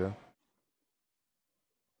sometimes, yeah.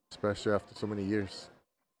 Especially after so many years.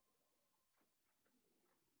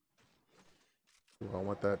 Ooh, I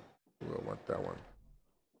want that. Ooh, I want that one.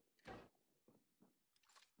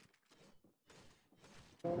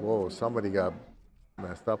 Whoa, somebody got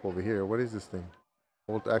messed up over here. What is this thing?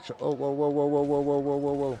 Hold action. Oh,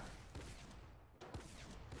 whoa.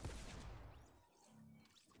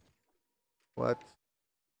 What?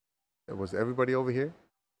 Was everybody over here?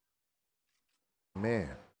 Man.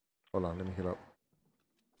 Hold on, let me heal up.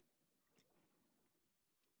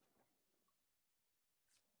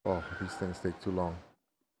 Oh, these things take too long.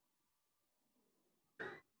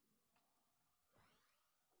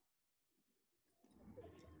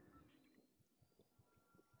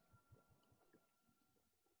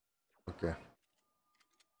 Okay.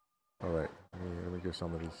 All right. Let me get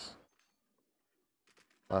some of these.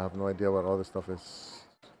 I have no idea what all this stuff is.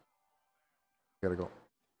 Gotta go.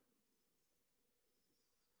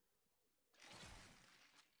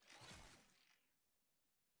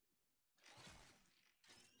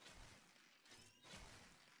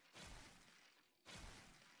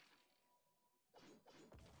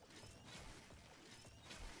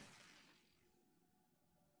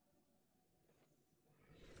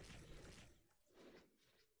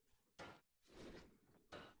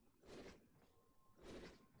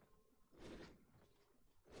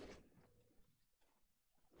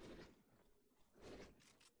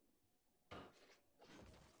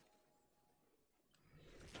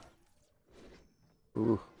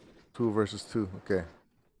 Ooh, 2 versus 2. Okay.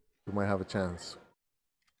 We might have a chance.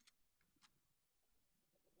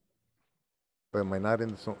 Wait, am I not in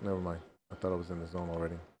the zone? Never mind. I thought I was in the zone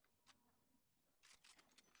already.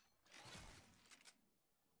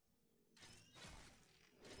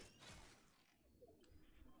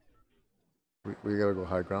 We gotta go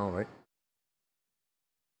high ground, right?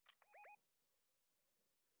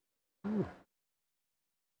 Ooh.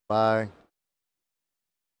 Bye.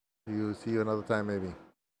 See you another time, maybe.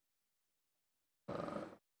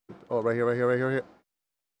 Oh, right here.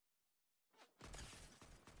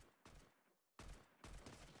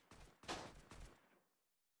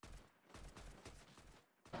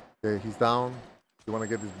 Okay, he's down. You want to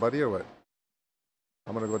get his buddy or what?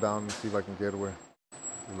 I'm gonna go down and see if I can get where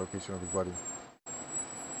the location of his buddy.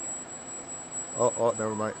 Oh,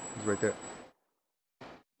 never mind. He's right there.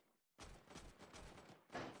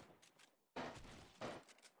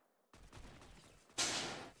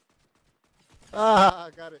 Ah,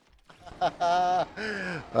 I got it.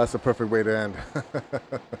 That's a perfect way to end.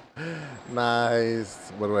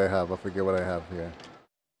 Nice. What do I have? I forget what I have here.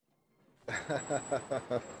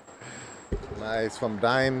 Nice. From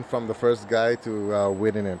dying from the first guy to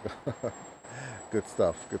winning it. Good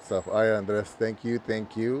stuff. Good stuff. All right, Andres. Thank you.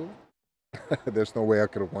 Thank you. There's no way I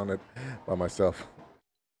could have won it by myself.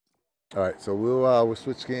 All right, so we'll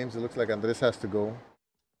switch games. It looks like Andres has to go.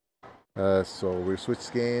 So we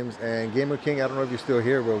switch games, and Gamer King, I don't know if you're still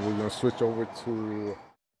here, but we're gonna switch over to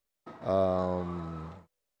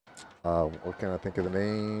what can I think of the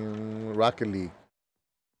name? Rocket League.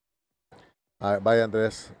 All right, bye,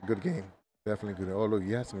 Andres. Good game. Definitely good. Oh, look,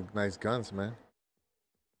 you have some nice guns, man.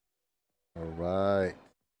 All right.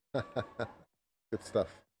 Good stuff.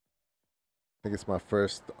 I think it's my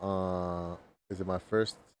first. Is it my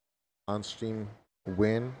first on-stream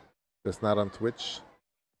win? That's not on Twitch.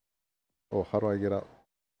 Oh, how do I get out?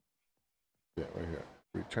 Yeah, right here.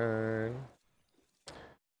 Return.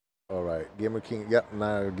 All right, Gamer King. Yep,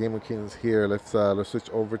 now Gamer King's here. Let's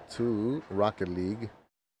switch over to Rocket League.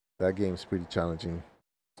 That game's pretty challenging.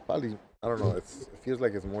 It's probably I don't know. It feels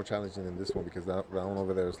like it's more challenging than this one because that round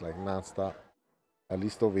over there is like nonstop. At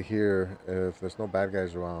least over here, if there's no bad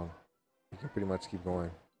guys around, you can pretty much keep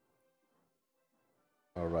going.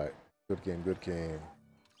 All right, good game, good game.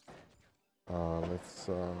 Let's.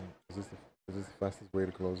 Is this the fastest way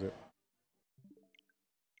to close it?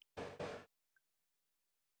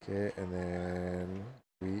 Okay, and then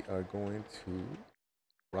we are going to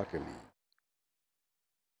Rocket League.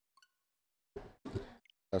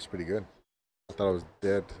 That's pretty good. I thought I was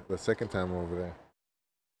dead the second time over there.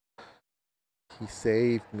 He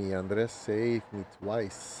saved me. Andres saved me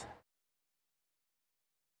twice.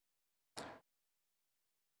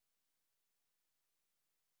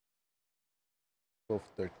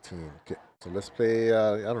 12:13. Okay, so let's play.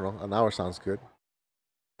 I don't know. An hour sounds good.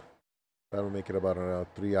 That'll make it about a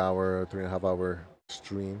 3 hour, 3.5 hour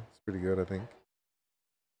stream. It's pretty good, I think.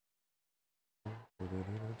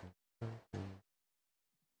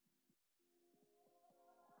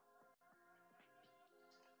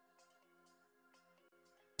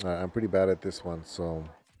 I'm pretty bad at this one, so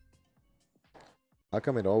how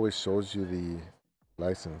come it always shows you the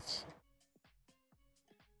license?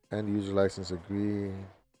 And user license agree.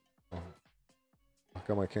 Oh, how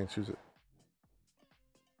come I can't choose it?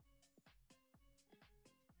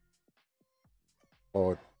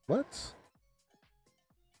 Oh, what?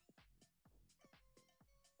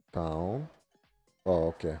 Down. Oh,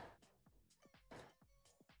 okay.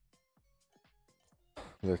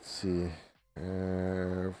 Let's see.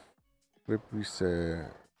 Flip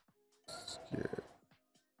reset. Skip.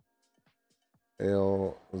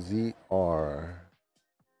 LZR.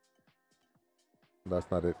 That's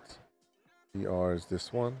not it. ZR is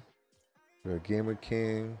this one. The Gamer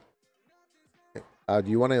King. Do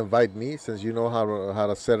you want to invite me since you know how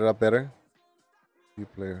to set it up better? You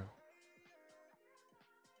player.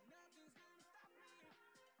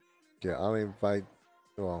 Yeah, I'll invite.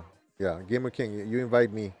 Well, yeah, Gamer King. You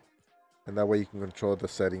invite me, and that way you can control the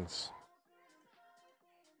settings.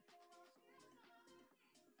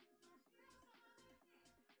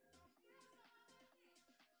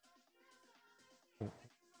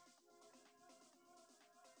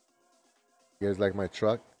 You guys like my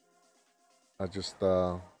truck? I just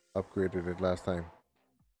upgraded it last time.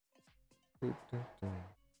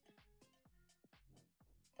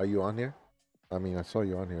 Are you on here? I mean, I saw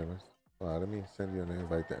you on here. Let me send you an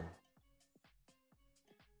invite then.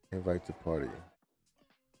 Invite to party.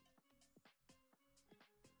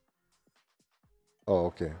 Oh,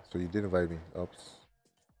 okay. So you did invite me. Oops.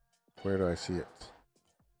 Where do I see it?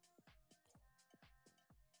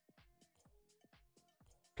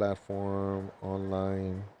 Platform,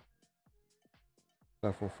 online,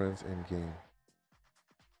 platform friends, in game.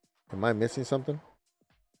 Am I missing something?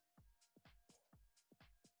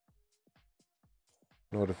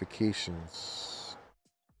 Notifications.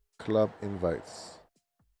 Club invites.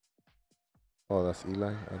 Oh, that's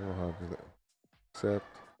Eli. I don't know how to do that.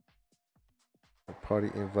 Accept. Party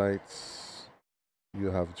invites. You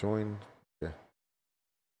have joined. Yeah.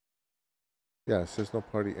 Yeah, it says no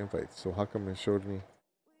party invites. So how come it showed me?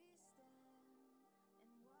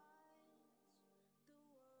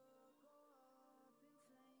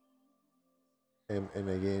 In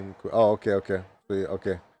a game. Oh, okay, okay. So, yeah,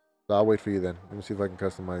 okay. So I'll wait for you then. Let me see if I can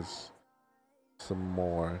customize some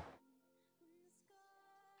more.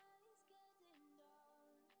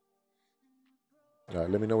 All right,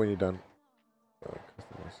 let me know when you're done.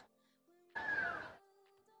 Customize.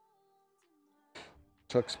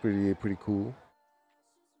 Chuck's pretty cool.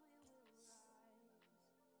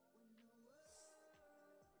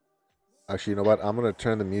 Actually, you know what? I'm gonna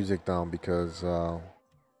turn the music down because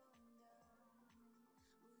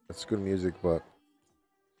it's good music, but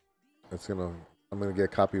it's gonna I'm gonna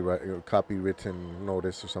get copywritten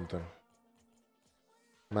notice or something.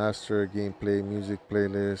 Master gameplay, music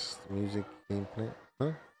playlist, music gameplay.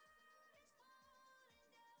 Huh?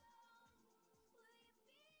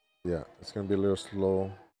 Yeah, it's gonna be a little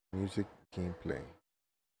slow. Music gameplay.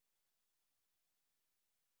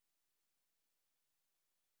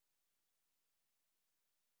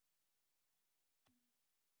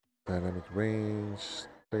 Dynamic range,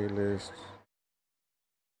 playlist.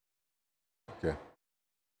 Okay.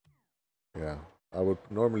 Yeah. I would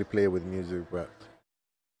normally play it with music, but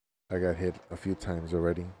I got hit a few times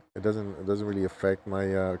already. It doesn't really affect my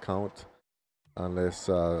account unless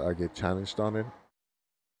I get challenged on it.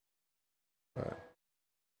 But,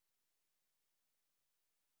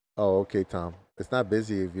 oh, okay, Tom. It's not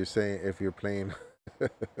busy if you're saying if you're playing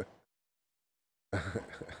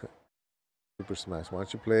Super Smash. Why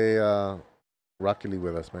don't you play Rocket League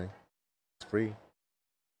with us, man? It's free.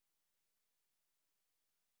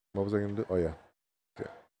 What was I gonna do? Oh yeah. Okay.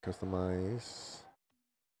 Customize.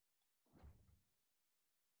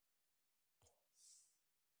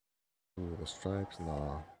 Ooh, the stripes.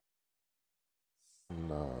 Nah.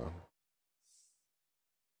 Nah.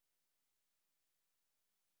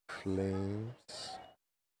 Flames.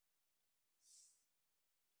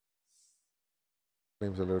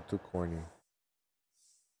 Flames a little too corny.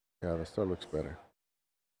 Yeah, the star looks better.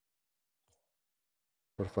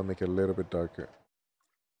 What if I make it a little bit darker?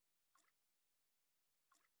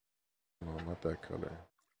 No, not that color.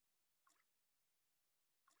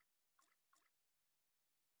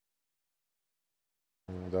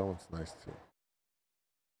 That one's nice too.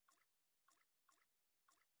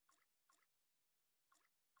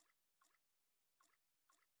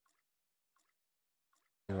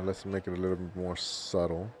 Let's make it a little bit more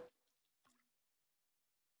subtle.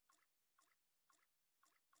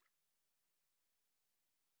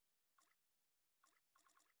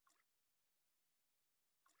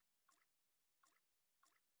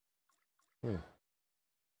 Hmm.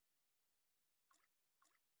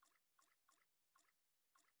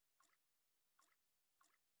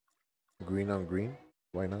 Green on green?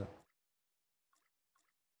 Why not?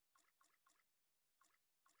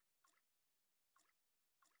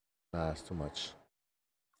 Nah, it's too much.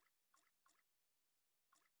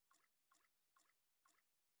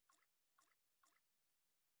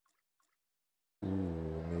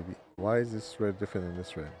 Ooh, maybe. Why is this red different than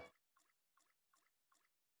this red?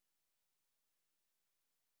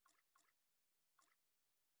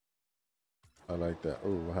 I like that.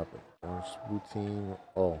 Oh, what happened? Orange routine.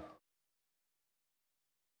 Oh,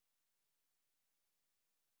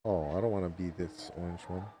 oh, I don't want to be this orange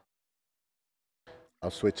one. I'll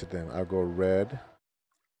switch it then. I'll go red.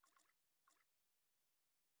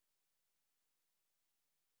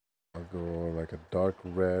 I'll go like a dark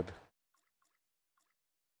red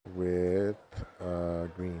with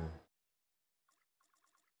green.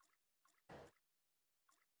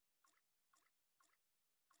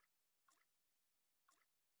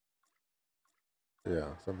 Yeah,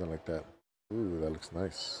 something like that. Ooh, that looks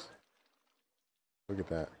nice. Look at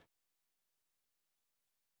that.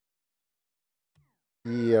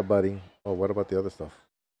 Yeah, buddy. Oh, what about the other stuff?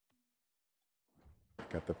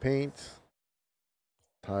 Got the paint,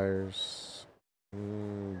 tires.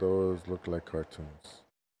 Those look like cartoons.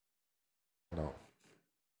 No.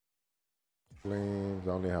 Flames,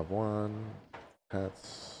 I only have one.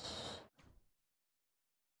 Hats.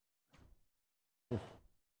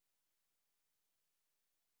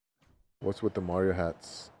 What's with the Mario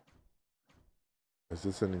hats? Is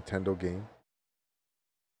this a Nintendo game?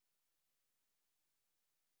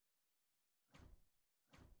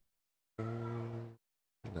 Mm,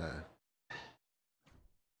 nah.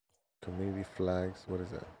 Community flags. What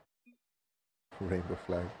is that? Rainbow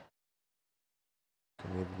flag.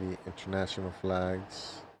 Community international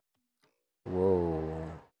flags. Whoa.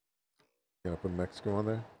 Can I put Mexico on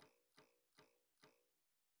there?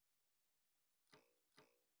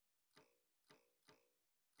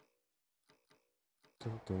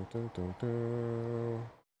 Dun, dun, dun, dun, dun.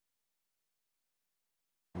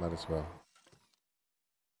 Might as well.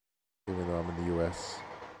 Even though I'm in the US.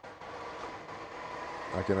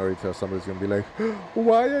 I can already tell somebody's gonna be like,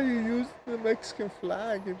 why are you using the Mexican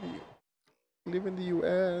flag if you live in the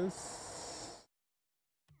US?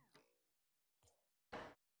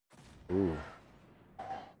 Ooh.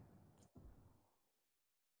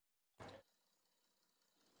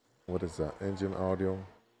 What is that? Engine audio?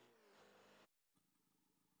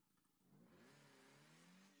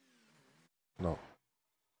 No.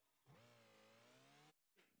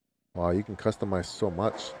 Wow, you can customize so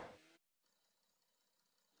much.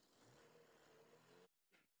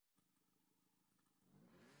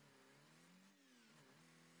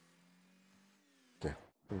 Okay,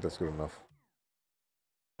 I think that's good enough.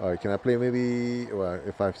 All right, can I play maybe? Well,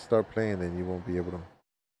 if I start playing, then you won't be able to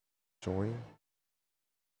join.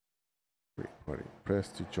 Wait, party. Press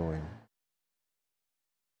to join.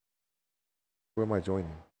 Where am I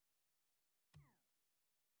joining?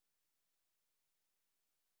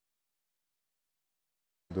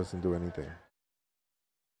 It doesn't do anything.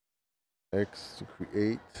 X to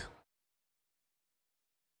create.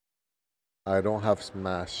 I don't have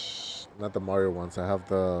Smash, not the Mario ones. I have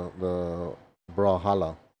the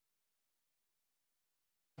Brawlhalla.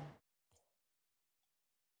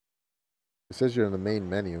 It says you're in the main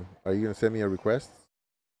menu. Are you gonna send me a request?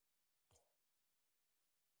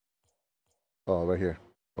 Oh, right here.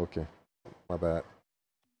 Okay, my bad.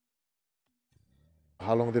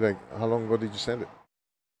 How long did I? How long ago did you send it?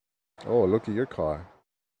 Oh, look at your car.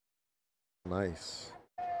 Nice.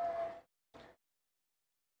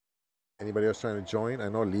 Anybody else trying to join? I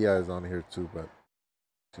know Leah is on here too, but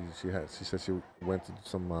she said she went to do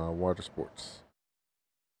some water sports.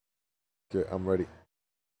 Okay, I'm ready.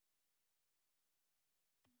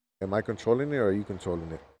 Am I controlling it or are you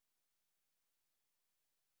controlling it?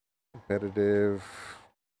 Competitive,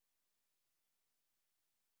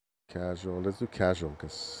 casual. Let's do casual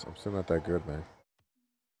because I'm still not that good, man.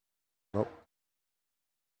 Nope.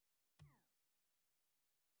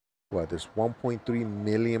 What? There's 1.3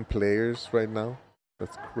 million players right now.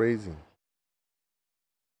 That's crazy.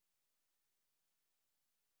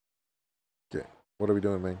 Okay, what are we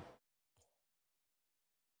doing, man?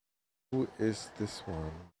 Who is this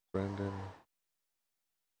one? Brendan,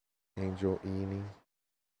 Angel, Eni.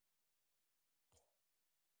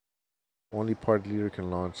 Only party leader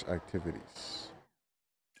can launch activities.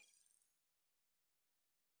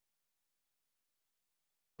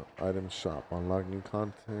 Item shop. Unlock new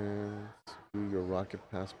content. View your Rocket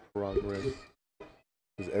Pass progress.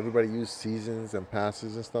 Does everybody use seasons and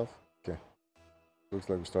passes and stuff? Okay. Looks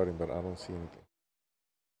like we're starting, but I don't see anything.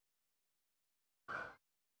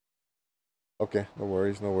 Okay, no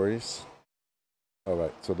worries, no worries. All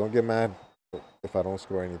right, so don't get mad if I don't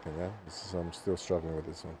score anything. Yeah, I'm still struggling with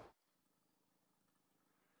this one.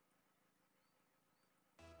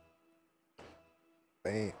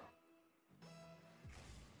 Bam,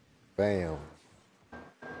 bam.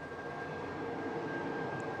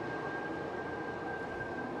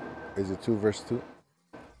 Is it 2 versus 2?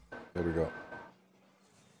 There we go.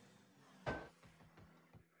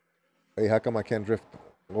 Hey, how come I can't drift?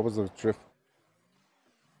 What was the drift?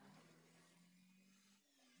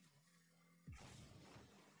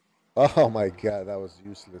 Oh my god, that was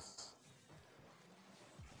useless.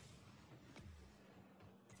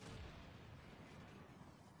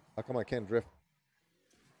 How come I can't drift?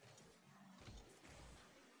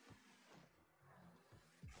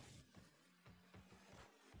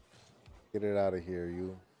 Get it out of here,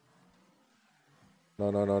 you. No,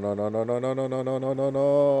 no, no, no, no, no, no, no, no, no, no, no, no,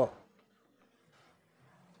 no.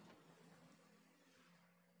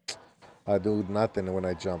 I do nothing when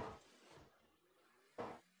I jump.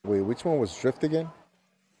 Wait, which one was drift again?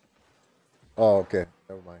 Oh, okay.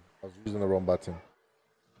 Never mind. I was using the wrong button.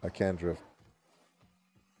 I can't drift.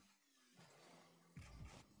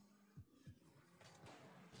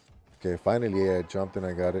 Okay, finally, yeah, I jumped and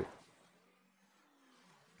I got it.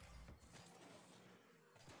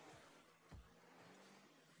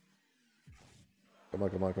 Come on,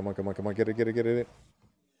 come on, come on, come on, come on. Get it, get it, get it.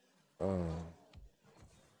 Oh.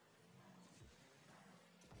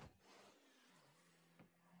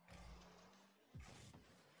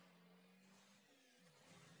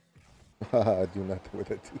 I do nothing with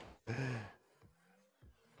it, too.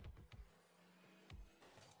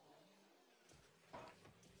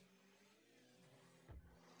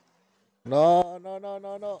 No, no, no,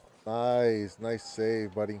 no, no. Nice, nice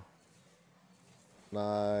save, buddy.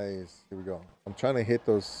 Nice. Here we go. I'm trying to hit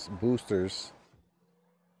those boosters.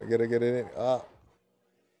 Get it in. Ah,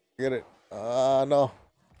 get it. Ah, no.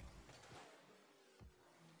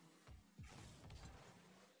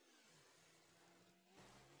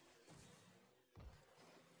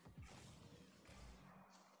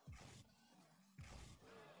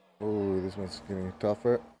 Oh, this one's getting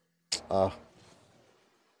tougher. Ah,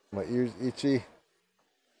 my ears itchy.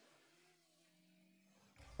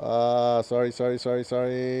 Ah, sorry, sorry, sorry,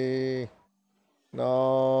 sorry. No,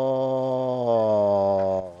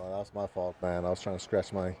 that's my fault, man. I was trying to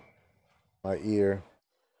scratch my ear.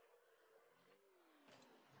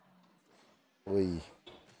 Wee.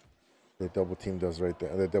 They double teamed us right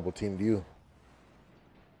there. They double teamed you.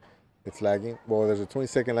 It's lagging. Well, there's a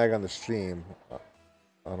 20-second lag on the stream.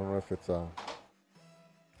 I don't know if it's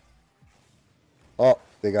Oh,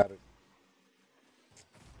 they got it.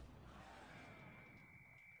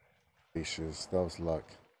 Issues. That was luck.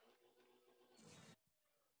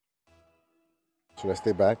 Should I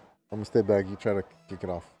stay back? I'm gonna stay back. You try to kick it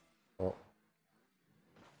off. Oh,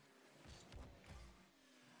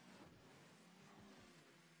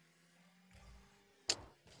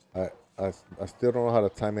 I I I still don't know how to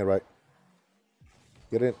time it right.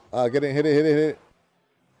 Get in. Get in. Hit it. Hit it. Hit it.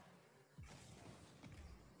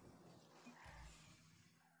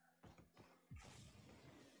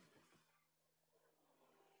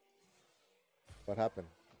 What happened?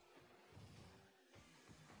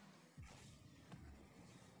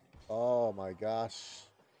 Oh my gosh.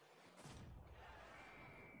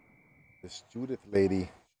 This Judith lady.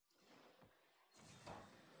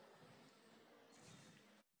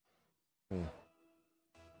 Hmm.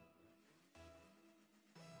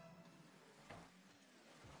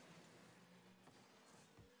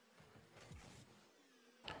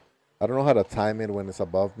 I don't know how to time it when it's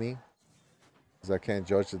above me because I can't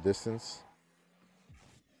judge the distance.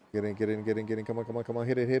 Get in, get in, get in, get in. Come on, come on, come on.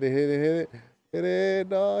 Hit it, hit it, hit it, hit it. Hit it.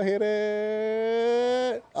 No, hit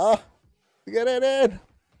it. Ah, get it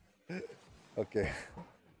in. Okay.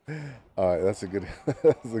 All right, that's a good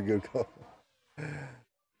that's a good goal.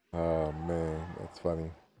 Oh man, that's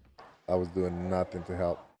funny. I was doing nothing to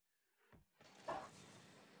help.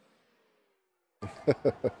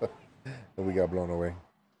 And we got blown away.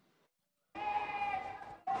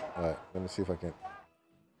 All right, let me see if I can.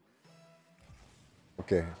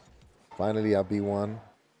 Okay, finally I beat one.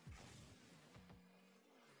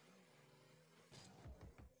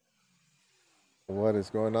 What is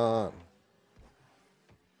going on?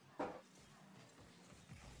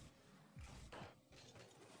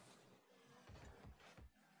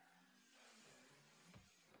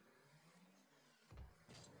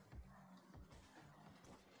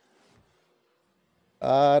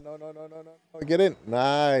 No, no, no, no, no, no. Get in.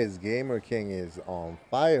 Nice. Gamer King is on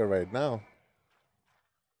fire right now.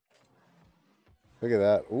 Look at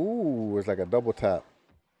that. Ooh, it's like a double tap.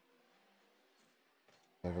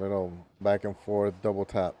 Like a little back and forth double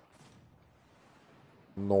tap.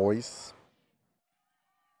 Noise.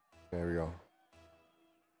 There we go.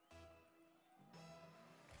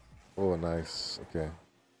 Oh, nice. Okay.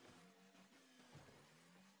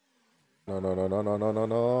 No, no, no, no, no, no, no,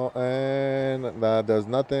 no. And that does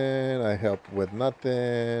nothing. I help with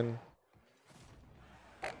nothing.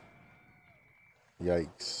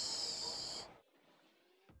 Yikes.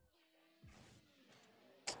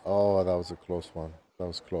 Oh, that was a close one. That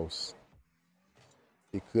was close.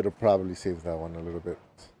 He could have probably saved that one a little bit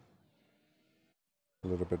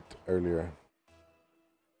earlier.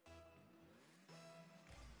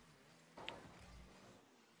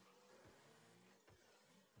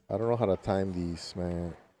 I don't know how to time these,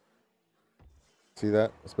 man. See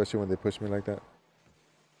that? Especially when they push me like that.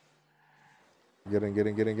 Get in, get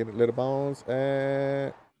in, get in, get in. Little bounce.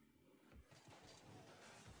 And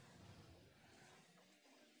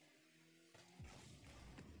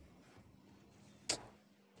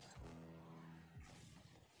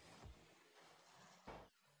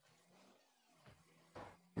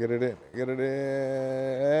get it in. Get it in.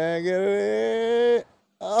 And get it in.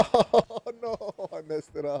 Oh, no. I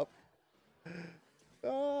messed it up.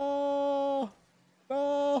 No.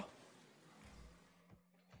 No.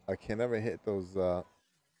 I can never hit those.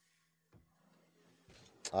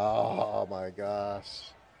 Oh, my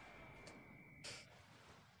gosh.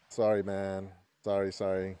 Sorry, man. Sorry,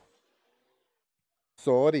 sorry.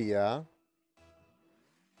 Sorry, yeah.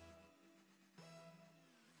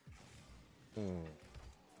 Hmm.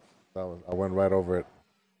 That was. I went right over it.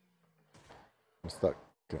 I'm stuck.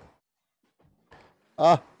 Okay.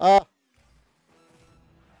 Ah, ah.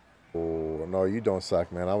 Oh no, you don't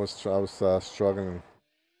suck, man. I was struggling.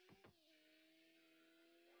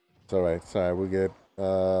 It's all right. It's all right. We'll get.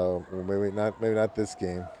 Well, maybe not this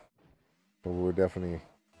game, but we'll definitely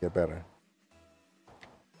get better.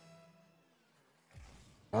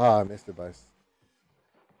 Ah, I missed it by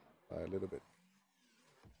a little bit.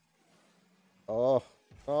 Oh,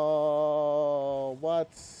 oh, what?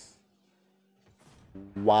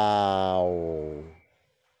 Wow.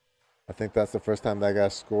 I think that's the first time that guy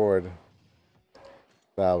scored.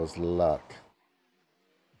 That was luck.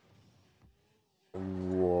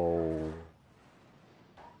 Whoa.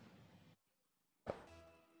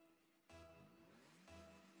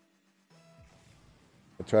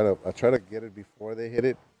 I try to get it before they hit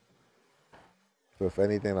it. So if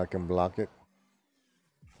anything, I can block it.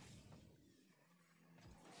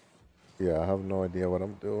 Yeah, I have no idea what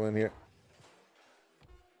I'm doing here.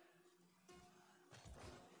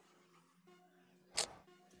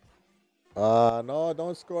 No,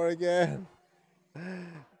 don't score again.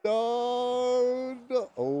 Don't.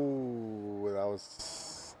 Oh,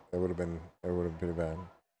 it would have been pretty bad.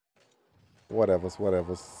 Whatever's,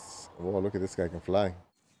 whatever's. Whoa, look at this guy can fly.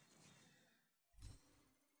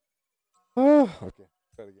 Okay,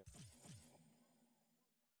 try it again.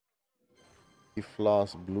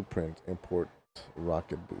 Floss blueprint import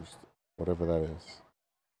rocket boost, whatever that is.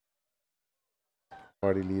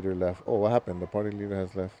 Party leader left. Oh, what happened? The party leader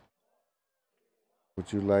has left.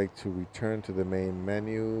 Would you like to return to the main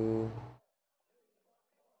menu?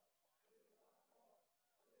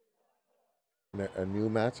 A new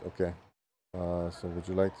match? Okay. So would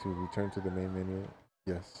you like to return to the main menu?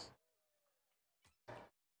 Yes.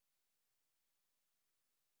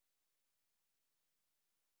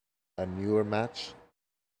 A newer match?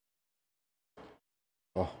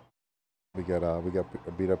 Oh, we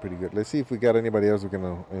got beat up pretty good. Let's see if we got anybody else we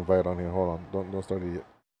can invite on here. Hold on. Don't start it yet.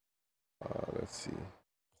 Let's see.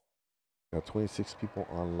 Got 26 people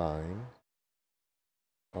online.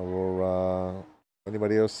 Aurora.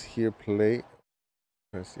 Anybody else here play?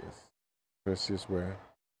 Perseus. Perseus where?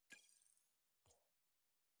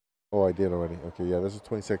 Oh, I did already. Okay, yeah, there's a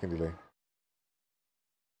 20-second delay.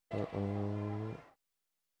 Uh-oh.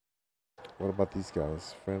 What about these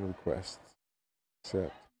guys? Friend request.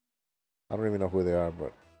 Accept. I don't even know who they are,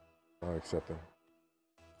 but I'll accept them.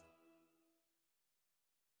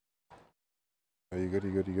 Are you good?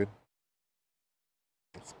 You good? You good?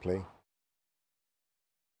 Let's play.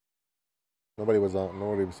 Nobody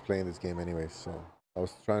was playing this game anyway, so I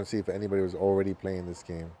was trying to see if anybody was already playing this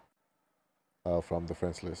game from the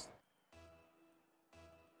friends list.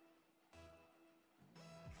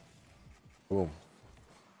 Boom.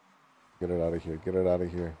 Get it out of here. Get it out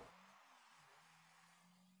of here.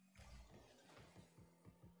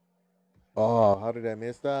 Oh, how did I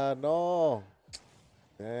miss that? No.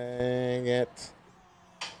 Dang it.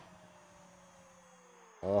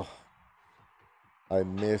 Oh, I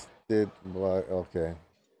missed it. But okay.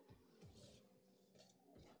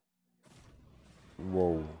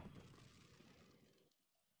 Whoa.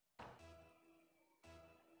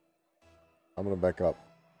 I'm gonna back up.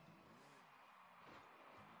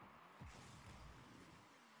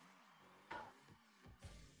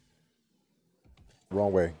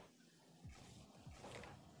 Wrong way.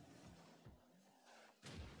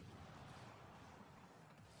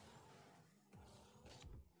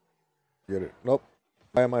 Get it. Nope.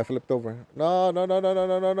 Why am I flipped over? No, no, no, no, no,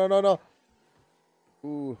 no, no, no, no, no.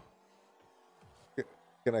 Ooh.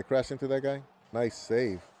 Can I crash into that guy? Nice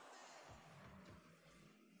save.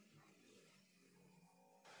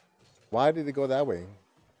 Why did it go that way?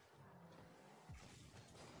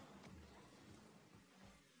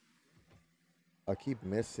 I keep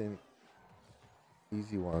missing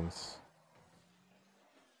easy ones.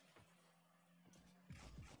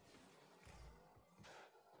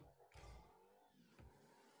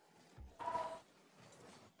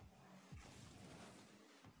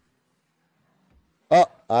 Oh,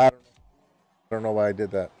 I don't know why I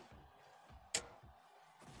did that.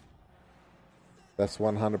 That's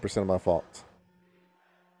 100% my fault.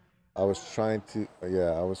 I was trying to,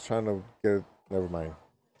 yeah, I was trying to get it. Never mind.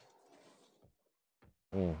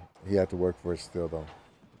 He had to work for it still, though.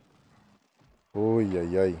 Oh, yeah,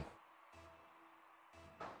 yeah.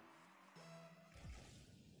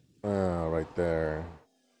 Ah, right there.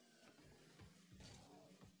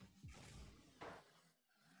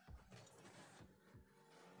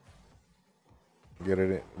 Get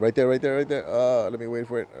it in. Right there, right there, right there. Let me wait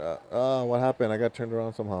for it. What happened? I got turned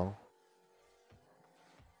around somehow.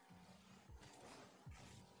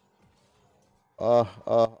 I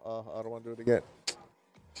don't want to do it again.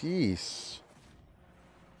 Jeez.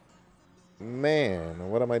 Man,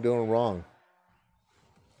 what am I doing wrong?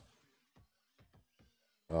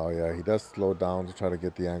 Oh, yeah, he does slow down to try to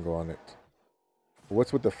get the angle on it.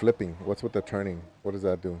 What's with the flipping? What's with the turning? What does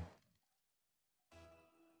that do?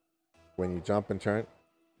 When you jump and turn,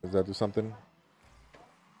 does that do something?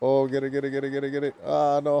 Oh, get it, get it, get it, get it, get it.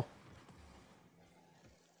 Ah, no.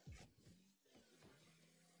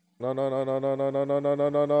 No, no, no, no, no, no, no, no, no, no,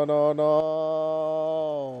 no, no, no, no.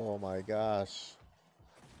 Oh, my gosh.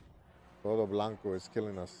 Todo Blanco is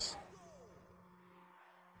killing us.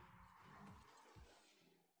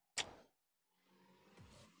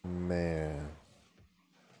 Man.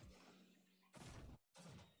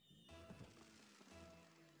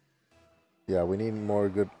 Yeah, we need more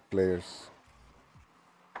good players.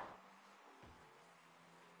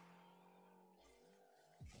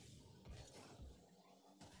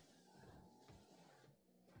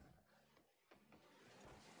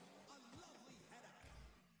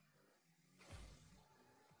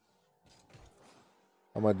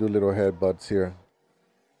 I'm gonna do little headbutts here.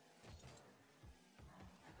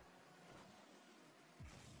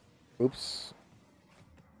 Oops.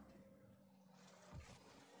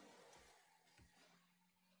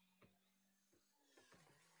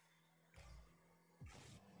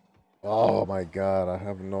 Oh my god, I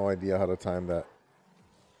have no idea how to time that.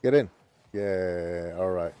 Get in. Yeah, all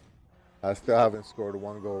right. I still haven't scored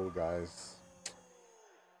one goal, guys.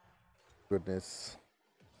 Goodness.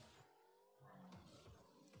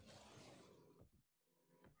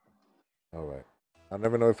 All right. I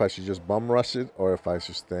never know if I should just bum rush it or if I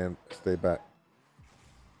should stay back.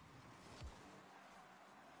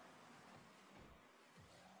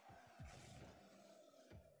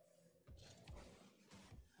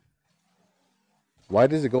 Why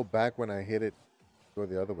does it go back when I hit it? Go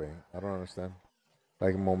the other way. I don't understand.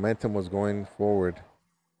 Like momentum was going forward,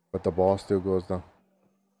 but the ball still goes down.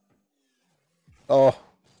 Oh,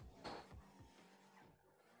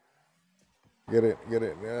 get it, get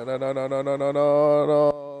it. No, no, no, no, no, no, no, no,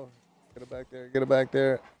 no. Get it back there. Get it back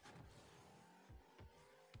there.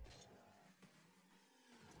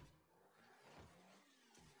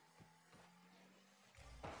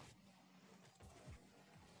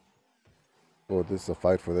 Oh, this is a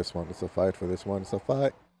fight for this one. It's a fight for this one. It's a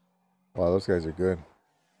fight. Wow, those guys are good.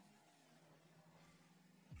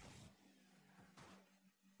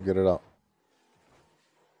 Get it out.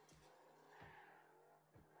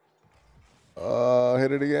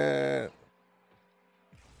 Hit it again.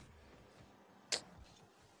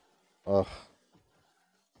 Ugh,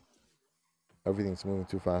 everything's moving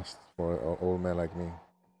too fast for an old man like me.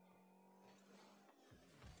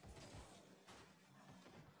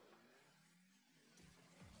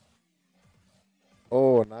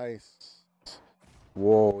 Oh, nice.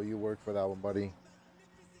 Whoa, you worked for that one, buddy.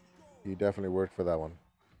 You definitely worked for that one.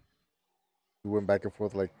 You went back and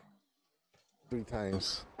forth like 3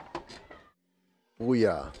 times. Oh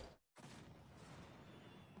yeah.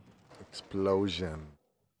 Explosion.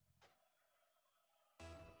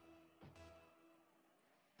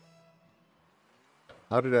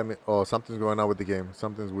 How did I make? Oh, something's going on with the game.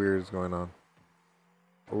 Something's weird is going on.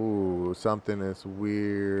 Oh, something is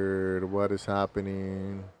weird. What is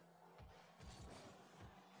happening?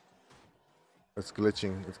 It's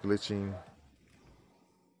glitching. It's glitching.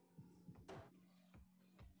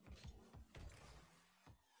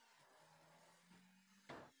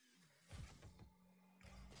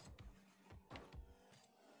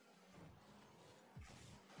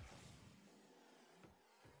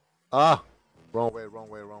 Ah! Wrong way, wrong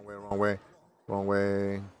way, wrong way, wrong way. Wrong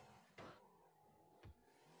way.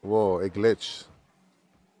 Whoa, it glitched.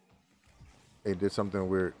 It did something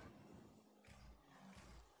weird.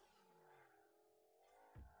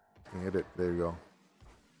 You hit it. There you go.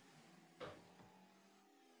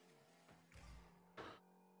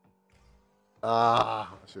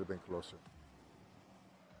 Ah! I should have been closer.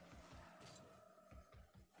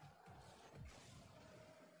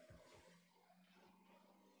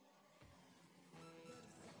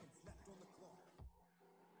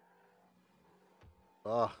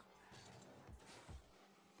 Ah!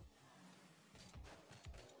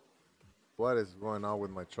 What is going on with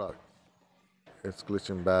my truck? It's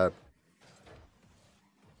glitching bad.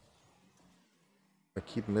 I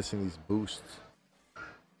keep missing these boosts.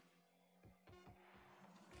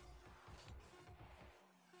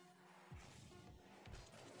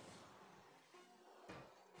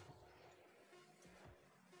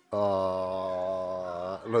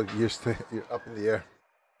 Look, you're up in the air.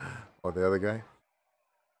 Oh, the other guy?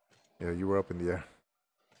 Yeah, you were up in the air.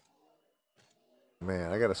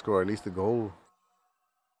 Man, I gotta score at least a goal.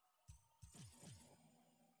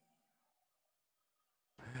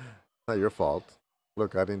 Not your fault.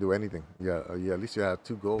 Look, I didn't do anything. Yeah, yeah. At least you had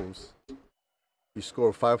 2 goals. You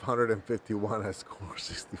scored 551. I scored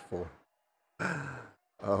 64.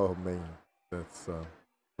 Oh man, that's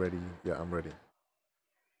ready. Yeah, I'm ready.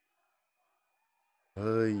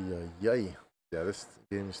 Ay, ay, ay. Yeah, this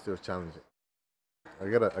game is still challenging. I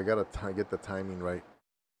gotta get the timing right.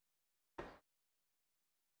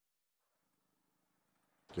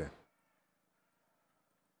 Okay,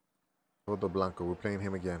 Todo Blanco. We're playing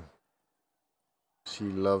him again. She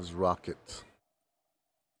loves Rocket.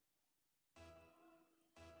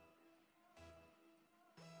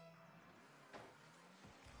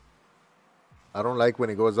 I don't like when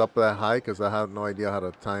it goes up that high because I have no idea how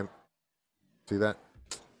to time. See that?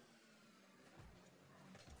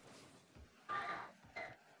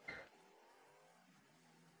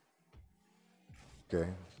 Okay,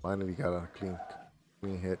 finally got a clean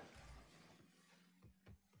hit.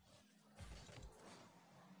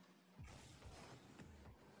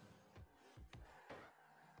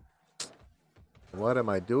 What am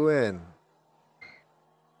I doing?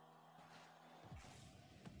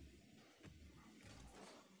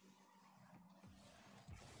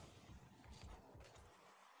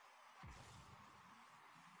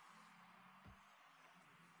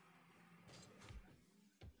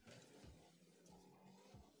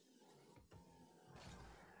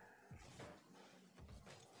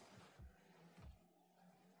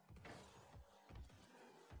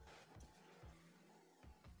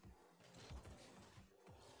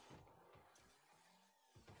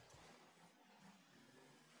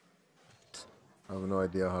 I have no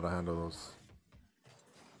idea how to handle those.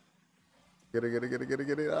 Get it, get it, get it, get it,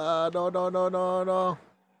 get it. Ah, no, no, no, no, no.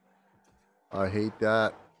 I hate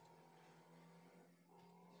that.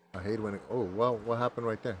 I hate when it, oh, well, what happened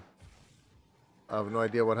right there? I have no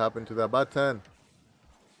idea what happened to that button.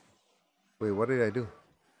 Wait, what did I do?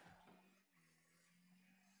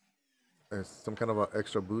 Some kind of an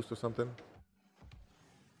extra boost or something?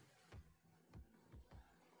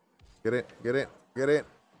 Get it, get it, get it,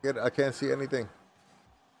 get it. I can't see anything.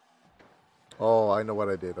 Oh, I know what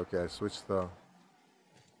I did. Okay, I switched the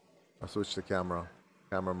camera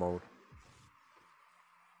mode.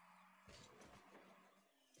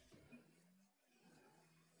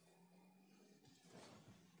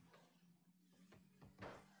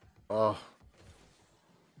 Oh.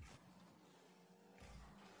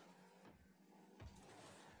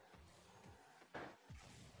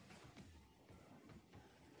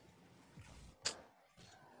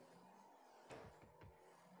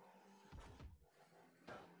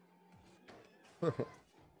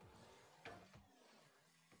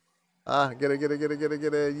 Ah, get it, get it, get it, get it,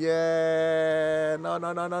 get it. Yeah. No,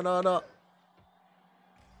 no, no, no, no, no.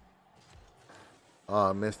 Oh,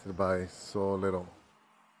 I missed it by so little.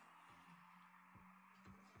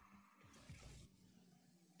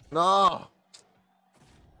 No.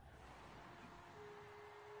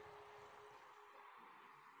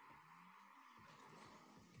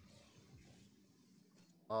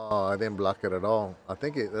 Oh, I didn't block it at all. I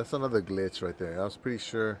think that's another glitch right there. I was pretty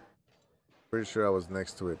sure I was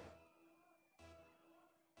next to it.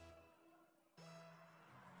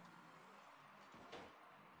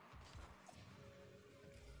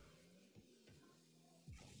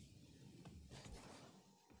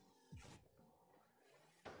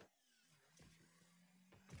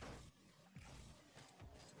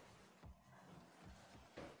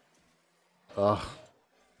 Oh,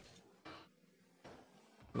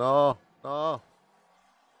 no, no,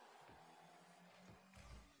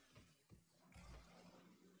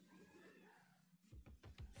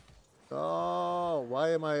 no.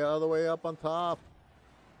 Why am I all the way up on top?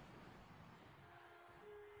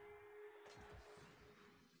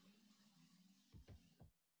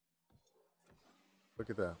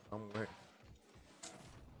 Look at that.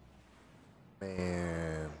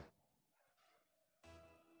 Man.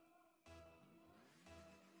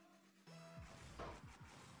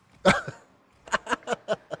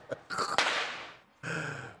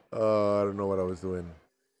 Oh, I don't know what I was doing.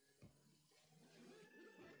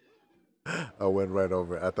 I went right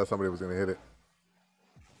over it. I thought somebody was gonna hit it.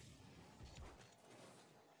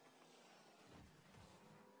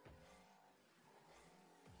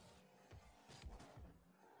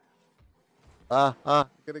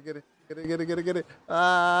 Get it, get it, get it, get it, get it, get it.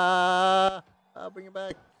 Bring it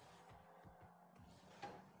back.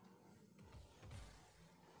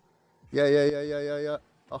 Yeah, yeah, yeah, yeah, yeah, yeah.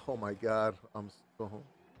 Oh my God, I'm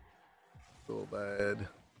so bad.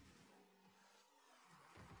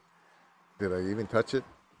 Did I even touch it?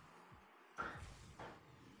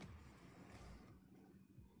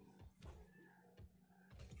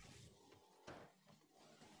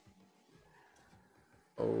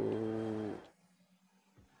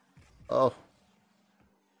 Oh,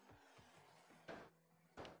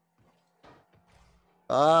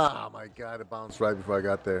 oh, my God! It bounced right before I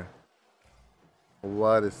got there.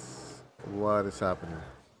 What is happening?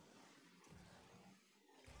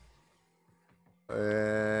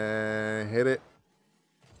 Hit it.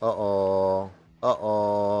 Uh-oh.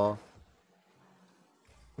 Uh-oh.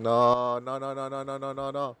 No, no, no, no, no, no, no,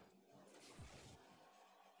 no, no.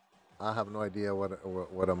 I have no idea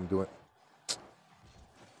what I'm doing.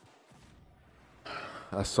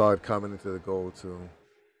 I saw it coming into the goal too.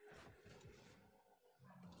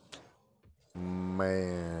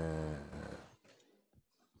 Man.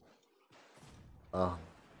 Oh,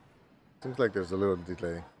 seems like there's a little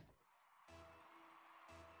delay.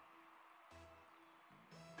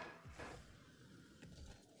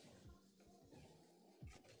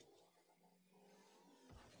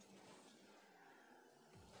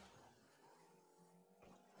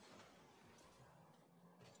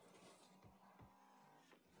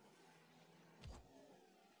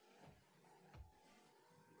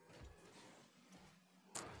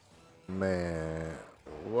 Man.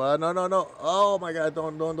 What? No, no, no. Oh my God.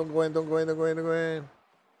 Don't go in. Don't go in. Don't go in. Don't go in.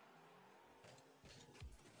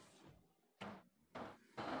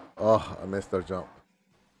 Oh, I missed our jump.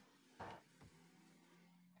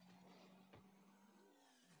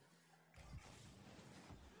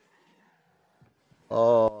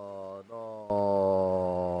 Oh, no.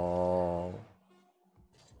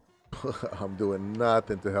 I'm doing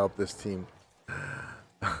nothing to help this team.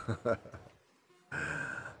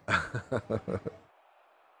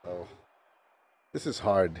 Oh, this is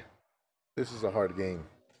hard. This is a hard game.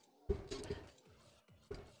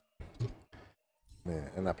 Man,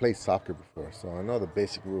 and I played soccer before, so I know the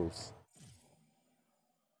basic rules.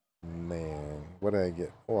 Man, what did I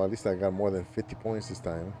get? Oh, at least I got more than 50 points this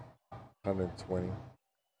time. 120.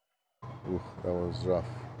 Ooh, that was rough.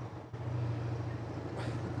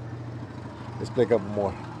 Let's play a couple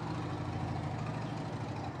more.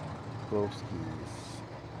 Broskies.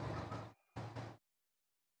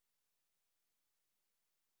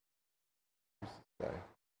 Guy.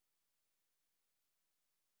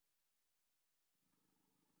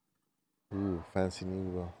 Ooh, fancy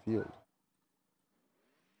new field.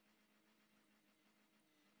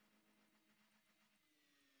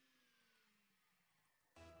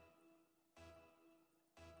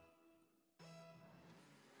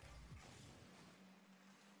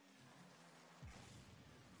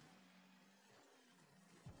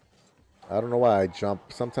 I don't know why I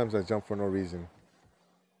jump. Sometimes I jump for no reason.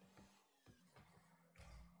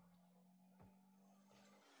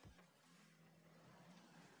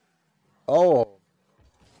 Oh,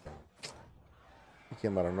 he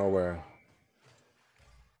came out of nowhere.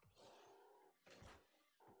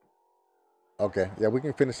 Okay, yeah, we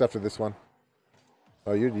can finish after this one.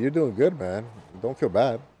 Oh, you're doing good, man. Don't feel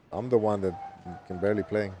bad. I'm the one that can barely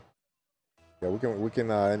play. Yeah, we can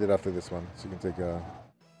end it after this one, so you can take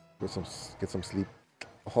get some sleep.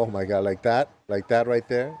 Oh my god, like that right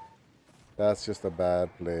there. That's just a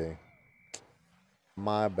bad play.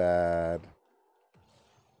 My bad.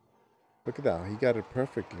 Look at that. He got it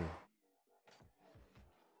perfectly.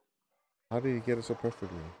 How did he get it so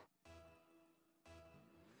perfectly?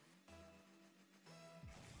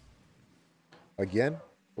 Again?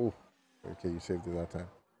 Oh, okay, you saved it that time.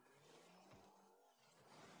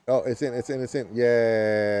 Oh, it's in, it's in, it's in.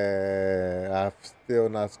 Yeah, I've still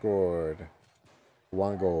not scored.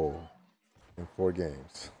 One goal in 4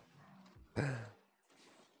 games.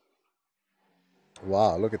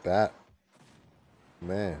 Wow, look at that.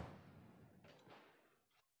 Man.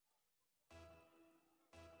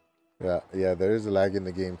 Yeah, yeah, there is a lag in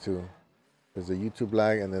the game too. There's a YouTube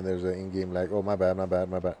lag and then there's an in-game lag. Oh, my bad, my bad,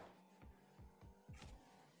 my bad.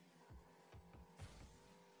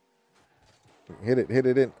 Hit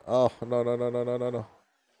it in. Oh, no, no, no, no, no, no, no.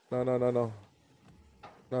 No, no, no, no.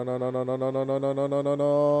 No, no, no, no, no, no, no, no, no, no, no, no,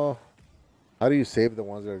 no. How do you save the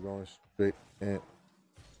ones that are going straight in?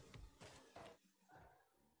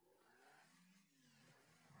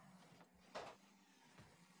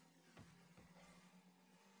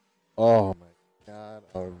 Oh my god.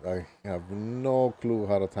 I have no clue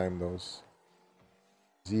how to time those.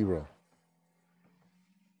 Zero.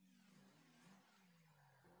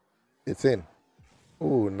 It's in.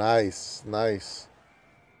 Oh, nice, nice.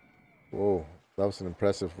 Whoa, that was an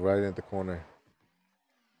impressive right in the corner.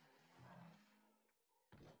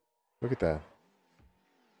 Look at that.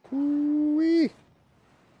 Ooh-wee.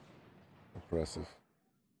 Impressive.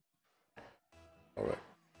 All right.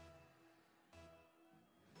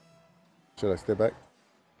 Should I stay back?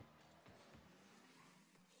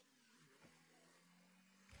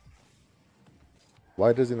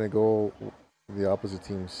 Why doesn't it go the opposite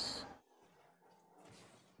teams?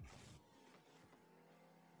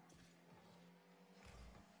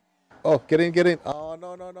 Oh, get in, get in. Oh,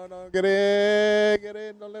 no, no, no, no. Get in, get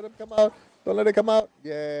in. Don't let him come out. Don't let it come out.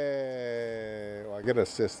 Yeah. Oh, I get an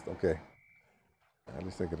assist. Okay. At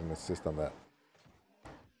least I get an assist on that.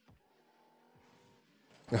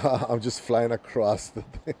 I'm just flying across the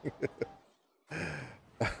thing.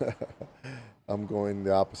 I'm going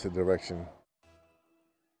the opposite direction.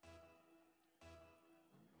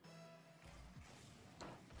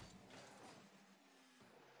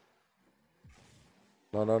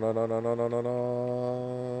 No, no, no, no, no, no, no, no,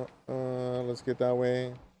 no. Let's get that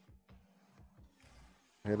way.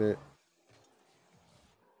 Hit it.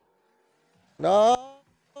 No.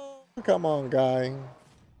 Come on, guy.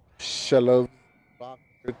 She loves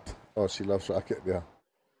rocket. Oh, she loves rocket. Yeah.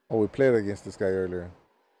 Oh, we played against this guy earlier.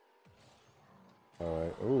 All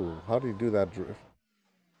right. Ooh, how do you do that drift?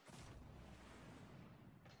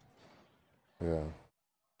 Yeah.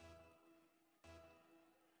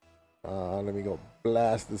 Let me go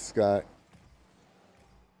blast this guy.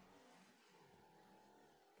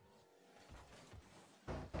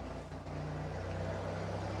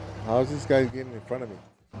 How's this guy getting in front of me?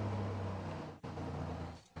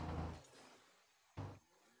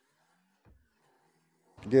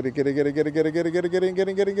 Get it, get it, get it, get it, get it, get it, get it, get it, get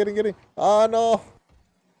it, get it, get it, get it. Oh no!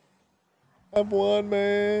 I've won,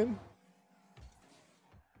 man.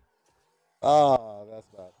 Ah, that's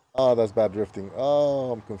bad. Oh, that's bad drifting.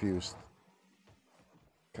 Oh, I'm confused.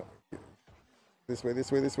 Come on. This way,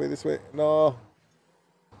 this way, this way, this way. No.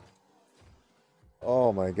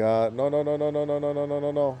 Oh my god. No, no, no, no, no, no, no, no, no,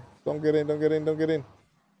 no, no. Don't get in, don't get in, don't get in.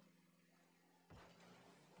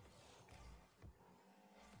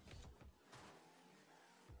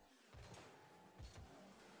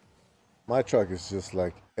 My truck is just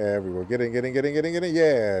like everywhere. Get in, get in, get in, get in, get in.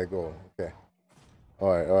 Yeah, go. Okay. All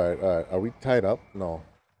right, all right, all right. Are we tied up? No.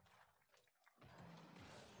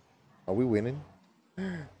 Are we winning?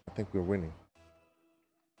 I think we're winning.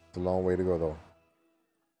 It's a long way to go, though.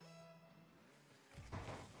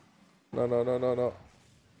 No, no, no, no, no.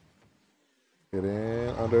 Get in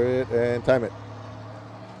under it and time it.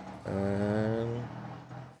 And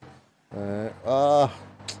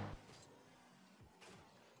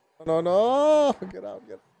no, no, get out,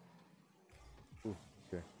 get. Ooh,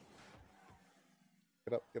 okay.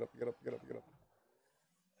 Get up, get up, get up, get up, get up.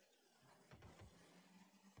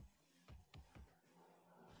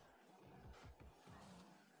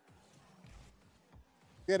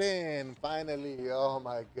 Get in, finally. Oh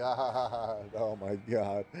my god. Oh my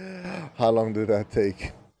god. How long did that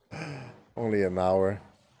take? Only an hour.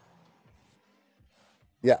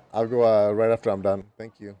 Yeah, I'll go right after I'm done.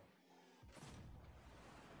 Thank you.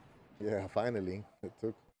 Yeah, finally. It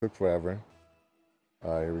took forever.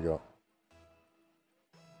 All right, here we go.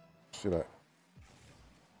 Should I?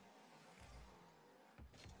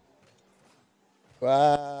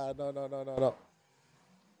 Ah, no, no, no, no, no.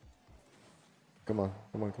 Come on,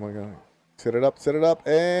 come on, come on, come on. Set it up,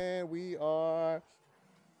 and we are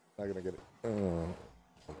not gonna get it.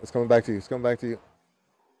 It's coming back to you. It's coming back to you.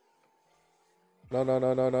 No, no,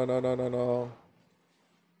 no, no, no, no, no, no, no.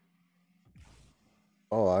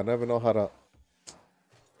 Oh, I never know how to.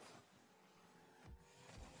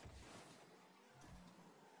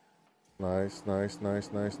 Nice, nice,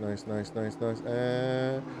 nice, nice, nice, nice, nice, nice,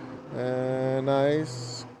 and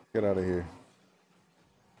nice. Get out of here.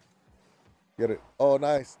 Get it. Oh,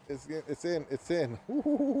 nice. It's in. It's in.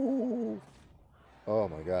 Woo-hoo-hoo-hoo. Oh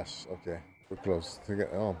my gosh. Okay, we're close.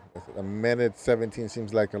 Oh, a minute 17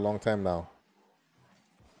 seems like a long time now.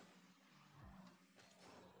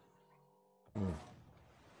 Hmm.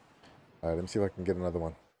 All right, let me see if I can get another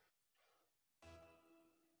one.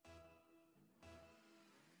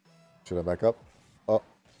 Should I back up? Oh,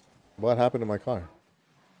 what happened to my car?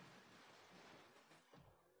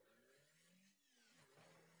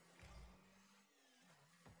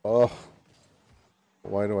 Oh,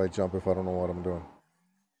 why do I jump if I don't know what I'm doing?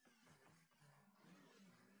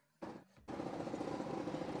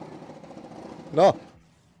 No,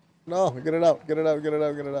 no, get it out, get it out, get it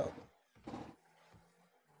out, get it out.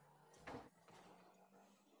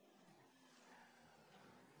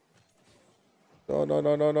 No, no,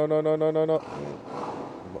 no, no, no, no, no, no, no, no.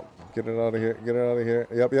 Get it out of here, get it out of here.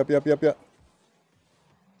 Yep, yep, yep, yep, yep.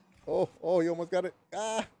 Oh, oh, you almost got it.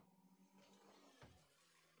 Ah,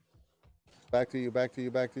 back to you, back to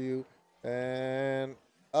you, back to you. And,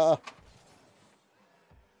 ah,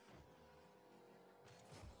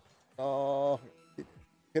 oh,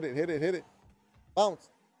 hit it, hit it, hit it. Bounce.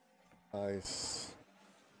 Nice.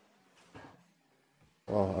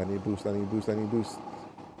 Oh, I need boost, I need boost, I need boost.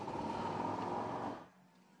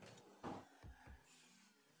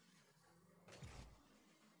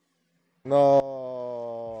 No.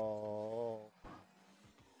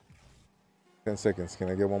 10 seconds. Can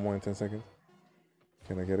I get one more in 10 seconds?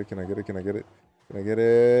 Can I get it? Can I get it? Can I get it? Can I get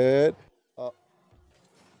it? Oh,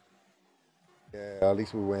 yeah, at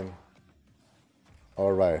least we win.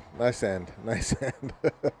 All right. Nice end. Nice end.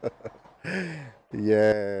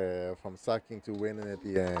 Yeah, from sucking to winning at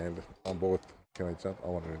the end on both. Can I jump? I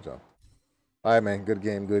wanted to jump. All right, man. Good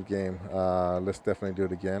game. Good game. Let's definitely do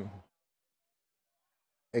it again.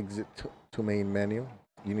 Exit to main menu.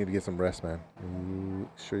 You need to get some rest, man. You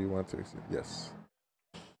sure you want to exit? Yes.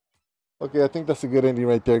 Okay, I think that's a good ending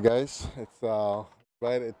right there, guys. It's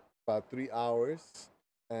right at about 3 hours,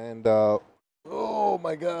 and oh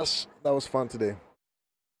my gosh, that was fun today.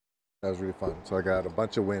 That was really fun. So I got a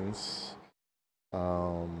bunch of wins.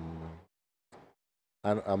 Um,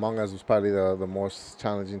 and Among Us was probably the most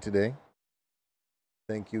challenging today.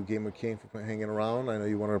 Thank you, Gamer King, for hanging around. I know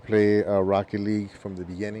you wanted to play Rocket League from the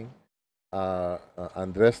beginning.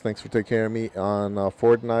 Andres, thanks for taking care of me on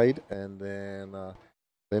Fortnite, and then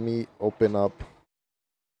let me open up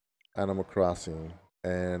Animal Crossing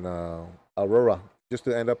and Aurora. Just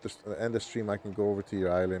to end the stream, I can go over to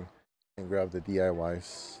your island and grab the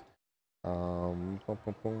DIYs. Boom,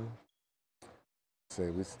 boom, boom.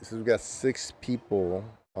 So we got 6 people.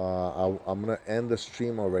 I'm gonna end the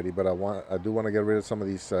stream already, but I do want to get rid of some of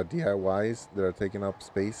these DIYs that are taking up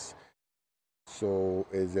space. So,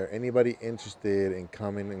 is there anybody interested in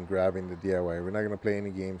coming and grabbing the DIY? We're not gonna play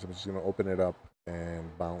any games. I'm just gonna open it up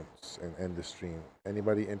and bounce and end the stream.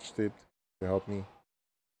 Anybody interested to help me?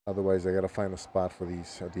 Otherwise, I gotta find a spot for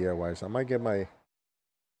these DIYs. I might get my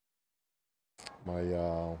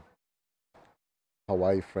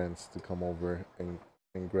Hawaii friends to come over and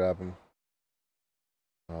grab them.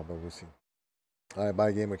 But we'll see. All right,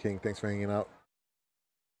 bye, Gamer King. Thanks for hanging out.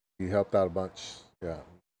 You helped out a bunch. Yeah,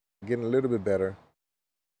 getting a little bit better.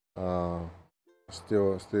 Uh,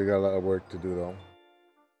 still got a lot of work to do though.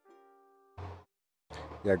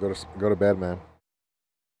 Yeah, go to bed, man.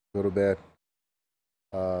 Go to bed.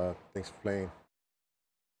 Thanks for playing.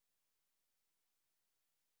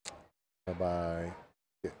 Bye bye.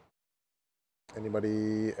 Yeah.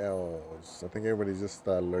 Anybody else? I think everybody's just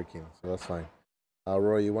lurking, so that's fine.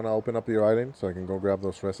 Roy, you want to open up your island so I can go grab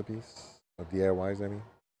those recipes? Or DIYs, I mean.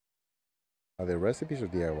 Are they recipes or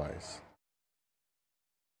DIYs?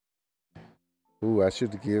 Ooh, I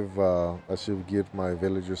should give my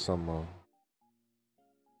villagers some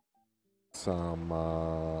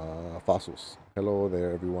fossils. Hello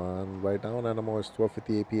there, everyone. Right now, Animal is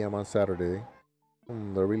 12:58 p.m. on Saturday.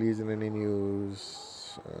 There really isn't any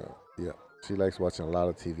news. Yeah, she likes watching a lot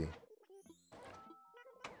of TV.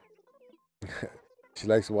 She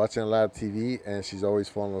likes watching a lot of TV, and she's always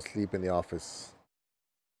falling asleep in the office.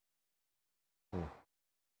 Hmm.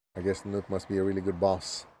 I guess Nook must be a really good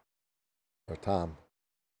boss. Or Tom.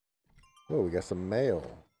 Oh, we got some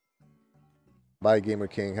mail. Bye, Gamer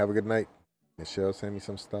King. Have a good night. Michelle sent me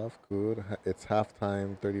some stuff. Good. It's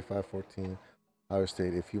halftime, 35-14. Ohio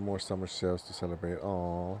State. A few more summer sales to celebrate.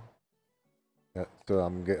 Oh. Yeah, so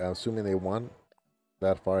I'm assuming they won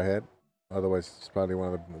that far ahead. Otherwise, it's probably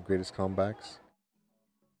one of the greatest comebacks.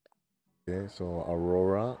 Okay, so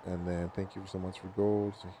Aurora, and then thank you so much for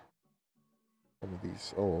gold. Some of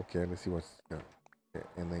these. Oh, okay. Let's see what's. Yeah. Okay.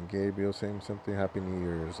 And then Gabriel saying something. Happy New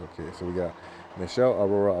Year's. Okay, so we got Michelle,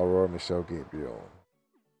 Aurora, Michelle, Gabriel.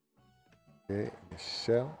 Okay,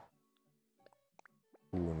 Michelle.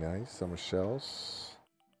 Ooh, nice. Summer shells.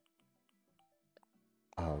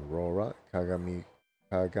 Aurora, Kagami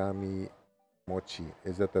Mochi.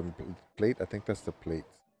 Is that the plate? I think that's the plate.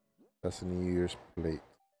 That's the New Year's plate.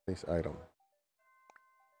 Place item.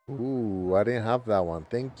 Ooh, I didn't have that one.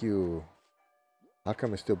 Thank you. How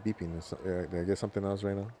come it's still beeping? Did I get something else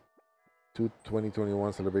right now?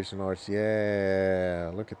 2021 celebration arts.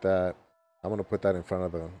 Yeah, look at that. I'm gonna put that in front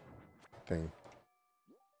of the thing.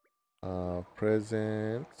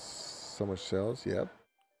 Presents. Summer shells. Yep.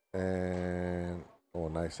 And oh,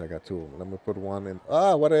 nice. I got two of them. Let me put one in.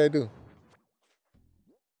 Ah, what did I do?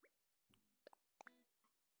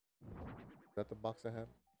 Is that the box I had?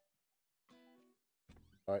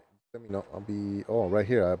 All right. Let me know. I'll be. Oh, right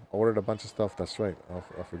here. I ordered a bunch of stuff. That's right.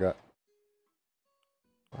 I forgot.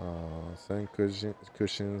 Seven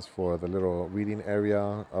cushions for the little reading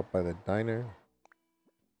area up by the diner.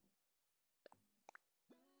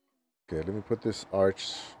 Okay, let me put this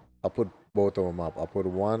arch. I'll put both of them up. I'll put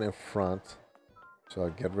one in front. So I'll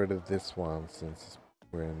get rid of this one since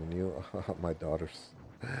we're in the new. My daughter's.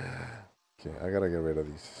 Okay, I gotta get rid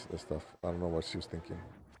of this stuff. I don't know what she was thinking.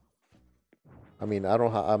 I mean,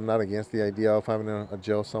 I'm not against the idea of having a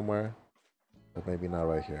jail somewhere, but maybe not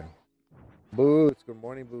right here. Boots, good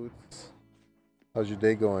morning, Boots. How's your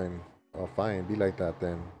day going? Oh, fine. Be like that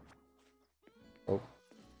then. Oh,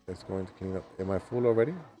 it's going to clean up. Am I full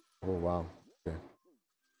already? Oh, wow. Okay.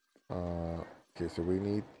 Okay, so we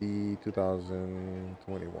need the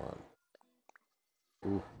 2021.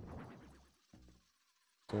 Ooh.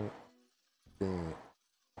 Bam.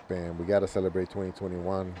 Bam. We gotta celebrate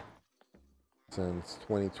 2021 since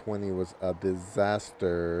 2020 was a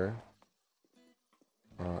disaster.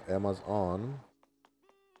 Emma's on.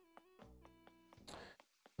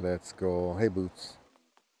 Let's go. Hey, Boots.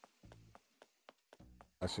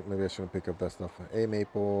 Maybe I shouldn't pick up that stuff. Hey,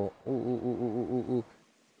 Maple. Ooh, ooh, ooh, ooh, ooh, ooh, ooh.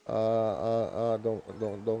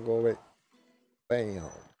 Don't go away. Bam.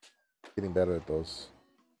 Getting better at those.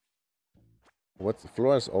 What's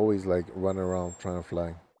Flora's always like running around trying to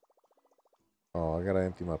fly. Oh, I gotta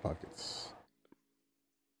empty my pockets.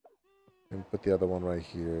 And put the other one right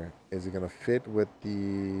here. Is it gonna fit with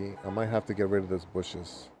the? I might have to get rid of those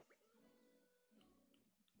bushes.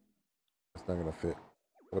 It's not gonna fit.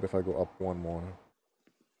 What if I go up one more?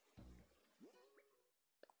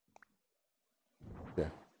 Yeah,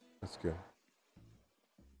 that's good.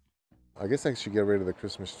 I guess I should get rid of the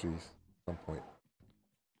Christmas trees at some point.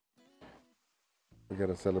 We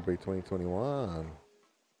gotta celebrate 2021.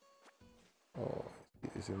 Oh,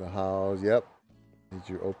 he's in the house. Yep. Did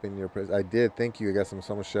you open your present? I did. Thank you. I got some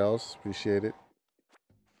summer shells. Appreciate it.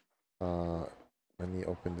 Let me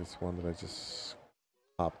open this one that I just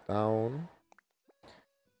popped down.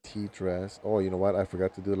 Tea dress. Oh, you know what? I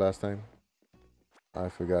forgot to do last time. I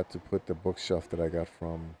forgot to put the bookshelf that I got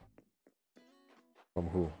from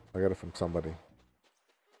who? I got it from somebody.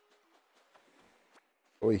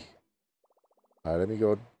 Oi. All right, let me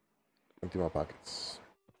go empty my pockets.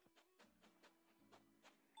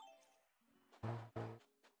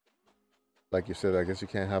 Like you said, I guess you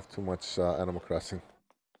can't have too much Animal Crossing.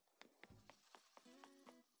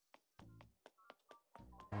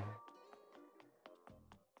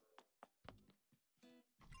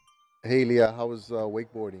 Hey, Leah, how was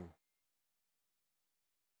wakeboarding?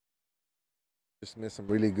 Just missed some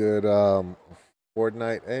really good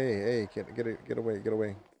Fortnite. Hey, get away, get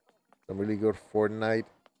away. Some really good Fortnite.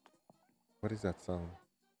 What is that sound?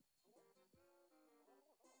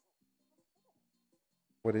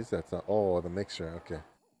 What is that sound? Oh, the mixer. Okay.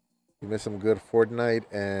 You missed some good Fortnite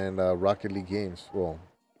and Rocket League games. Well,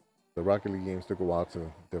 the Rocket League games took a while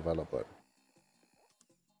to develop, but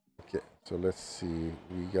okay. So let's see.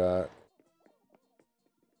 We got.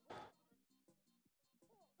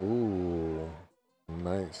 Ooh,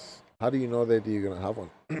 nice. How do you know that you're gonna have one?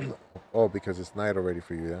 Oh, because it's night already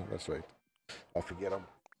for you. Yeah, that's right. I forget them.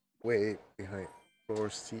 Way behind floor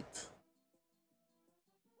seat.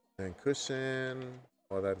 Then cushion.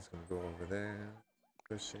 All that is gonna go over there.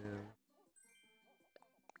 Cushion.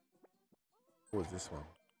 What was this one?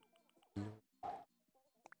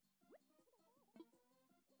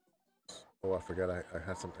 Oh, I forgot I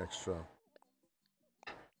had some extra.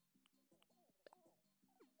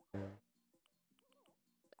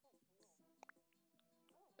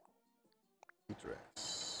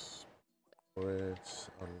 Dress. Storage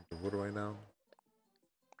on the wood right now.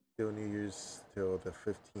 Till New Year's till the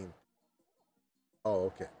 15th. Oh,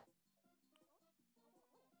 okay.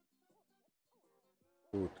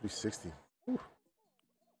 Ooh, 360. Ooh.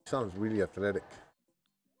 Sounds really athletic.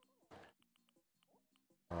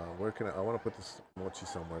 Where can I want to put this mochi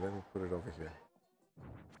somewhere. Let me put it over here.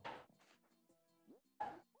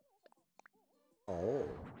 Oh,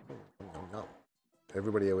 no.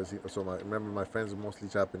 Everybody was eating. So remember my friends were mostly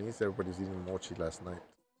Japanese. Everybody's eating mochi last night.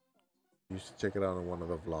 You should check it out on one of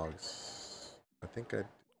the vlogs. I think I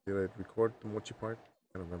did. I record the mochi part.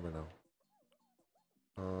 I don't remember now.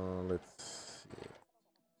 Let's see.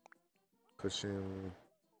 Cushion,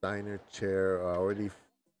 diner chair.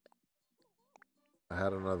 I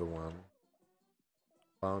had another one.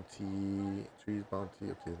 Bounty, trees bounty.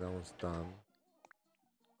 Okay, that one's done.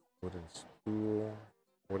 Wooden stool.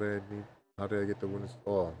 What did I need? How did I get the wooden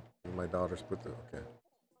stool? Oh, my daughters put the, okay.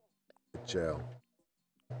 The jail.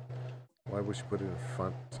 Why would you put it in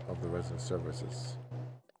front of the resident services?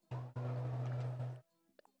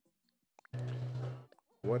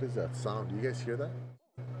 What is that sound? Do you guys hear that?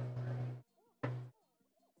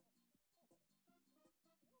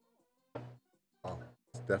 Oh,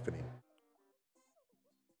 it's deafening.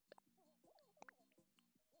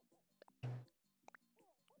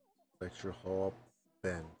 Lecture hall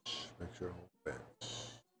bench. Lecture hall bench.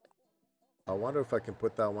 I wonder if I can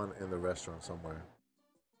put that one in the restaurant somewhere.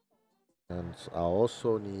 And I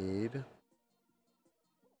also need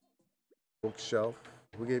bookshelf.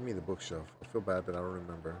 Who gave me the bookshelf? I feel bad that I don't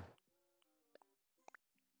remember.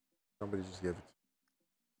 Somebody just gave it.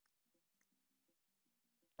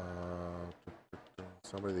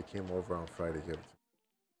 Somebody that came over on Friday gave it.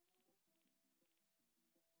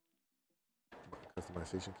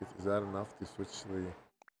 Customization kits. Is that enough to switch the?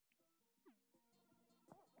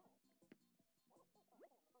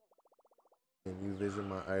 Can you visit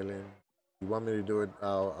my island? You want me to do it?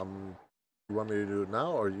 You want me to do it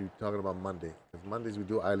now, or are you talking about Monday? Because Mondays we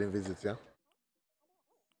do island visits, yeah.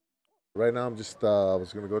 Right now, I'm just I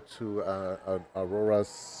was gonna go to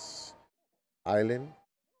Aurora's island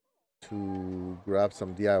to grab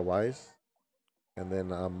some DIYs, and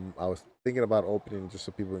then I was thinking about opening just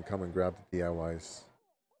so people can come and grab the DIYs.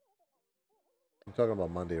 I'm talking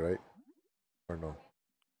about Monday, right? Or no?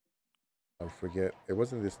 I forget. It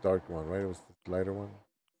wasn't this dark one, right? It was this lighter one.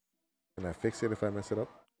 Can I fix it if I mess it up?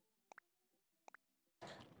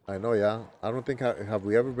 I know, yeah. I don't think have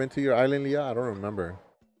we ever been to your island, Leah? I don't remember.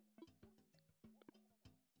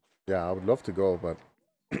 Yeah, I would love to go, but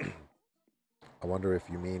I wonder if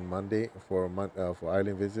you mean Monday for for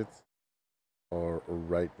island visits, or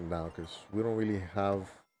right now, because we don't really have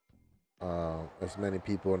as many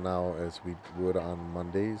people now as we would on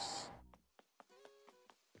Mondays.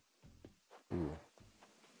 Ooh.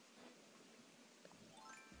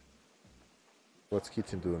 What's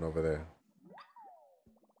Keaton doing over there?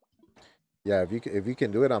 Yeah, if you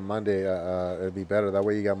can do it on Monday, it'd be better. That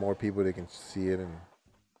way, you got more people that can see it and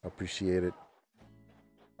appreciate it.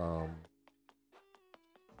 Um,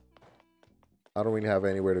 I don't really have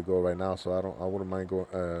anywhere to go right now, so I wouldn't mind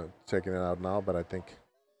going checking it out now. But I think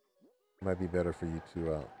it might be better for you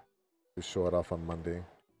to show it off on Monday.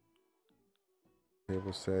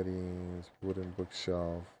 Table settings, wooden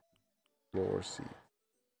bookshelf, floor seat.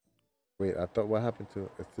 Wait, I thought what happened to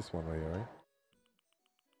it's this one right here, right?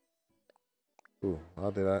 Ooh,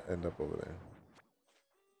 how did I end up over there?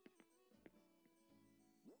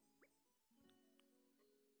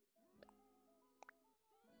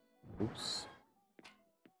 Oops.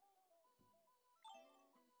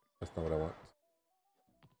 That's not what I want.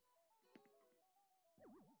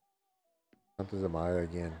 Something's in my eye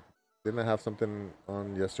again. Didn't I have something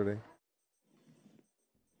on yesterday?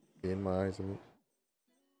 In my eyes.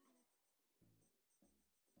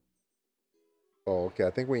 Oh, okay.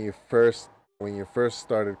 I think when you first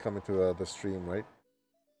started coming to the stream, right?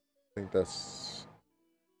 I think that's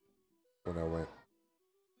when I went.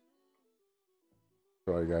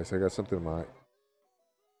 Sorry, guys. I got something in my eye.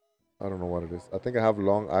 I don't know what it is. I think I have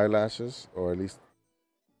long eyelashes, or at least,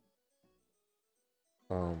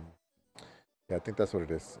 um, yeah, I think that's what it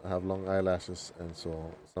is. I have long eyelashes, and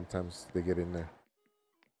so sometimes they get in there.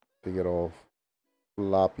 They get all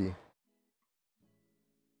floppy.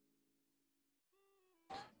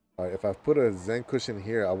 All right, if I put a Zen cushion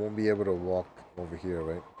here, I won't be able to walk over here,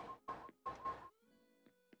 right?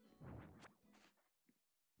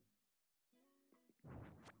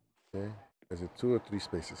 Okay. Is it 2 or 3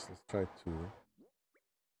 spaces? Let's try 2.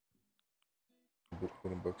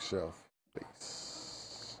 Put a bookshelf,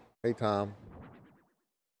 please. Hey, Tom.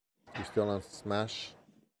 You still on Smash?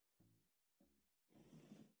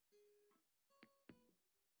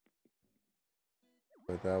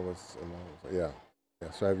 But that was a long. Yeah,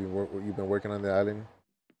 yeah. So have you been working on the island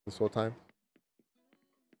this whole time?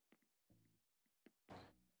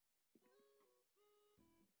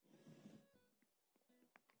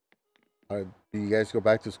 Do you guys go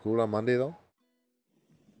back to school on Monday though?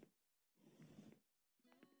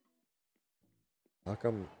 How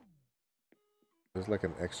come there's like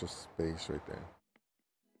an extra space right there?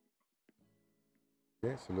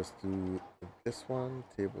 Okay, so let's do this one.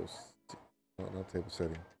 Tables. No, not table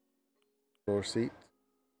setting. Floor seat.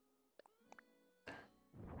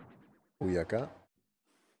 Uyaka.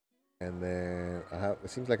 And then I have. It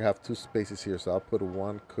seems like I have 2 spaces here, so I'll put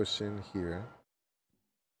 1 cushion here.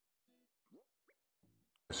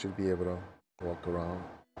 I should be able to walk around.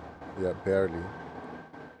 Yeah, barely.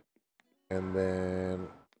 And then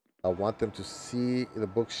I want them to see the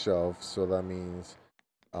bookshelf, so that means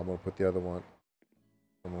I'm gonna put the other one.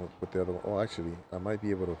 I'm gonna put the other one. Oh, actually, I might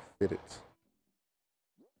be able to fit it.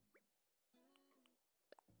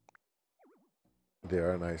 They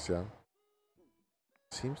are nice, yeah.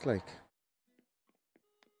 Seems like.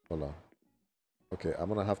 Hold on. Okay, I'm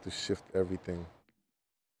gonna have to shift everything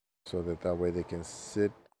so that way they can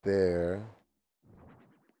sit there.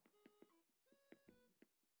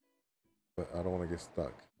 But I don't want to get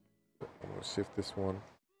stuck. I'm gonna shift this one,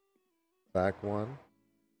 back one,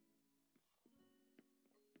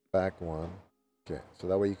 back one. Okay, so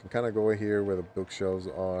that way you can kind of go here where the bookshelves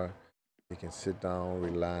are. You can sit down,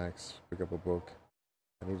 relax, pick up a book.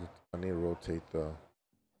 I need to rotate the.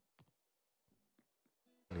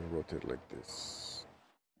 I need to rotate like this.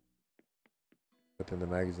 But then the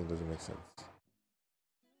magazine doesn't make sense.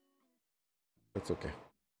 That's okay.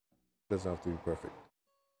 Doesn't have to be perfect.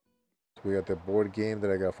 So we got the board game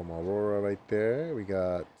that I got from Aurora right there. We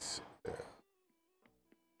got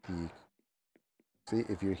the. See,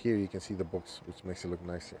 if you're here, you can see the books, which makes it look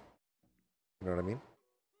nicer. You know what I mean?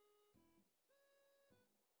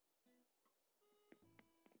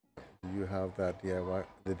 Do you have that DIY?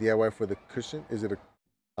 The DIY for the cushion? Is it a?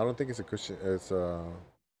 I don't think it's a cushion. It's a.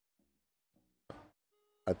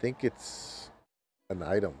 I think it's an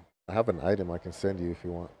item. I have an item I can send you if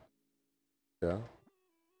you want. Yeah.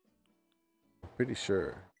 I'm pretty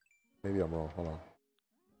sure. Maybe I'm wrong. Hold on.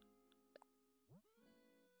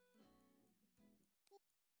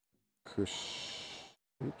 Kush.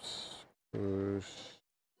 Oops. Kush.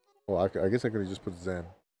 Oh, I guess I could have just put Zen.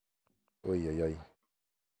 Uy, ay, ay.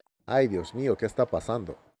 Ay, Dios mío, ¿qué está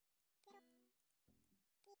pasando?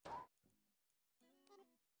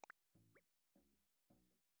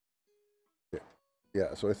 Yeah,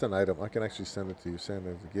 yeah, so it's an item. I can actually send it to you. Send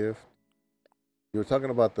it as a gift. You were talking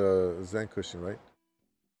about the Zen cushion, right?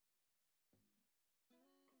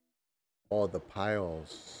 Oh, the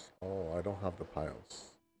piles. Oh, I don't have the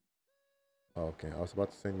piles. Oh, okay, I was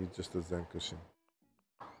about to send you just the Zen cushion.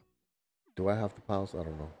 Do I have the piles? I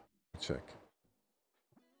don't know. Check.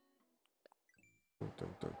 Dun, dun,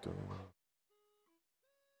 dun, dun.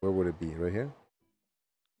 Where would it be? Right here?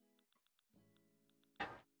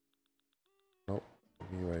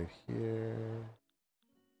 me right here.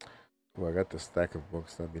 Oh, I got the stack of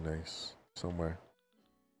books. That'd be nice. Somewhere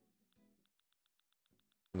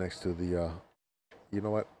next to the. You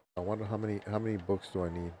know what? I wonder how many books do I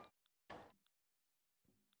need?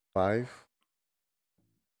 5.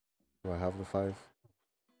 Do I have the 5?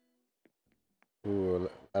 Ooh,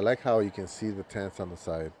 I like how you can see the tents on the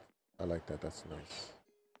side. I like that. That's nice.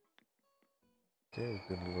 Okay,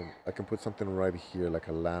 I can put something right here, like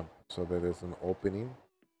a lamp, so that there's an opening,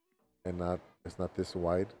 and it's not this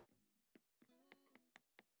wide.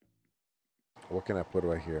 What can I put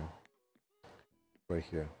right here? Right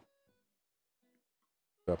here.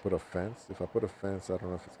 Do I put a fence? If I put a fence, I don't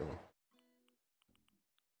know if it's gonna.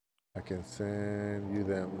 I can send you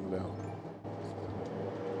them.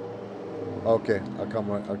 Okay, I'll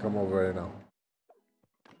come over right now.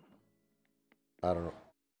 I don't know.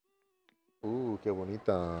 Ooh, qué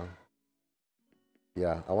bonita.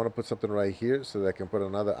 Yeah, I want to put something right here so that I can put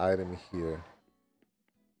another item here.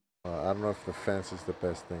 I don't know if the fence is the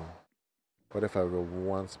best thing. What if I go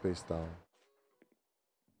one space down?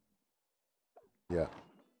 Yeah,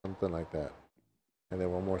 something like that. And then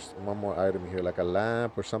one more item here, like a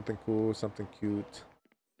lamp or something cool, something cute.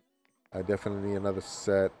 I definitely need another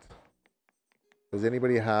set. Does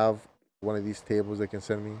anybody have one of these tables they can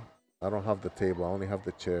send me? I don't have the table. I only have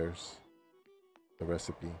the chairs. The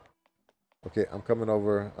recipe. Okay, I'm coming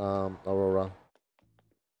over, Aurora.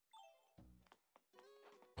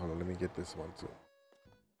 Hold on, let me get this one too.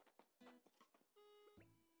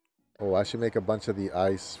 Oh, I should make a bunch of the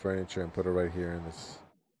ice furniture and put it right here in this.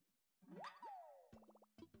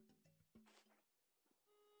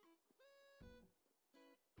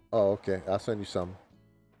 Oh, okay. I'll send you some.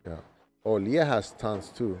 Yeah. Oh, Leah has tons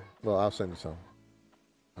too. Well, I'll send you some.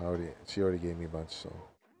 She already gave me a bunch, so.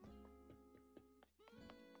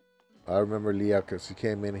 I remember Leah because she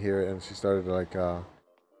came in here and she started like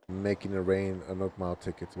making it rain a Nook Mile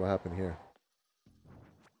tickets. What happened here?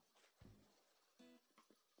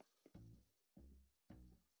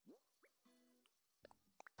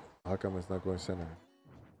 How come it's not going center?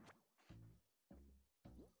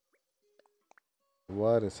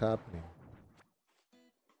 What is happening?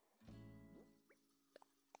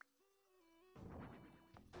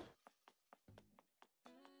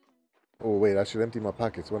 Oh wait, I should empty my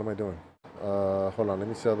pockets. What am I doing? Hold on. Let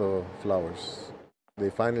me sell the flowers.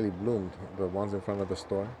 They finally bloomed. The ones in front of the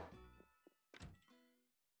store.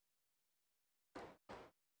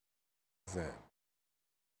 What's that?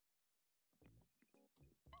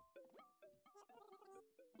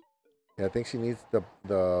 Yeah, I think she needs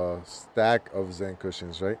the stack of Zen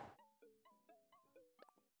cushions, right?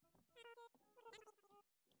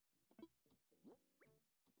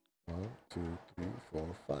 One, two, three, four,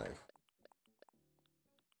 5.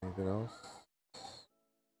 Anything else?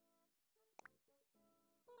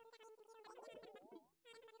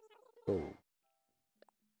 Oh,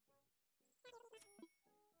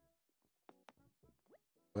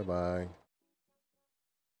 bye bye.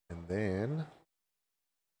 And then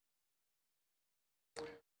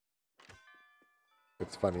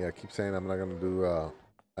it's funny. I keep saying I'm not gonna do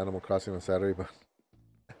Animal Crossing on Saturday,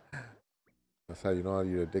 but that's how you know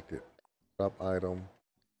you're addicted. Drop item.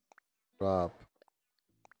 Drop.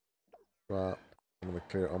 Drop. I'm gonna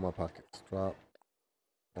clear all my pockets. Drop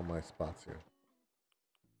all my spots here.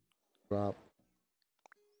 Drop.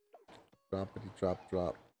 Droppity drop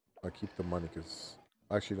drop. I keep the money because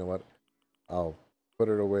actually, you know what? I'll put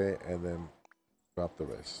it away and then drop the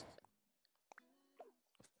rest.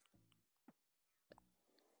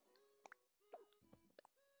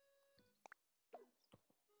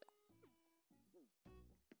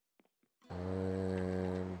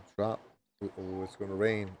 And drop. Oh, it's gonna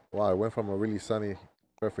rain. Wow, it went from a really sunny,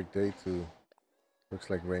 perfect day to looks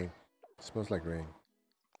like rain. It smells like rain.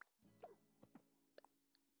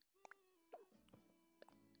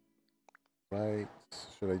 Right?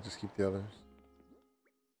 Should I just keep the others?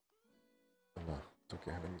 No, it's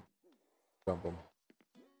okay. Let me dump them.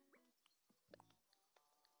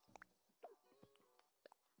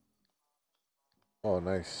 Oh,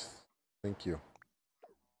 nice. Thank you.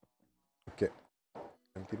 Okay.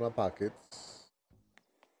 Empty my pockets.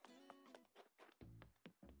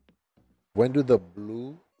 When do the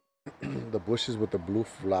blue, the bushes with the blue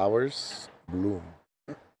flowers bloom?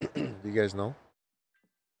 Do you guys know?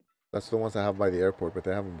 That's the ones I have by the airport, but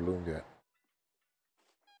they haven't bloomed yet.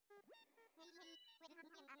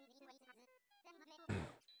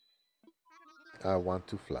 I want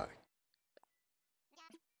to fly.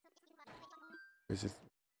 This is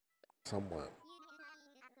someone.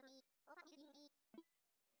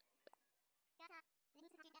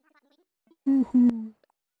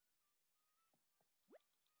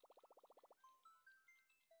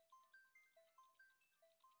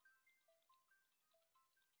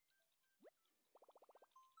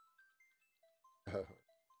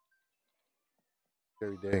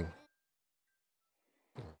 Scary day.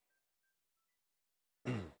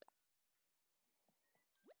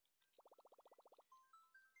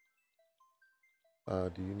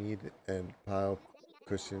 Do you need and pile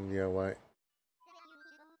cushion DIY?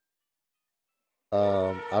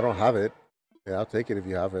 I don't have it. Yeah, I'll take it if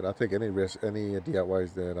you have it. I'll take any risk, any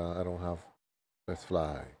DIYs that I don't have. Let's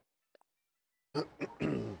fly.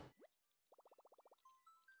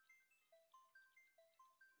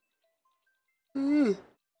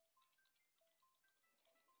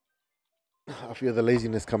 I feel the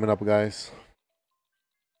laziness coming up, guys.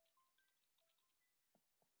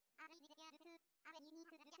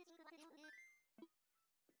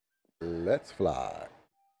 Let's fly.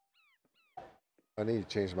 I need to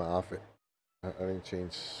change my outfit. I didn't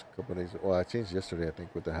change a couple days. Well, I changed yesterday, I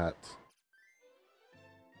think, with the hat.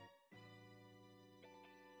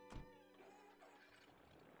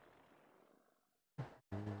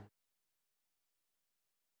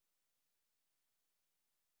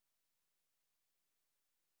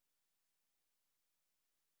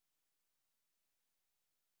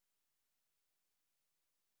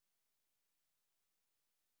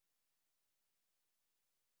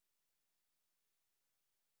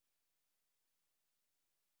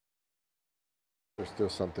 There's still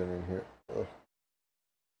something in here. Ugh.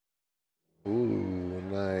 Ooh,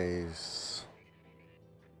 nice.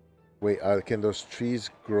 Wait, can those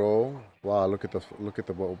trees grow? Wow, look at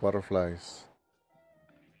the butterflies.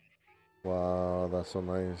 Wow, that's so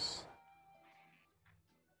nice.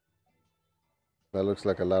 That looks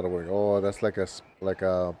like a lot of work. Oh, that's like like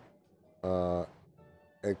a uh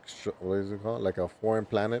extra. What is it called? Like a foreign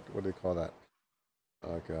planet. What do they call that?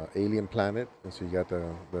 Like a alien planet. And so you got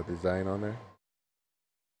the design on there.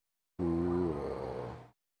 Ooh.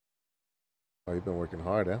 Oh, you've been working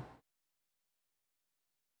hard, huh?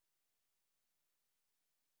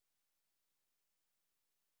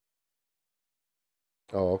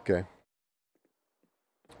 Oh, okay.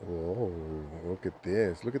 Whoa, look at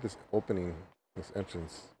this. Look at this opening, this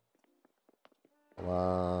entrance.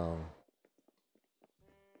 Wow.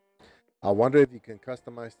 I wonder if you can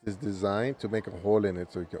customize this design to make a hole in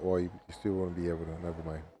it so you can, or you still won't be able to. Never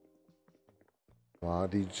mind. Wow.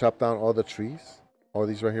 Did you chop down all the trees? All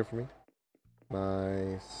these right here for me?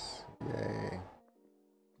 Nice. Yay.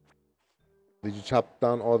 Did you chop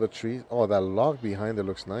down all the trees? Oh, that log behind it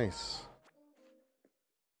looks nice.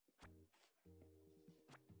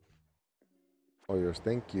 Oh, yours.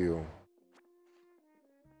 Thank you.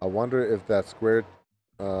 I wonder if that square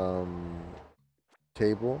um,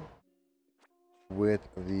 table with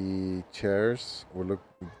the chairs would look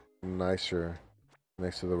nicer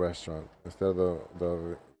next to the restaurant instead of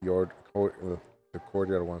the the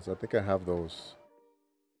courtyard ones. I think I have those.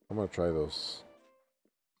 I'm gonna try those.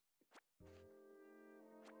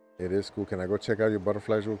 It is cool. Can I go check out your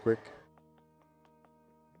butterflies real quick?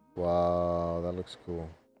 Wow, that looks cool.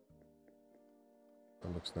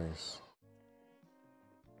 That looks nice.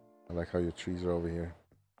 I like how your trees are over here.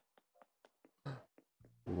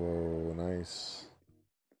 Whoa, nice.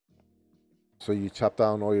 So you chopped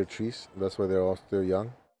down all your trees. That's why they're all still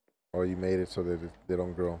young, or you made it so that they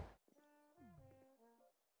don't grow.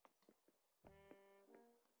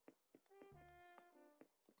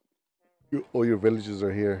 All your villages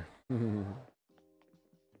are here.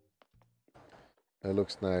 It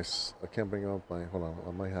looks nice. I can't bring up my. Hold on.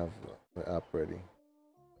 I might have the app ready.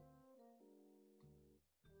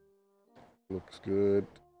 Looks good.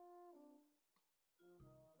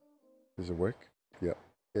 Does it work? Yep.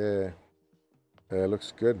 Yeah. Yeah, it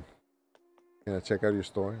looks good. Can I check out your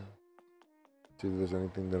store? See if there's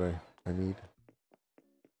anything that I need.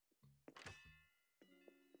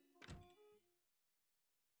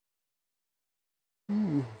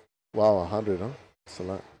 Ooh. Wow, 100, huh? That's a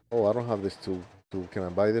lot. Oh, I don't have this tool. Can I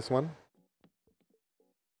buy this one?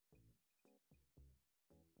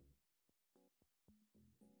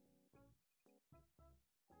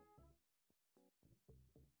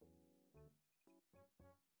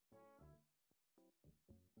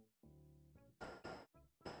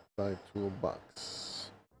 Buy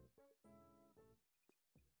toolbox.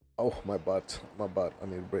 Oh, my butt. My butt. I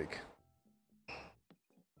need a break.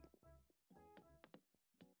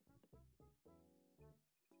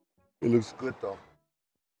 It looks good though.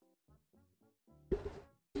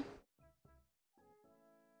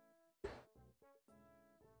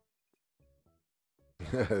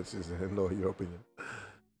 She's no, your opinion.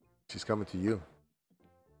 She's coming to you.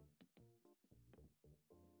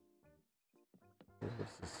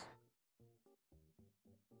 What's this?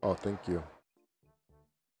 Oh, thank you.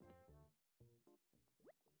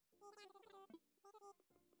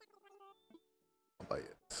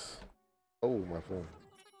 Oh, my phone.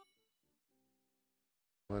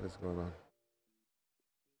 What is going on?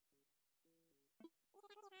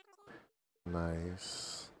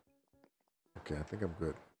 Nice. Okay, I think I'm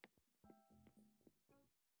good.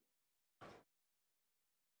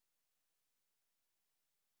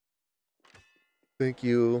 Thank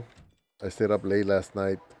you. I stayed up late last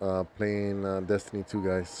night playing Destiny 2,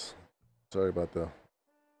 guys. Sorry about that.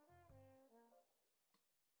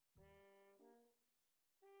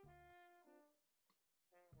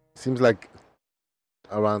 Seems like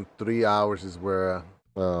around 3 hours is where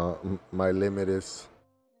my limit is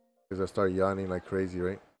because I start yawning like crazy,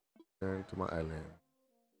 right? Turn to my island.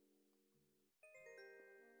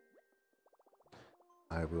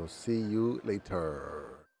 I will see you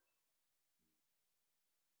later.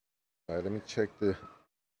 All right, let me check the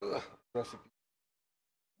recipe.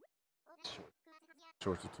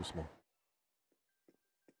 Shorts are too small.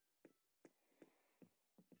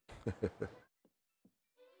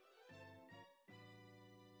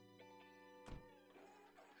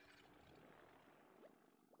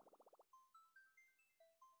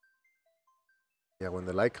 Yeah, when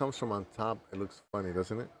the light comes from on top, it looks funny,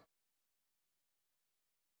 doesn't it?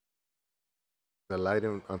 The light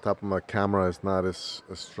on top of my camera is not as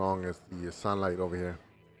strong as the sunlight over here.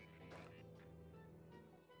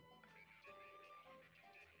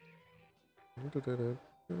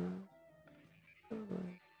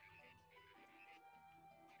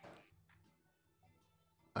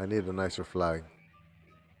 I need a nicer flag.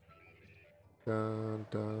 Dun,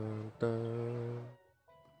 dun, dun.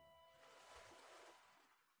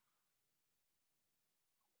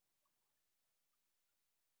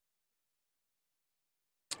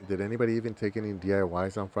 Did anybody even take any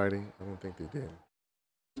DIYs on Friday? I don't think they did.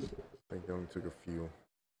 I think they only took a few.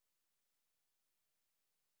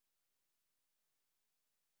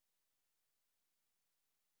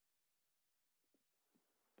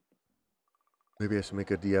 Maybe I should make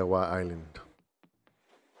a DIY island.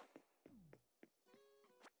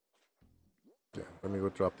 Yeah, let me go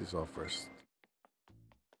drop these off first.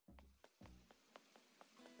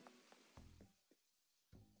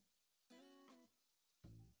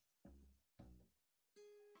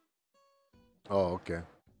 Oh, okay.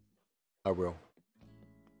 I will.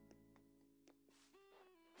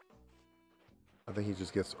 I think he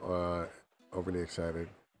just gets overly excited.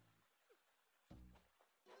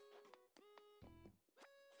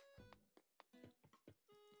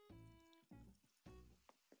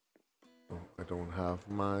 Oh, I don't have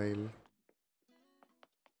my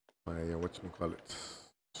whatchamacallit,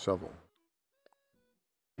 shovel.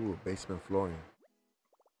 Ooh, basement flooring.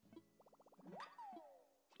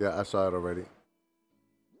 Yeah, I saw it already.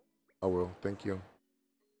 I will. Thank you.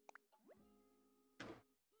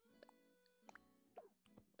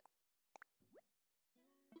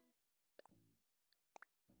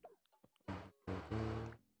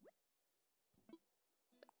 Mhm.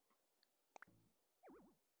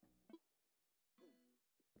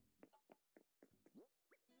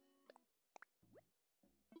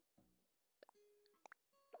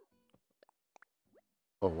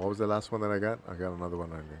 Oh, what was the last one that I got? I got another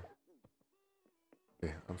one earlier.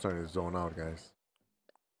 Okay, I'm starting to zone out, guys.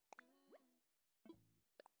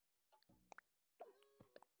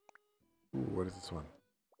 Ooh, what is this one?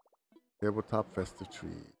 Tabletop festive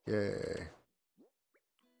tree. Yay.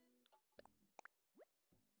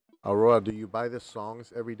 Aurora, do you buy the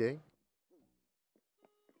songs every day?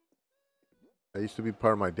 I used to be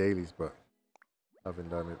part of my dailies, but I haven't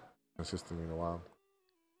done it consistently in a while.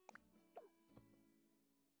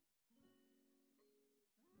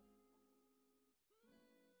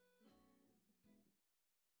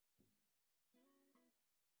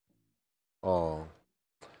 Oh,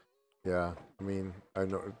 yeah. I mean, I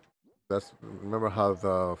know that's remember how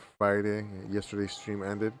the Friday yesterday's stream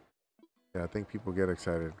ended? Yeah, I think people get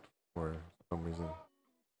excited for some reason.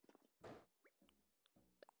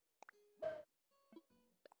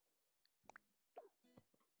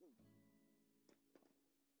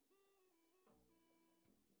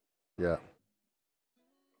 Yeah,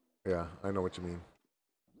 yeah, I know what you mean.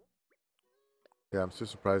 Yeah, I'm still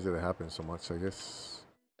surprised that it happened so much. I guess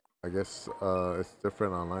it's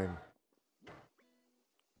different online.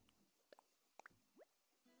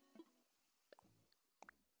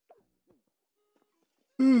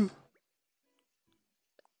 Mm.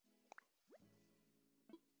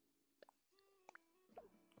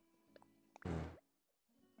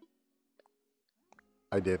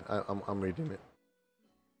 I did. I'm reading it.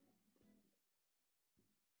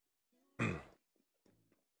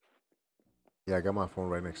 Yeah, I got my phone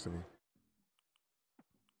right next to me.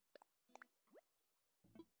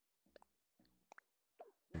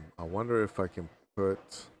 I wonder if I can put.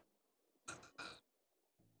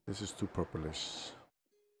 This is too purplish.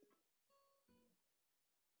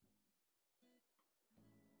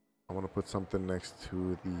 I want to put something next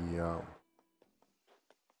to the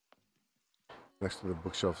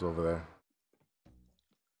bookshelves over there.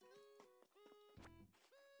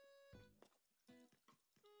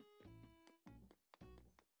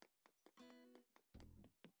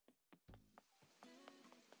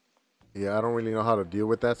 Yeah, I don't really know how to deal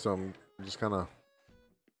with that, so I'm just kind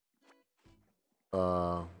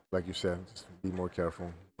of, like you said, just be more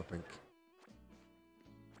careful, I think.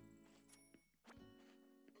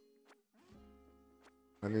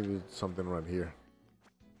 I needed something right here.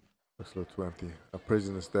 Looks a little too empty. A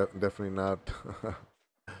prison is definitely not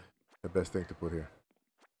the best thing to put here.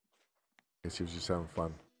 I guess he was just having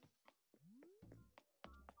fun.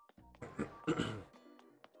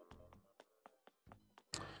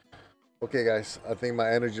 Okay, guys, I think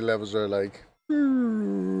my energy levels are like.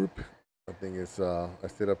 I think it's I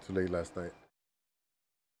stayed up too late last night.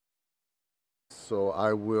 So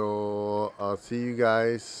I will see you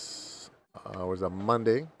guys. Was that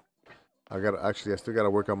Monday? I still gotta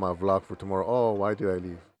work on my vlog for tomorrow. Oh, why did I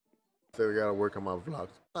leave? Still gotta work on my vlog.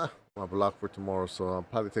 My vlog for tomorrow. So I'll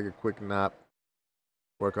probably take a quick nap,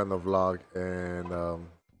 work on the vlog, and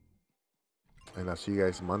I'll see you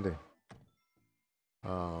guys Monday.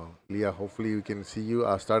 Leah, hopefully we can see you.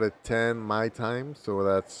 I'll start at 10 my time, so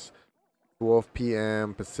that's 12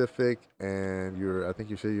 p.m. Pacific, and I think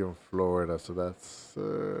you say you're in Florida, so that's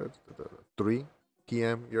 3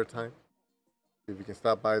 p.m. your time. If you can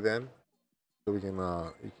stop by then, so we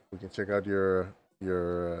can check out your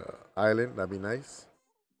island, that'd be nice.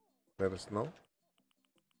 Let us know.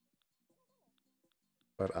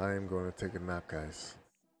 But I am going to take a nap, guys.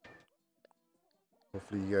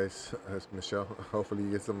 Hopefully you guys, Michelle. Hopefully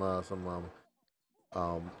you get some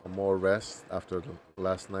more rest after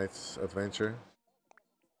last night's adventure.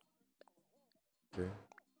 Okay.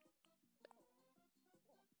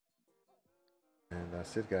 And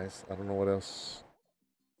that's it, guys. I don't know what else.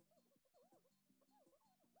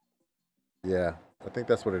 Yeah, I think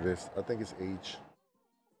that's what it is. I think it's age.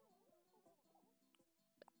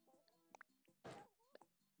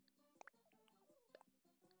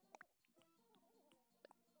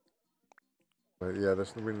 But yeah,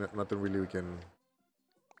 there's really nothing really we can.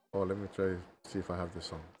 Oh, let me try see if I have this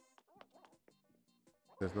song.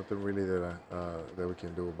 There's nothing really that we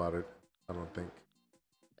can do about it. I don't think.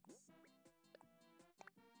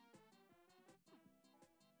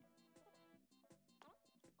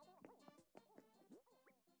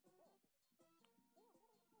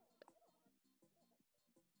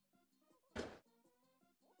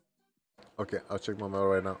 Okay, I'll check my mail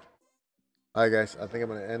right now. All right, guys. I think I'm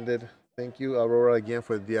gonna end it. Thank you, Aurora, again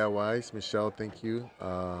for the DIYs. Michelle, thank you.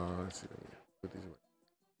 Let's see. Let me put these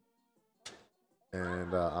away.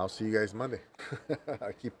 And I'll see you guys Monday.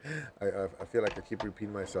 I feel like I keep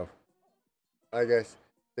repeating myself. All right, guys.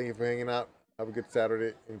 Thank you for hanging out. Have a good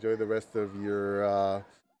Saturday. Enjoy the rest of your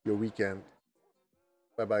weekend.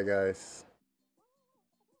 Bye, bye, guys.